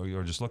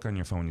 or just look on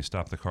your phone when you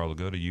stop the car,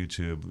 go to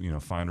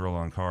YouTube, find Roll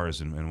On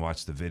Cars and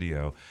watch the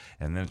video,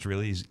 and then it's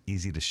really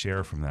easy to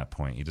share from that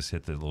point. You just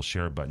hit the little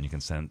share button. You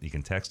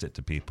can text it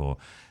to people,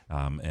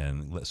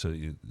 so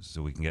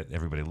we can get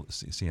everybody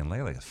seeing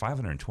Layla.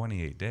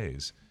 528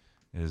 days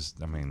is,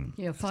 I mean,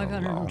 yeah, it's a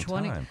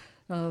 520. long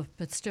time.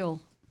 But still,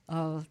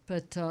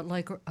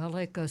 like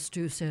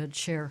Stu said,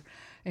 share.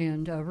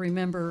 And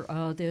remember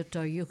that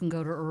you can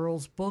go to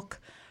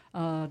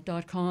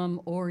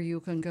earlsbook.com or you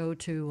can go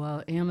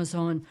to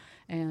Amazon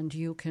and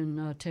you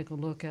can take a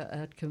look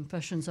at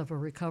Confessions of a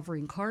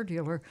Recovering Car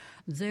Dealer.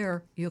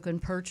 There you can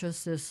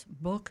purchase this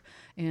book,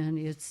 and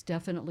it's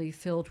definitely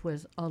filled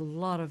with a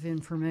lot of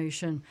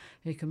information.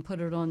 You can put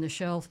it on the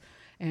shelf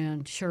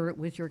and share it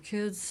with your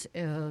kids,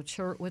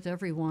 share it with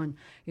everyone.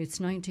 It's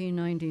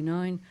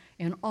 $19.99,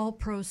 and all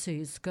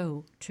proceeds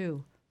go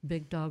to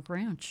Big Dog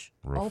Ranch.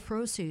 Roof. All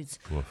proceeds.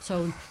 Roof.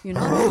 So you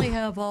not only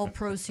have all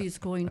proceeds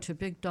going to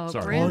Big Dog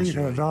Or Ranch. you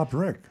can adopt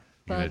Rick.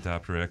 You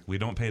adopt Rick. We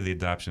don't pay the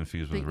adoption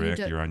fees with Rick.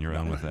 You're on your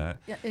own with that.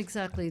 Yeah,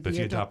 exactly. But if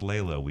you adopt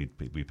Layla, we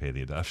pay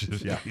the adoption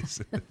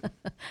fees.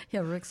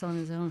 Yeah, Rick's on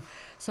his own.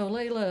 So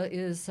Layla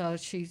is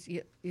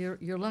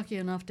you're lucky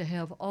enough to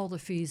have all the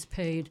fees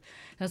paid.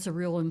 That's a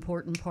real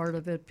important part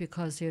of it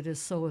because it is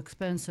so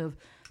expensive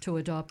to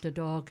adopt a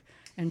dog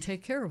and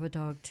take care of a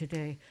dog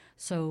today.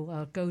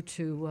 So go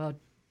to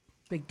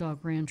Big Dog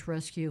Ranch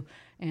Rescue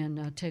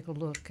and take a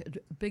look at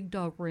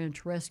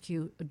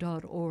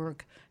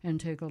bigdogranchrescue.org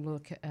and take a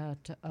look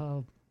at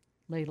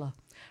Layla.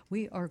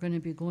 We are going to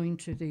be going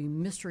to the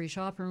Mystery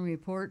Shopping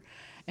Report,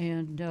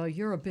 and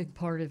you're a big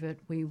part of it.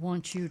 We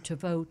want you to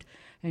vote,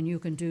 and you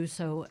can do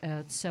so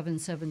at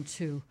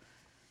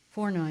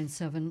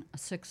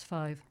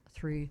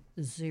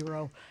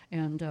 772-497-6530.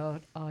 And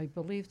I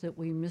believe that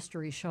we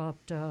mystery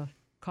shopped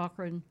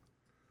Cochran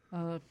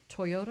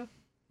Toyota.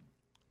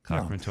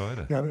 Cochran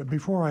Toyota. Yeah,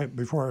 before I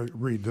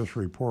read this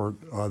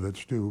report that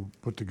Stu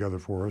put together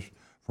for us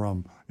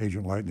from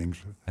Agent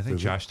Lightning's I think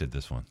visit. Josh did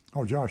this one.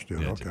 Oh, Josh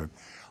did. Yeah, Okay.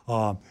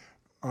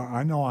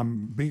 I know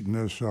I'm beating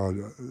this.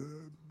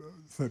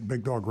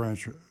 Big Dog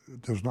Ranch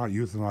does not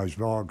euthanize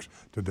dogs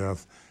to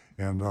death,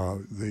 and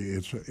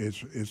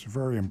it's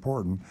very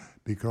important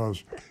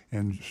because.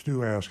 And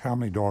Stu asked how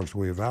many dogs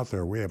we have out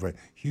there. We have a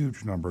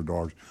huge number of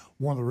dogs.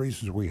 One of the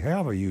reasons we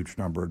have a huge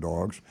number of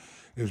dogs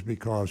is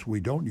because we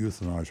don't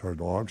euthanize our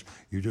dogs.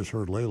 You just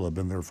heard Layla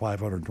been there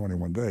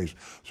 521 days.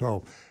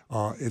 So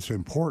it's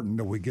important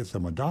that we get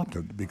them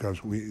adopted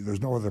because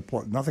there's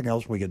nothing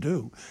else we can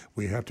do.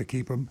 We have to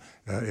keep them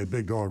at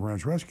Big Dog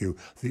Ranch Rescue.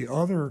 The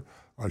other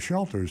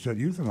shelters that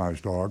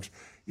euthanize dogs,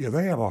 yeah,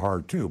 they have a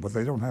heart too, but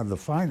they don't have the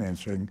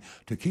financing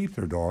to keep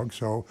their dogs.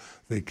 So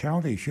the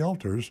county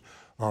shelters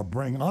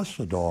bring us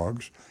the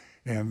dogs,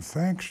 and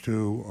thanks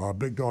to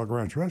Big Dog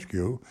Ranch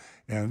Rescue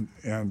and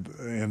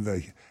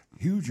the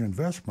huge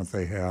investment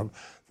they have,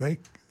 they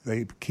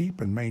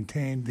keep and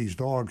maintain these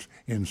dogs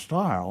in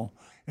style,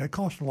 and it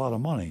costs a lot of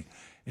money.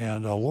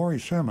 And Lori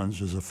Simmons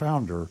is the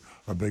founder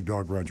of Big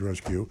Dog Ranch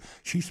Rescue.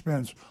 She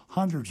spends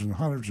hundreds and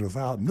hundreds of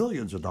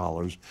millions of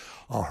dollars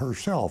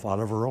herself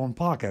out of her own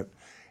pocket,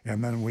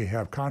 and then we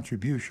have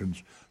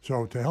contributions.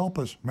 So to help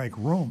us make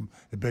room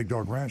at Big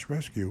Dog Ranch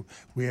Rescue,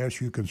 we ask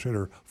you to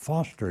consider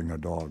fostering a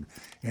dog.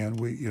 And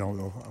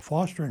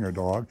fostering a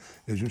dog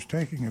is just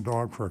taking a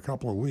dog for a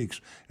couple of weeks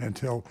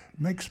until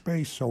make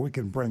space so we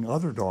can bring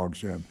other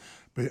dogs in.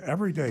 But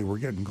every day we're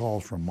getting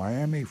calls from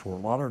Miami,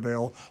 Fort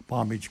Lauderdale,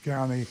 Palm Beach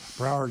County,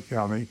 Broward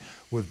County,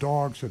 with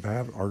dogs that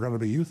are going to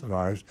be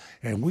euthanized,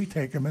 and we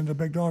take them into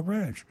Big Dog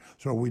Ranch.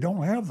 So we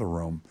don't have the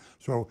room.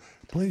 So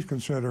please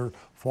consider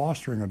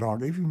fostering a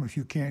dog. Even if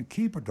you can't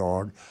keep a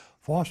dog,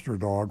 foster a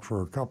dog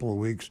for a couple of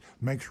weeks,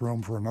 makes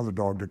room for another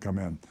dog to come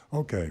in.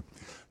 Okay,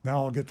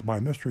 now I'll get to my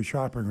mystery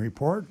shopping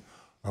report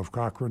of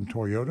Cochran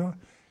Toyota,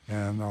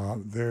 and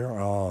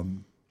they're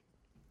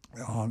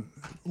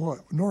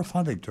North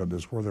Huntingdon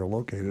is where they're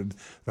located.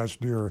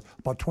 That's near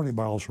about 20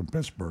 miles from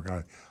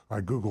Pittsburgh. I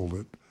Googled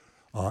it.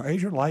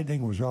 Agent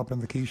Lightning was up in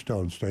the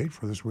Keystone State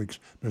for this week's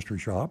mystery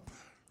shop.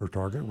 Her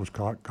target was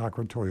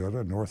Cochran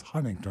Toyota, North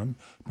Huntingdon,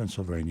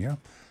 Pennsylvania.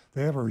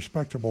 They have a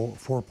respectable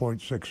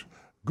 4.6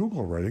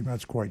 Google rating.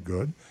 That's quite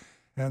good.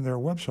 And their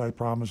website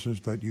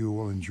promises that you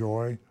will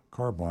enjoy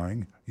car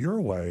buying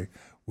your way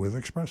with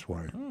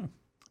Expressway.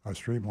 A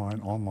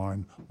streamlined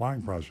online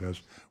buying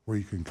process where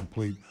you can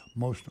complete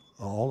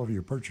all of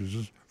your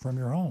purchases from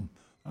your home.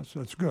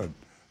 That's good.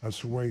 That's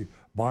the way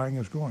buying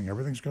is going.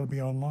 Everything's going to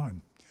be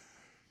online.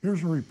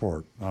 Here's a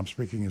report. I'm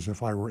speaking as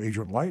if I were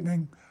Agent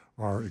Lightning,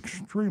 our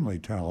extremely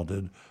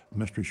talented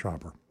mystery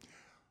shopper.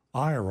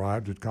 I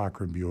arrived at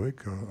Cochran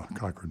Buick.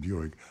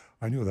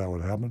 I knew that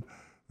would happen.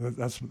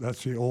 That's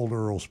the old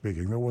Earl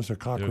speaking. There was a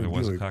Cochran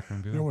Buick.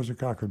 There was a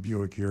Cochran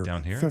Buick here.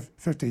 Down here?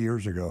 50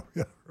 years ago.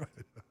 Yeah, right.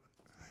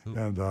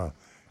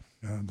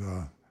 And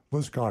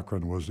Liz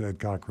Cochran was Ed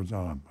Cochran's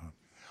aunt.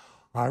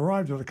 I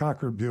arrived at the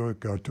Cochran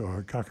Buick. I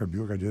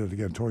did it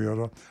again,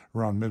 Toyota,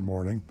 around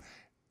mid-morning,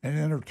 and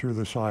entered through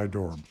the side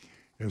door.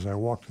 As I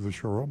walked to the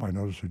showroom, I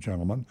noticed a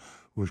gentleman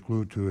who was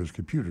glued to his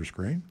computer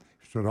screen.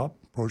 He stood up,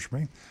 approached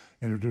me,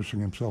 introducing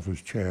himself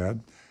as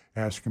Chad,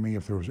 asking me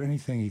if there was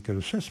anything he could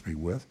assist me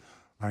with.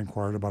 I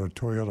inquired about a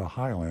Toyota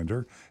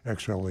Highlander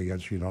XLE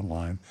I'd seen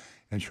online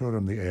and showed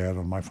him the ad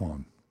on my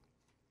phone.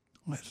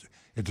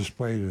 It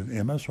displayed an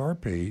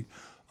MSRP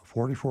of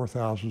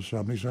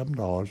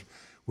 $44,077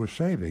 with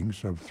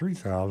savings of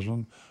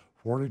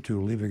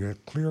 $3,042, leaving a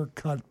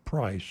clear-cut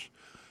price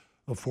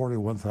of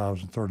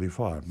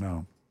 $41,035.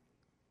 Now,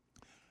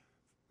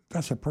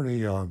 that's a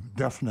pretty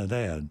definite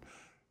ad.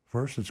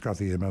 First, it's got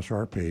the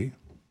MSRP,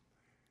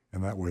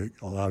 and that way it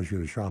allows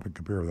you to shop and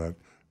compare that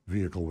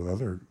vehicle with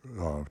other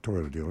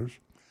Toyota dealers.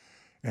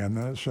 And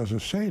then it says a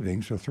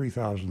savings of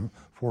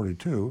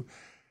 $3,042,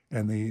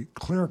 and the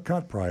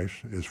clear-cut price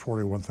is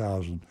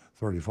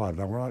 $41,035.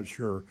 Now, we're not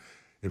sure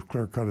if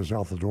clear-cut is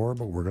out the door,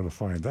 but we're going to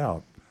find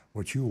out.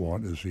 What you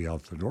want is the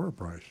out-the-door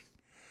price.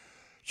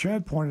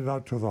 Chad pointed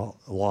out to the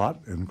lot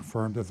and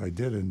confirmed that they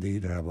did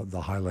indeed have the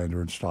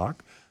Highlander in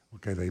stock.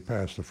 Okay, they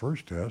passed the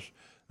first test.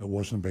 It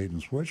wasn't bait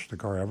and switch. The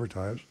car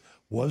advertised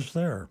was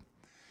there.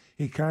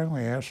 He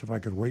kindly asked if I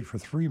could wait for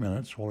 3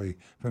 minutes while he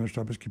finished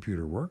up his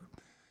computer work.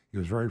 He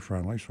was very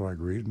friendly, so I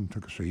agreed and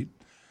took a seat.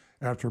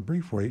 After a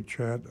brief wait,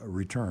 Chad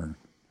returned.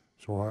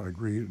 So I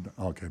agreed.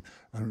 Okay.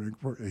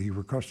 He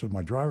requested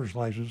my driver's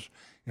license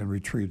and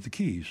retrieved the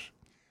keys.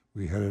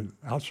 We headed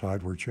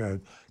outside where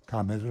Chad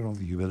commented on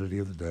the humidity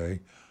of the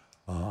day.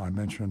 I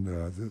mentioned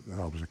that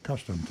I was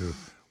accustomed to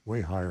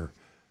way higher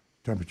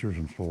temperatures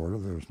in Florida.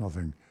 There was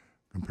nothing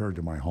compared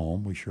to my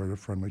home. We shared a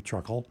friendly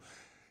chuckle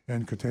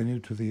and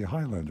continued to the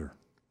Highlander.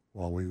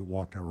 While we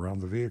walked around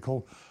the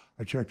vehicle,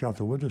 I checked out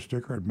the window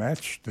sticker. It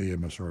matched the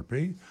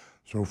MSRP.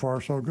 So far,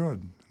 so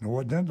good. No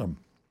addendum.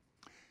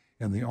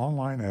 In the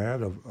online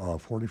ad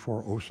of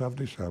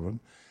 44077,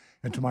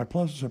 and to my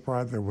pleasant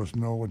surprise, there was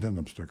no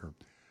addendum sticker.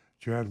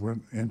 Chad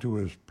went into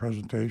his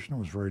presentation,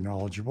 was very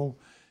knowledgeable.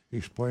 He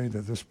explained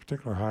that this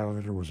particular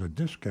Highlander was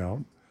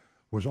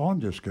on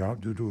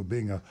discount due to it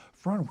being a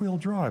front-wheel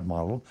drive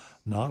model,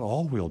 not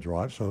all-wheel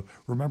drive. So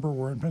remember,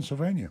 we're in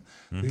Pennsylvania.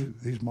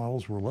 These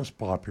models were less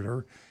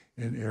popular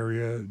in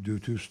area due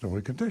to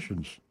snowy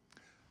conditions.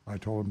 I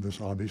told him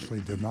this obviously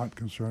did not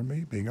concern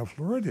me, being a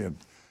Floridian.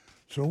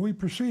 So we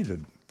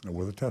proceeded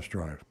with a test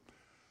drive.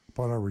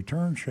 Upon our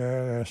return,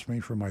 Chad asked me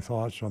for my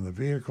thoughts on the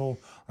vehicle.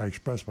 I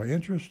expressed my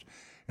interest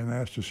and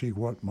asked to see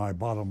what my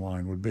bottom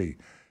line would be.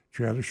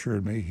 Chad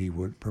assured me he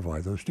would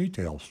provide those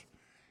details.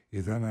 He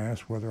then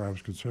asked whether I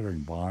was considering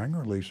buying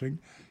or leasing.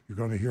 You're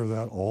going to hear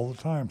that all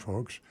the time,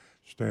 folks.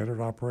 Standard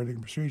operating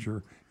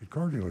procedure at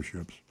car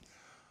dealerships.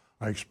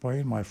 I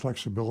explained my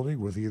flexibility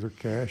with either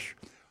cash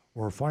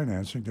or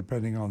financing,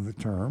 depending on the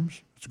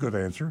terms. It's a good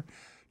answer.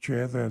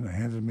 Chad then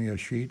handed me a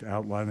sheet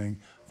outlining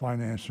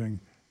financing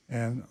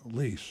and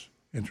lease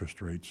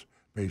interest rates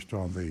based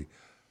on the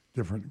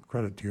different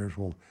credit tiers.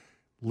 Well,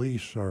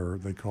 lease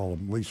they call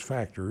them lease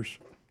factors,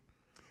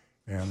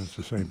 and it's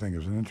the same thing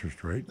as an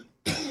interest rate.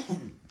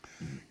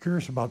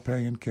 Curious about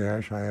paying in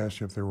cash, I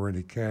asked if there were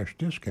any cash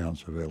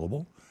discounts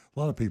available. A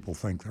lot of people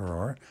think there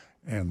are,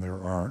 and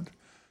there aren't.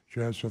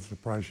 Chad said the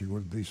pricing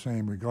would be the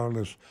same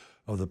regardless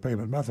of the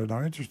payment method.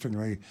 Now,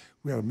 interestingly,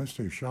 we had a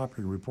mystery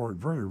shopping report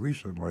very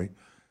recently.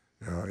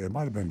 It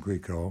might have been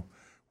Greco,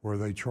 where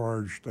they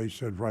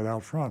said right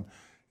out front,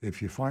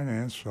 if you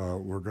finance,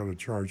 we're going to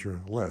charge you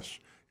less.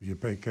 If you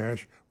pay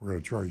cash, we're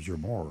going to charge you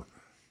more.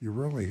 You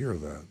rarely hear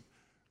that.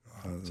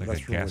 It's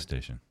like a gas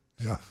station.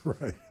 Yeah,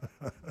 right.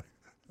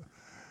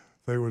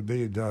 They would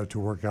need to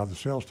work out the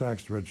sales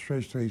tax, the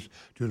registration fees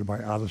due to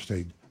my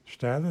out-of-state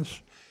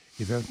status.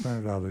 He then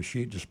printed out a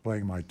sheet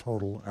displaying my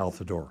total out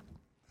the door.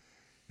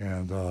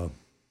 And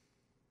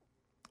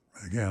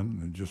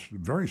again, just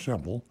very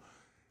simple.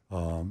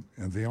 And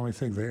the only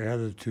thing they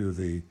added to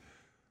the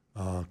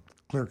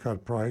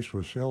clear-cut price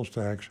was sales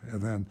tax,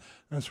 and then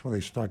that's where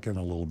they stuck in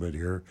a little bit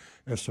here.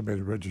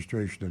 Estimated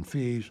registration and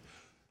fees,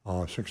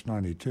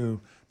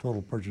 $692.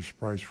 Total purchase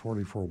price,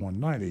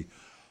 $44,190.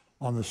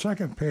 On the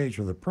second page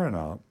of the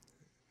printout,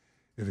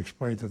 it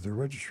explained that the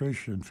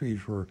registration and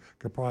fees were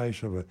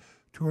comprised of a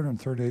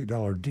 $238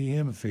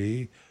 DM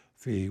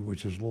fee,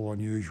 which is a little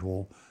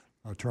unusual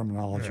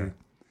terminology,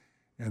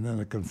 and then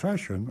a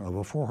confession of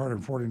a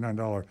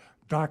 $449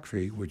 dock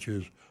fee, which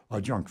is a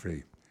junk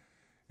fee,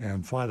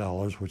 and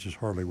 $5, which is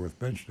hardly worth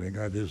mentioning.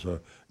 That is a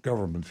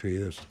government fee.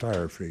 That's a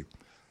tire fee.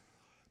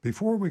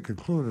 Before we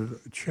concluded,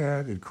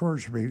 Chad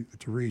encouraged me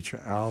to reach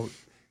out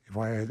if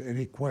I had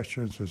any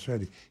questions, and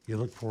said he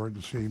looked forward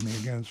to seeing me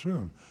again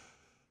soon.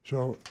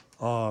 So,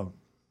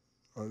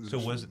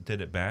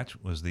 did it match?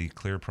 Was the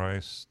clear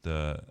price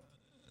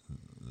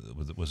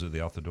was it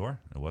the out the door?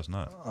 It was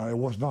not. It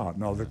was not.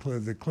 No,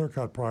 the clear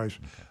cut price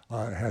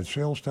had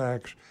sales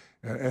tax,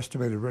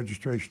 estimated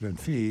registration and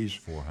fees.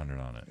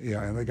 $400 on it.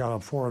 Yeah, and they got a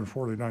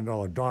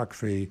 $449 dock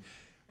fee.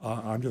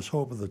 I'm just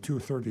hoping the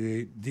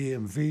 $238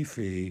 DMV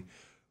fee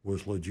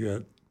was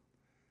legit.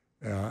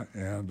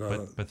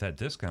 But that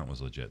discount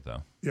was legit,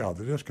 though. Yeah,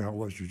 the discount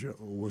was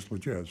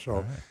legit.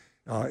 So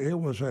it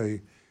was a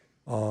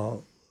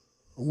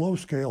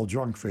low-scale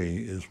junk fee.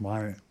 Is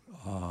my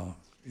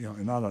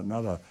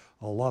not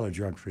a lot of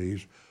junk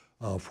fees,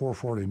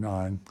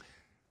 $449.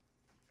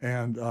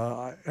 And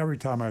every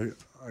time I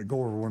go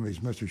over one of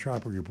these mystery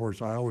shopping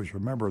reports, I always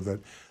remember that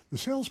the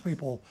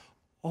salespeople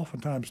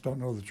oftentimes don't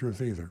know the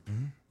truth either.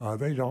 Mm-hmm.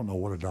 They don't know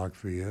what a dock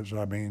fee is.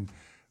 I mean,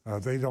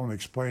 they don't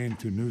explain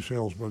to new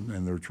salesmen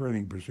in their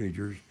training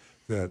procedures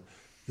that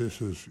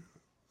this is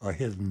a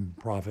hidden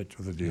profit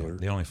to the dealer. Yeah,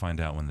 they only find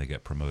out when they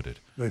get promoted.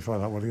 They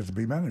find out when they get to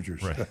be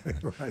managers. Right. Right.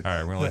 All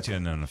right, we're going to let you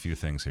in on a few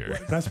things here.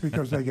 That's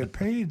because they get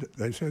paid.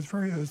 They say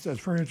that's a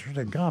very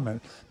interesting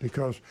comment,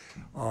 because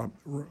a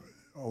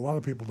lot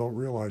of people don't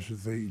realize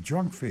that the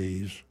junk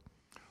fees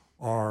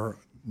are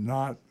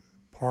not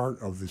part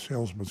of the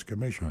salesman's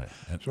commission.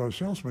 Right. So a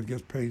salesman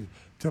gets paid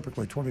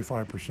typically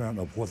 25%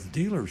 of what the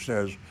dealer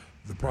says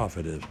the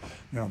profit is.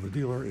 Now, the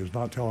dealer is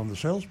not telling the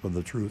salesman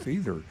the truth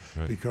either,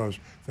 right, because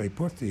they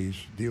put these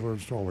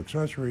dealer-installed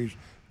accessories,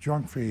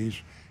 junk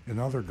fees, and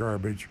other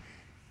garbage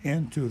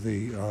into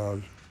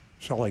the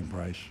selling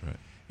price. Right.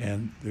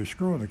 and they're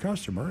screwing the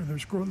customer and they're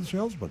screwing the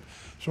salesman.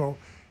 So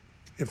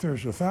if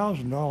there's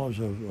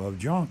 $1,000 of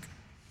junk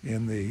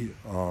in the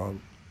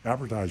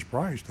advertised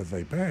price that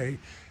they pay,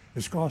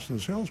 it's costing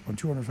the salesman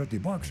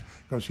 $250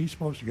 because he's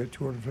supposed to get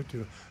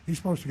 250. He's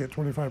supposed to get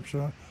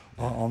 25%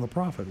 on the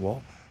profit.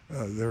 Well,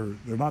 they're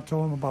not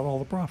telling them about all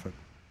the profit.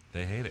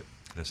 They hate it.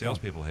 The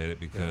salespeople hate it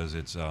because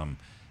it's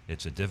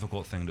a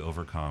difficult thing to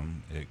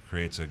overcome. It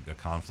creates a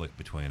conflict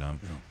between them,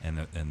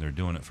 and they're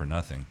doing it for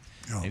nothing.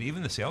 And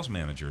even the sales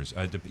managers,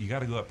 you got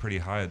to go up pretty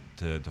high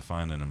to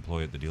find an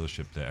employee at the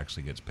dealership that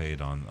actually gets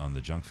paid on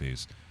the junk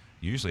fees.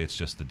 Usually it's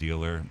just the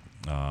dealer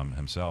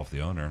himself,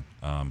 the owner,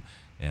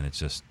 and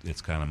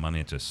it's kind of money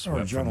it's just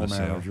swept from the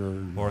sale.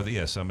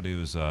 Or somebody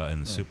who's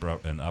in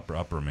the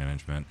upper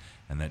management,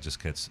 and that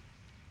just gets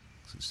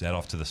set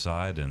off to the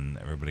side, and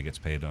everybody gets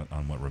paid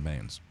on what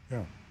remains.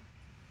 Yeah.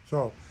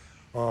 So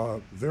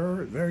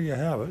there you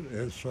have it.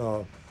 It's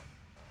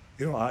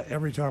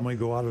every time we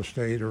go out of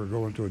state or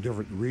go into a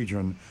different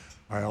region,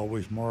 I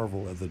always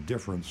marvel at the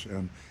difference,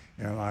 and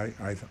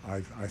I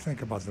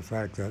think about the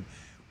fact that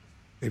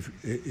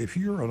if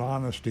you're an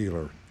honest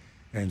dealer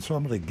and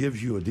somebody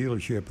gives you a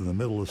dealership in the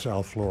middle of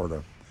South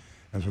Florida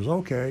and says,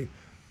 okay,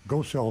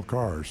 go sell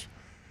cars,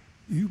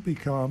 you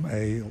become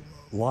a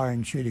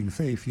lying, cheating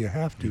thief. You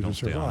have to don't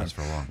survive. Stay honest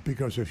for long.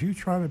 Because if you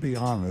try to be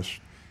honest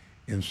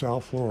in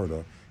South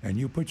Florida and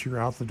you put your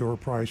out-the-door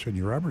price in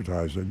your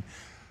advertising,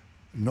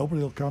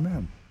 nobody will come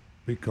in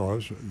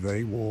because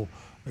they will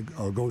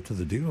go to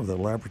the dealer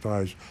that'll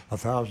advertise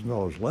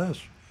 $1,000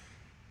 less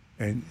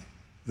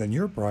than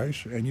your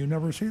price, and you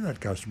never see that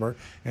customer,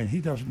 and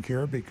he doesn't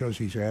care because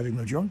he's adding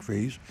the junk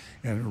fees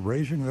and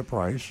raising the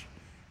price,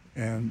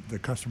 and the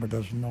customer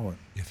doesn't know it.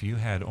 If you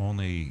had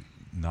only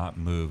not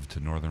moved to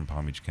northern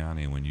Palm Beach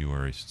County when you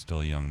were still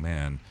a young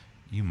man,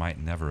 you might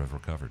never have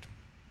recovered.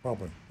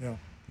 Probably, yeah.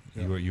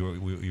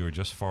 You were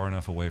just far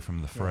enough away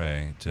from the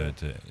fray to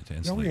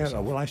insulate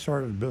yourself. When I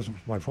started business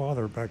with my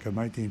father back in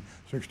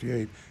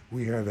 1968,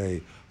 we had I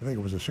think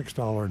it was a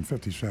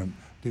 $6.50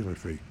 dealer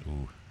fee.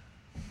 Ooh.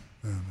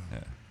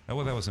 Yeah.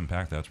 Well, that was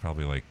impact. That's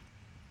probably like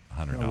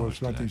 $100 It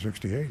was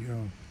 1968, yeah.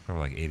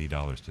 Probably like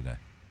 $80 today.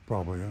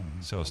 Probably, yeah.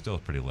 So it's still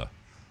pretty low.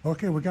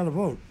 Okay, we got to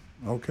vote.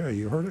 Okay,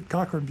 you heard it.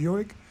 Cochran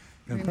Buick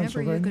in Remember,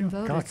 Pennsylvania. you can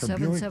vote at Cochran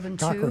Buick.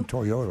 772 Cochran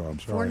Toyota, I'm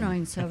sorry.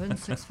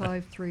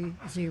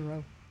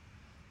 497-6530.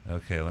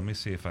 Okay, let me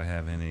see if I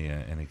have any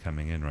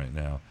coming in right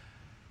now.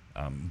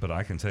 But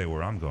I can tell you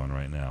where I'm going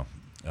right now.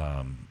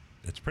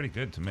 It's pretty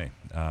good to me.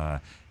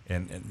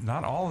 And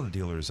not all of the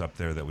dealers up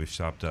there that we've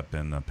shopped up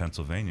in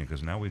Pennsylvania,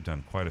 because now we've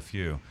done quite a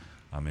few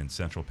in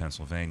central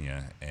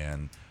Pennsylvania.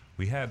 And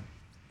we had,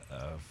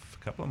 a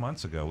couple of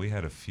months ago, we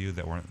had a few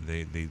that weren't,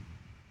 they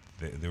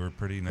were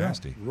pretty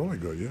nasty. Yeah, really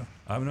good, yeah.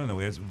 No,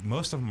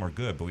 most of them were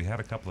good, but we had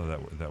a couple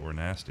of that were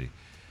nasty.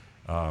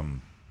 But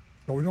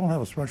we don't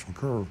have a special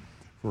curve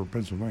for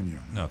Pennsylvania.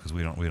 No, because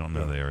we don't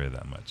know the area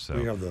that much. So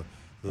we have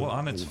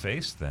on its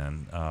face,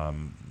 then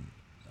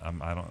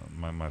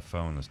my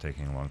phone is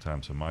taking a long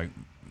time. So my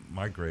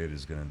grade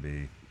is going to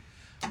be,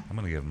 I'm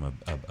going to give them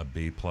a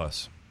B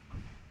plus.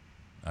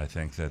 I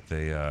think that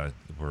they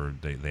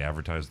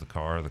advertised the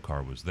car. The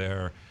car was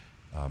there.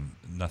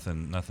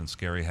 Nothing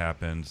scary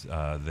happened.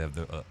 They have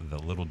the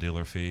little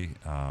dealer fee,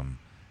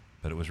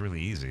 but it was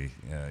really easy.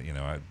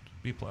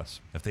 B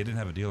plus. If they didn't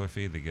have a dealer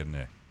fee, they get an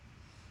A.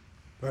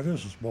 That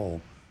is a small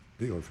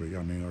dealer fee.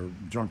 Or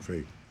junk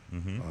fee.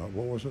 Mm-hmm.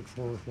 What was it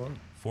for? What?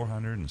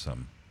 400 and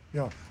something.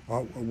 Yeah.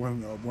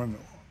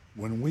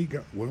 When we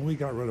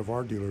got rid of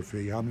our dealer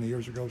fee, how many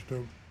years ago,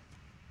 Stu?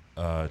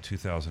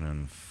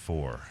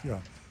 2004.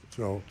 Yeah.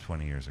 So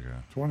 20 years ago.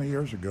 20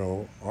 years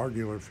ago, our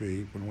dealer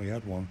fee, when we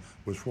had one,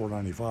 was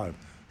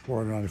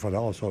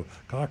 $495. So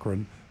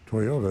Cochran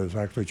Toyota is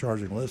actually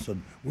charging less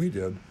than we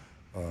did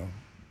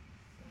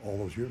all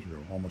those years ago,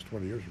 almost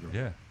 20 years ago.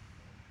 Yeah.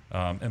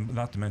 And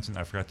not to mention,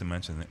 I forgot to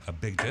mention a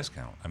big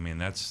discount. I mean,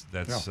 that's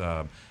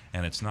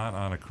and it's not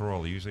on a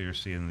Corolla. Usually, you're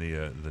seeing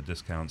the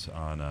discounts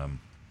on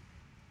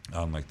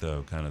like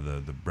the kind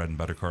of the bread and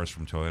butter cars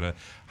from Toyota.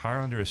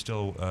 Highlander is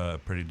still a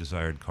pretty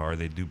desired car.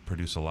 They do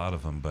produce a lot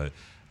of them, but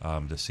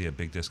to see a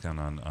big discount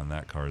on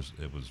that car,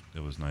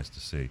 it was nice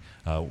to see.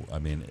 I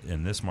mean,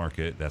 in this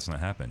market, that's not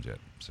happened yet,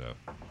 so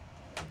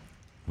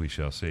we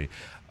shall see.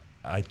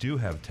 I do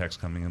have text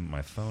coming in.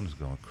 My phone is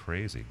going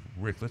crazy.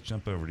 Rick, let's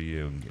jump over to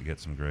you and get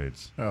some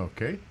grades.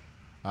 Okay.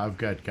 I've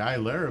got Guy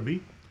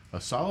Larrabee,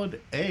 a solid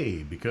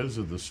A because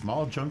of the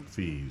small junk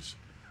fees.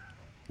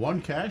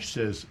 One Cash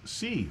says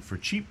C for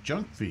cheap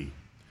junk fee.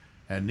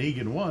 And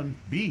Negan 1,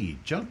 B,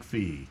 junk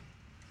fee.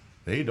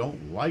 They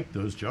don't like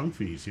those junk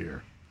fees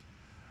here.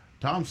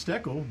 Tom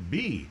Steckel,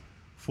 B,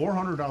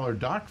 $400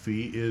 dock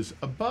fee is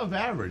above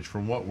average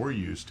from what we're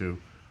used to.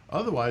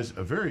 Otherwise,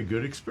 a very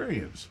good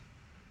experience.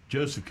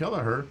 Joseph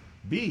Kelleher,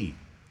 B,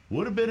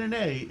 would have been an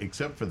A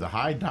except for the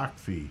high dock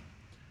fee.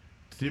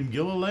 Tim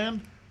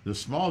Gilliland, the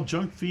small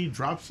junk fee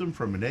drops them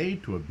from an A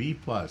to a B+.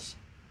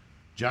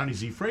 Johnny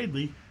Z.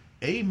 Fradley,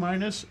 A-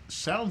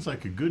 sounds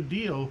like a good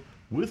deal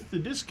with the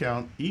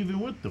discount, even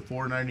with the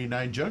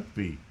 $4.99 junk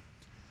fee.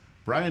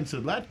 Brian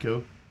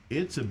Sedlatko,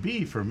 it's a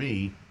B for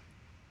me.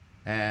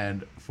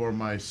 And for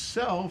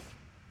myself,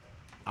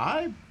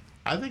 I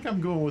think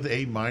I'm going with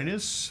A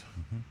minus.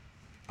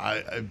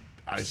 I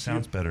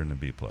sounds better than a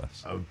B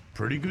plus. A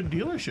pretty good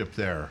dealership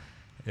there.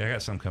 Yeah, I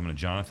got some coming to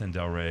Jonathan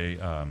Del Rey.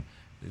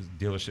 His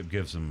dealership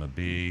gives him a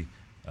B.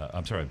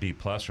 A B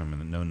plus from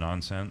him. No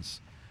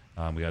nonsense.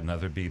 We got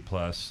another B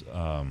plus.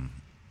 Now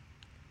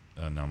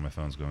my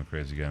phone's going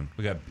crazy again.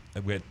 We got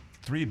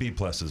 3 B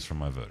pluses from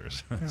my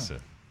voters. Yeah. So,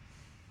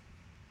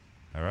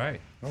 all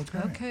right.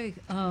 Okay.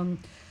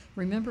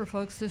 Remember,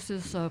 folks, this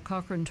is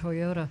Cochran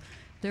Toyota.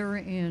 They're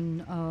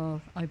in,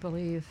 I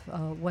believe,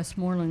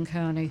 Westmoreland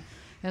County.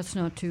 That's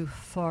not too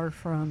far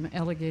from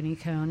Allegheny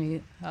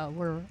County,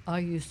 where I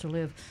used to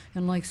live.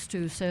 And like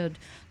Stu said,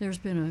 there's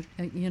been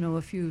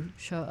a few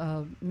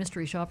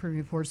mystery shopping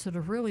reports that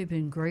have really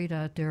been great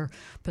out there,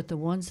 but the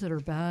ones that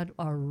are bad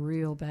are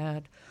real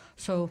bad.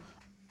 So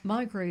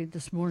my grade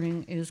this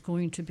morning is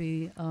going to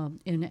be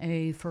in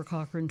A for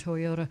Cochran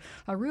Toyota.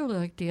 I really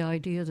like the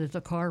idea that the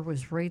car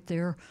was right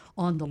there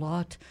on the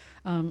lot.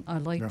 I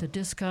like the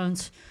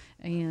discounts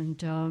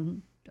and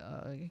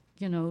a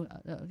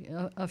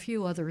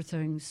few other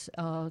things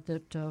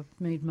that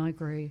made my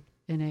grade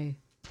in A.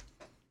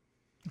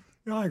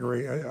 Yeah, I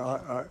agree.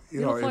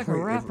 You look like a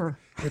rapper.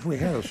 If we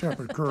had a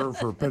separate curve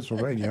for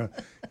Pennsylvania,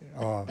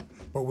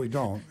 but we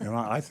don't, and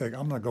I think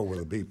I'm going to go with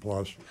a B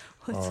plus.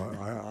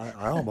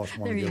 I almost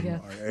want to give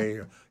them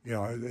A.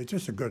 It's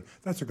just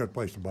that's a good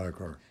place to buy a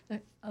car.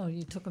 Oh,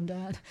 you took them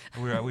down.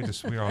 We're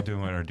all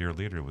doing what our dear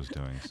leader was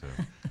doing.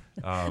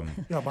 So,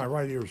 my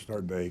right ear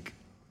started to ache.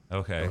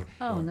 Okay.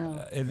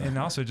 No. And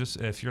also,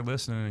 just if you're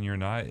listening and you're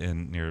not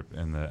in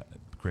the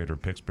greater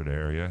Pittsburgh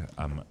area,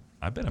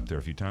 I've been up there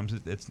a few times.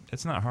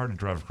 It's not hard to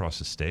drive across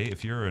the state.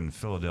 If you're in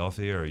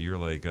Philadelphia or you're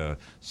like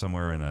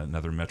somewhere in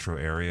another metro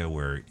area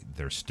where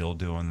they're still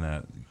doing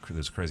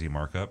those crazy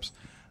markups,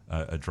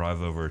 a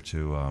drive over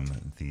to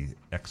the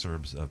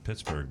exurbs of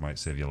Pittsburgh might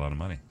save you a lot of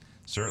money.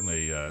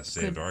 Certainly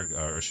saved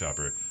our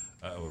shopper.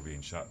 We're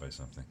being shot by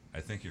something.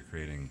 I think you're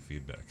creating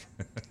feedback.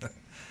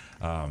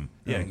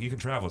 You can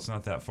travel. It's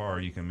not that far.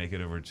 You can make it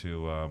over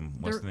to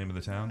what's the name of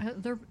the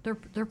town?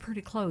 They're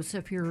pretty close.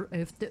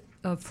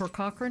 For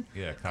Cochran.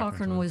 Yeah,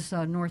 Cochran was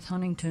North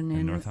Huntingdon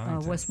in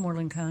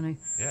Westmoreland County.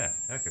 Yeah,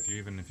 heck,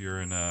 if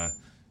you're in.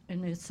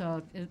 And it's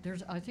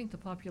there's I think the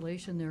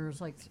population there is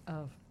like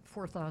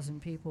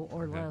 4,000 people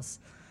or less,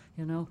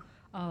 and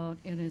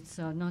it's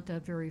not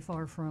that very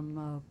far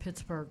from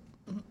Pittsburgh.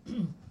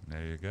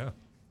 There you go.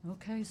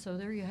 Okay, so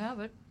there you have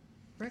it.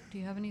 Rick, do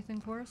you have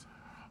anything for us?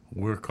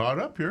 We're caught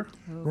up here.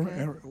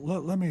 Okay.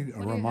 Let me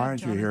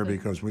remind you here,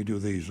 because we do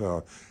these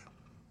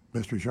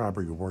mystery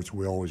shopping reports.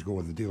 We always go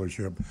with the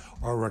dealership.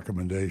 Our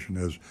recommendation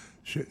is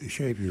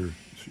shave your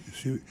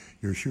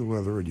shoe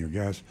leather and your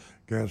gas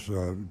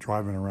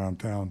driving around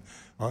town.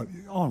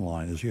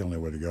 Online is the only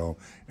way to go.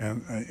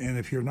 And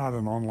if you're not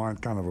an online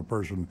kind of a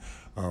person,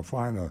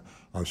 find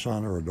a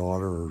son or a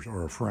daughter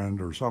or a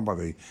friend or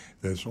somebody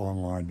that's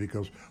online,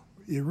 because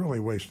you're really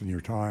wasting your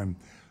time.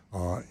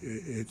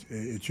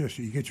 It's just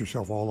you get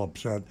yourself all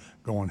upset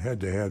going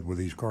head to head with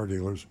these car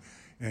dealers,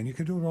 and you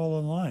can do it all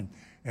online.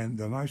 And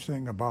the nice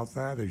thing about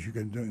that is you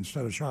can do,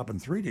 instead of shopping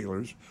 3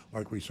 dealers,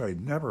 like we say,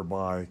 never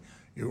buy,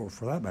 or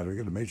for that matter,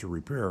 get a major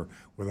repair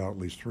without at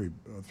least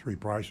three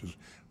prices.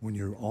 When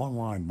you're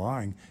online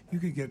buying, you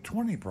could get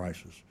 20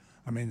 prices.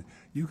 I mean,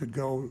 you could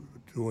go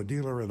to a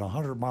dealer in a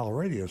 100-mile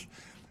radius,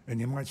 and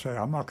you might say,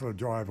 I'm not going to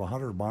drive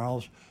 100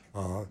 miles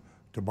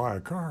to buy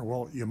a car.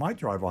 Well, you might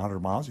drive 100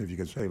 miles if you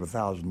could save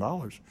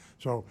 $1,000.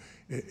 So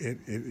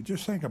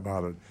just think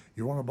about it.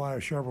 You want to buy a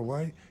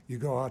Chevrolet, you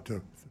go out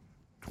to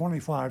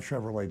 25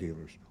 Chevrolet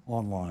dealers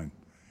online,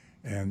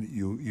 and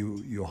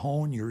you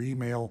hone your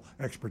email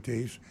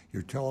expertise,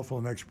 your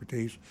telephone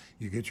expertise.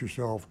 You get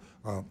yourself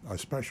a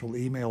special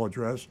email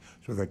address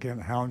so they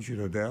can't hound you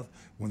to death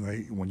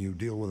when you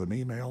deal with an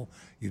email.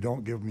 You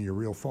don't give them your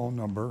real phone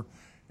number,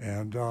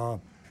 and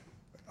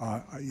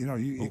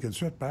you can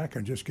sit back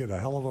and just get a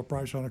hell of a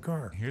price on a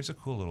car. Here's a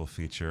cool little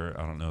feature.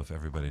 I don't know if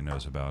everybody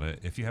knows about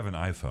it. If you have an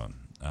iPhone,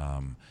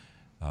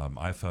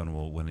 iPhone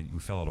will, when you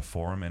fill out a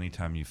form,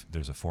 anytime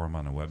there's a form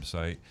on a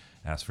website,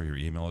 ask for your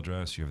email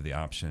address. You have the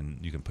option,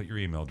 you can put your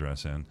email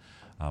address in,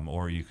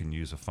 or you can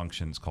use a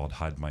function. It's called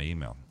Hide My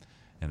Email.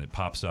 And it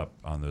pops up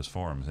on those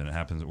forums, and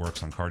it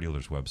works on car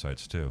dealers'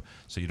 websites too.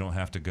 So you don't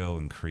have to go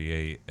and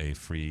create a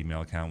free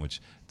email account,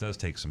 which does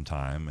take some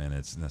time, and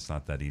that's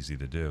not that easy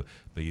to do.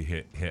 But you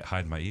hit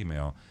Hide My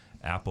Email,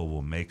 Apple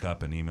will make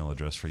up an email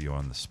address for you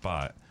on the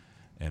spot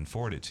and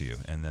forward it to you.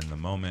 And then the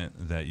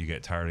moment that you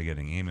get tired of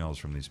getting emails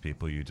from these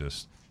people, you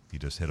just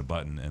hit a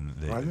button, and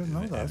I didn't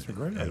know that. That's a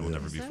great idea. It will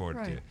never be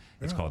forwarded to you.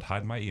 It's called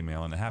Hide My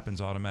Email, and it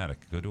happens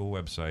automatic. Go to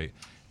a website,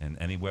 and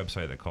any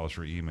website that calls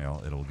for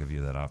email, it'll give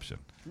you that option.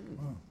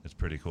 Wow. It's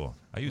pretty cool.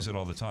 I use it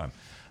all the time.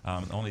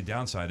 The only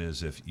downside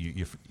is if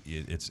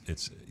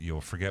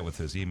you'll forget what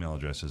those email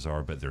addresses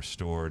are, but they're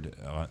stored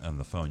on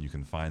the phone. You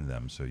can find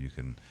them, so you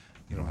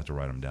don't have to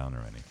write them down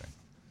or anything.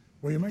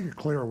 Well, you make it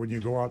clear when you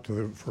go out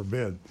for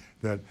bid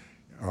that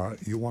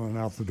you want an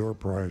out-the-door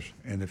price,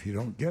 and if you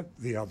don't get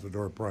the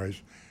out-the-door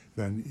price,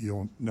 then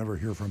you'll never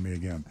hear from me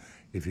again.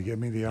 If you give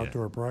me the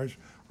outdoor price,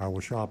 I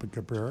will shop and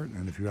compare it,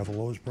 and if you have the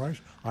lowest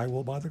price, I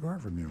will buy the car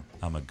from you.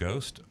 I'm a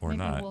ghost or Maybe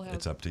not. we'll have-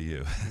 It's up to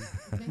you.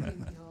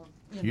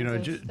 Maybe,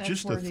 Just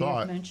that's a worthy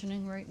thought. of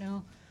mentioning right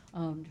now.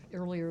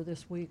 Earlier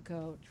this week,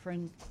 a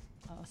friend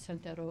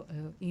sent that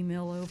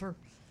email over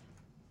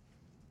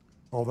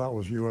Oh, that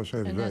was USA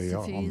And Today, that's the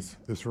on fees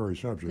this very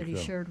subject. that he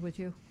yeah. shared with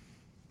you.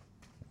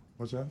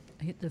 What's that?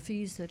 The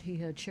fees that he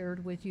had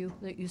shared with you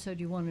that you said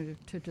you wanted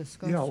to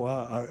discuss. Yeah,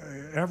 well,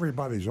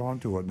 everybody's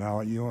onto it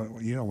now.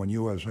 You know, when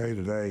USA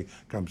Today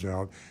comes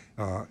out,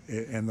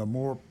 and the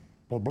more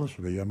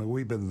publicity. I mean,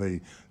 we've been the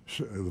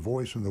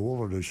voice in the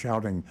wilderness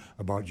shouting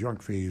about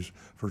junk fees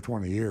for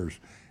 20 years,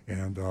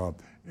 and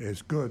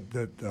it's good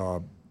that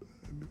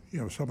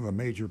some of the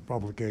major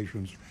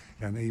publications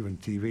and even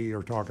TV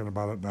are talking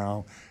about it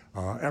now.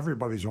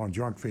 Everybody's on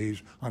junk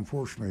fees.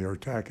 Unfortunately, they're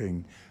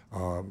attacking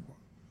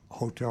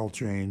hotel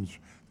chains.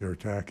 They're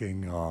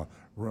attacking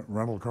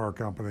rental car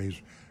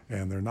companies,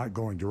 and they're not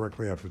going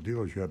directly after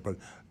dealers yet. But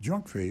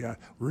junk fee,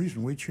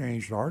 reason we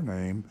changed our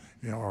name,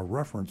 our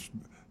reference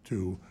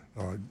to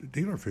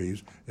dealer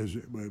fees is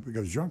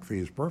because junk fee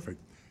is perfect,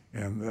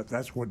 and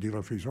that's what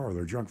dealer fees are.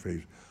 They're junk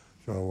fees.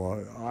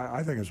 So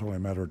I think it's only a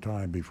matter of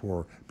time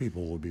before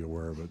people will be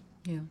aware of it.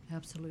 Yeah,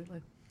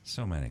 absolutely.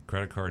 So many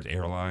credit cards,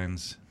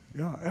 airlines.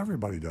 Yeah,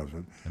 everybody does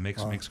it. It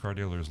makes car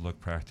dealers look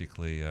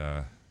practically,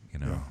 not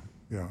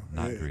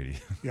greedy.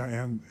 Yeah,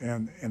 and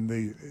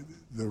the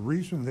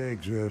reason they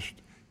exist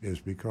is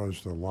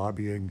because the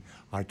lobbying.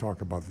 I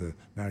talk about the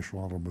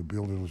National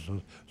Automobile Dealers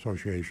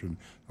Association,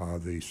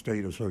 the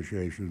state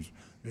associations,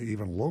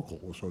 even local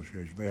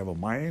associations. They have a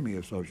Miami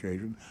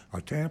association,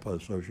 a Tampa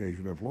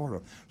association in Florida.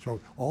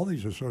 So all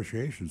these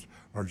associations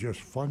are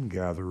just fund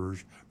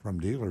gatherers from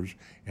dealers,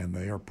 and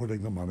they are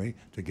putting the money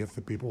to get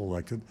the people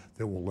elected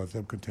that will let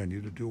them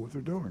continue to do what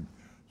they're doing.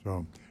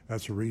 So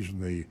that's the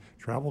reason the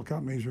travel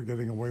companies are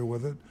getting away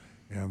with it,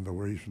 and the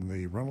reason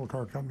the rental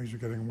car companies are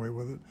getting away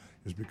with it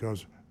is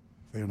because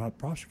they are not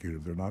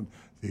prosecuted. They're not,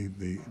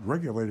 the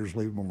regulators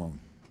leave them alone.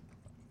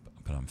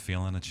 But I'm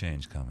feeling a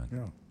change coming.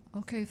 Yeah.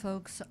 Okay,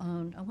 folks,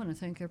 I want to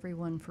thank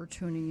everyone for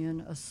tuning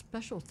in. A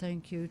special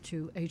thank you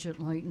to Agent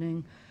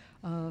Lightning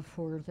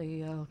for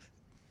the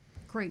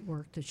great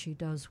work that she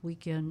does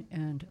week in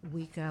and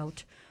week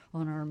out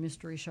on our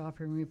mystery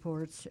shopping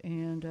reports.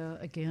 And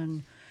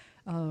again,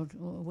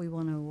 we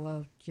want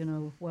to,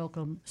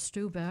 welcome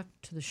Stu back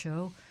to the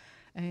show.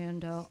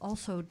 And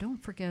also,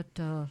 don't forget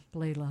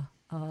Layla.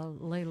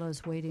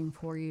 Layla's waiting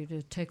for you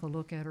to take a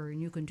look at her,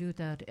 and you can do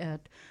that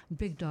at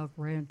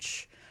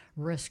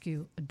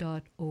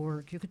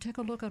BigDogRanchRescue.org. You can take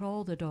a look at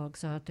all the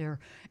dogs out there,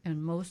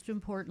 and most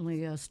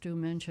importantly, as Stu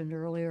mentioned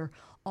earlier,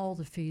 all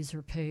the fees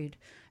are paid,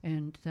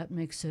 and that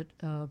makes it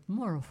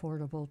more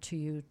affordable to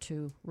you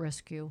to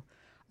rescue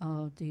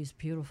these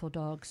beautiful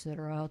dogs that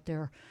are out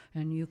there.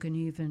 And you can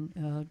even,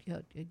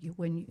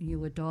 when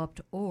you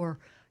adopt, or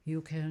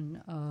you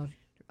can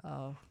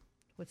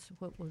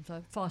what was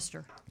that?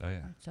 Foster. Oh,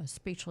 yeah. I was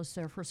speechless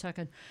there for a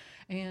second.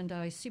 And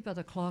I see by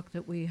the clock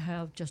that we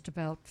have just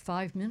about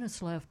 5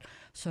 minutes left,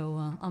 so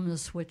I'm going to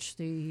switch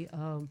the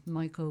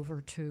mic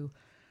over to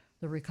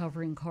the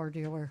recovering car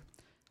dealer.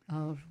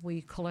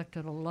 We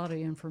collected a lot of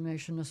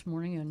information this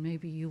morning, and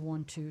maybe you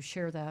want to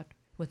share that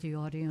with the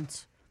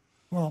audience.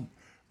 Well,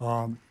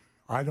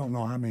 I don't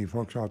know how many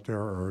folks out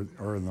there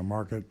are in the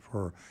market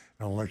for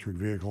an electric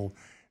vehicle.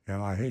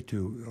 And I hate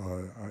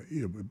to,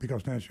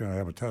 because Nancy and I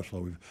have a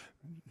Tesla.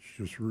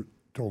 She just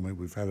told me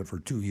we've had it for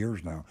 2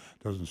 years now.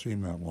 Doesn't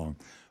seem that long.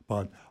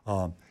 But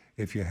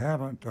if you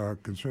haven't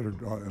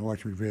considered an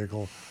electric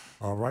vehicle,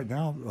 right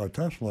now,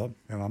 Tesla,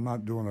 and I'm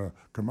not doing a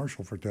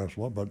commercial for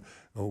Tesla, but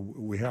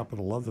we happen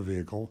to love the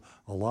vehicle.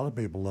 A lot of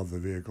people love the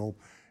vehicle,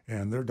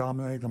 and they're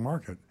dominating the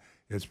market.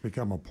 It's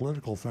become a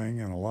political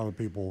thing, and a lot of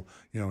people,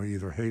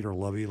 either hate or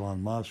love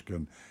Elon Musk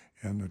and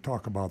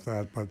talk about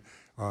that. But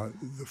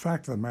the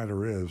fact of the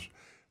matter is,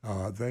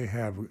 they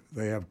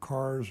have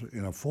cars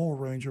in a full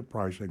range of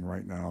pricing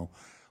right now.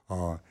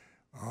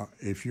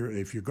 If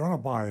you're going to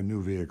buy a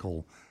new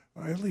vehicle,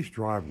 at least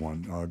drive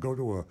one. Go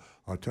to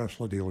a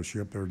Tesla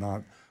dealership. They're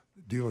not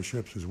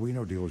dealerships as we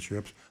know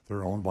dealerships.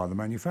 They're owned by the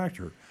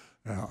manufacturer.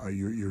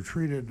 You're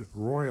treated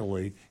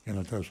royally in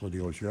a Tesla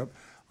dealership.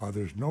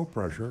 There's no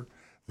pressure.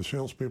 The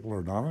salespeople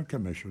are not on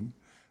commission.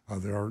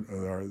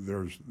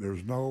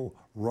 There's no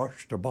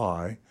rush to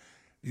buy.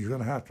 You're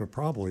going to have to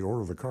probably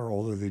order the car,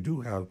 although they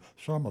do have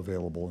some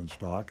available in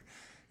stock,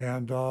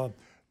 and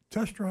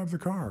test drive the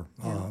car.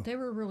 Yeah, they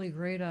were really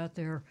great out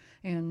there,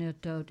 and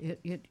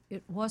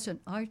it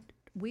wasn't.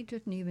 We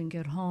didn't even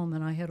get home,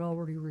 and I had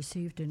already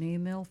received an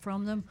email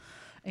from them,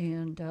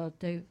 and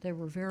they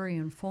were very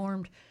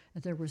informed.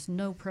 There was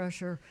no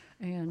pressure,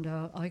 and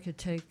I could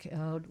take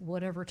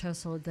whatever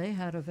Tesla they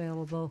had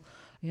available.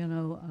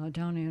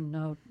 Down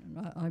in,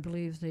 I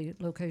believe the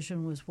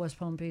location was West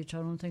Palm Beach. I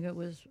don't think it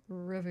was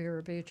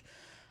Riviera Beach.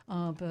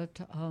 But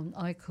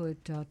I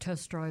could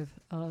test drive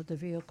the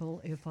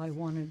vehicle if I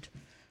wanted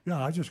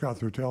Yeah, I just got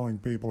through telling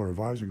people or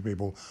advising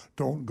people,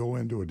 don't go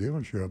into a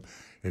dealership.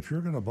 If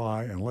you're going to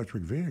buy an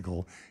electric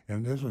vehicle,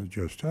 and it isn't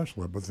just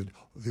Tesla, but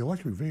the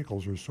electric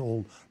vehicles are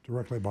sold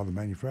directly by the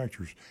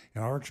manufacturers.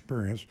 In our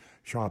experience,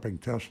 shopping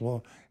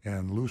Tesla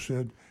and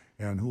Lucid,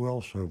 and who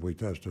else have we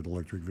tested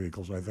electric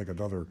vehicles? I think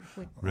another.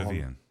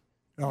 Rivian.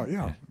 Oh,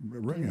 yeah,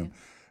 Rivian.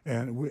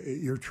 And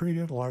you're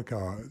treated like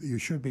you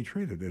should be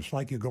treated. It's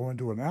like you go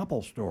into an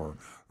Apple store,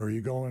 or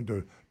you go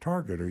into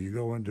Target, or you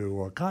go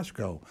into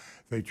Costco.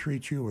 They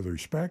treat you with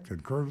respect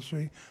and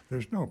courtesy.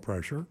 There's no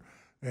pressure.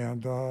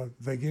 And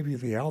they give you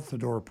the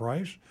out-the-door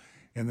price,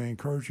 and they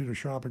encourage you to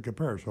shop and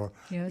compare. So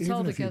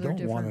even if you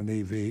don't want an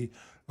EV,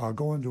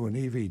 go into an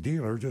EV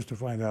dealer just to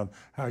find out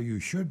how you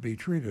should be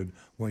treated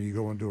when you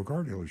go into a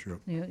car dealership.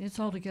 Yeah, it's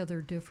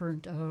altogether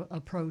different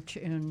approach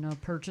in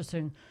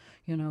purchasing,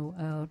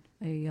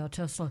 a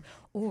Tesla,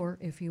 or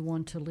if you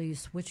want to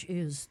lease, which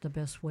is the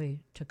best way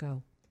to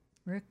go.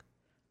 Rick?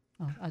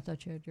 Oh, I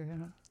thought you had your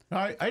hand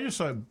up. I just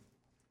thought,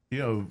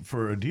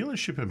 for a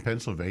dealership in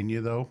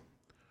Pennsylvania, though,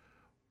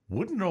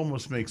 wouldn't it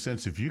almost make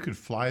sense if you could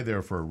fly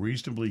there for a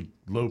reasonably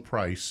low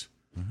price,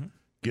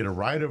 get a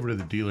ride over to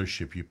the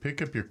dealership, you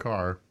pick up your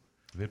car.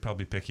 They'd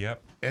probably pick you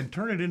up. And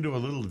turn it into a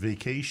little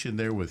vacation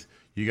there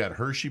you got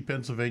Hershey,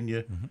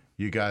 Pennsylvania,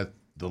 you got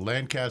the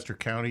Lancaster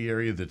County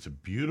area that's a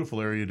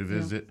beautiful area to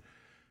visit,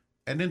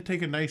 and then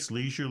take a nice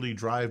leisurely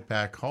drive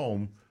back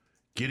home,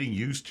 getting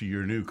used to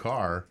your new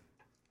car.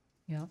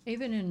 Yeah,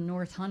 even in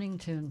North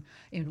Huntingdon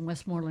in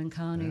Westmoreland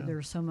County,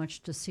 there's so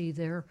much to see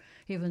there.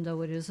 Even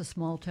though it is a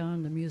small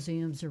town, the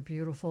museums are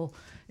beautiful,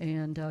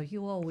 and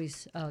you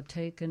always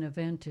take an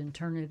event and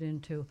turn it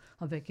into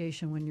a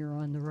vacation when you're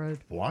on the road.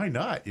 Why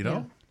not,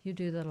 Yeah, you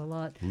do that a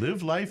lot.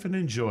 Live life and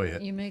enjoy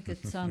it. You make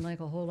it sound like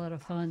a whole lot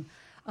of fun.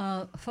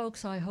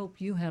 Folks, I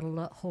hope you had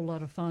a whole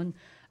lot of fun.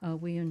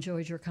 We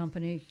enjoyed your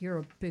company. You're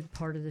a big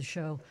part of the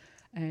show.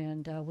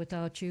 And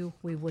without you,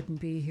 we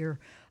wouldn't be here.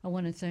 I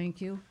want to thank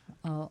you.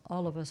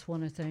 All of us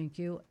want to thank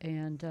you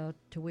and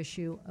to wish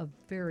you a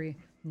very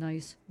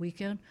nice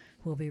weekend.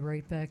 We'll be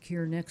right back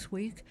here next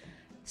week,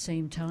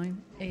 same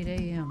time, 8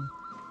 a.m.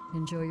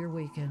 Enjoy your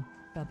weekend.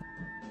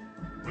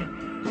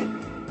 Bye-bye.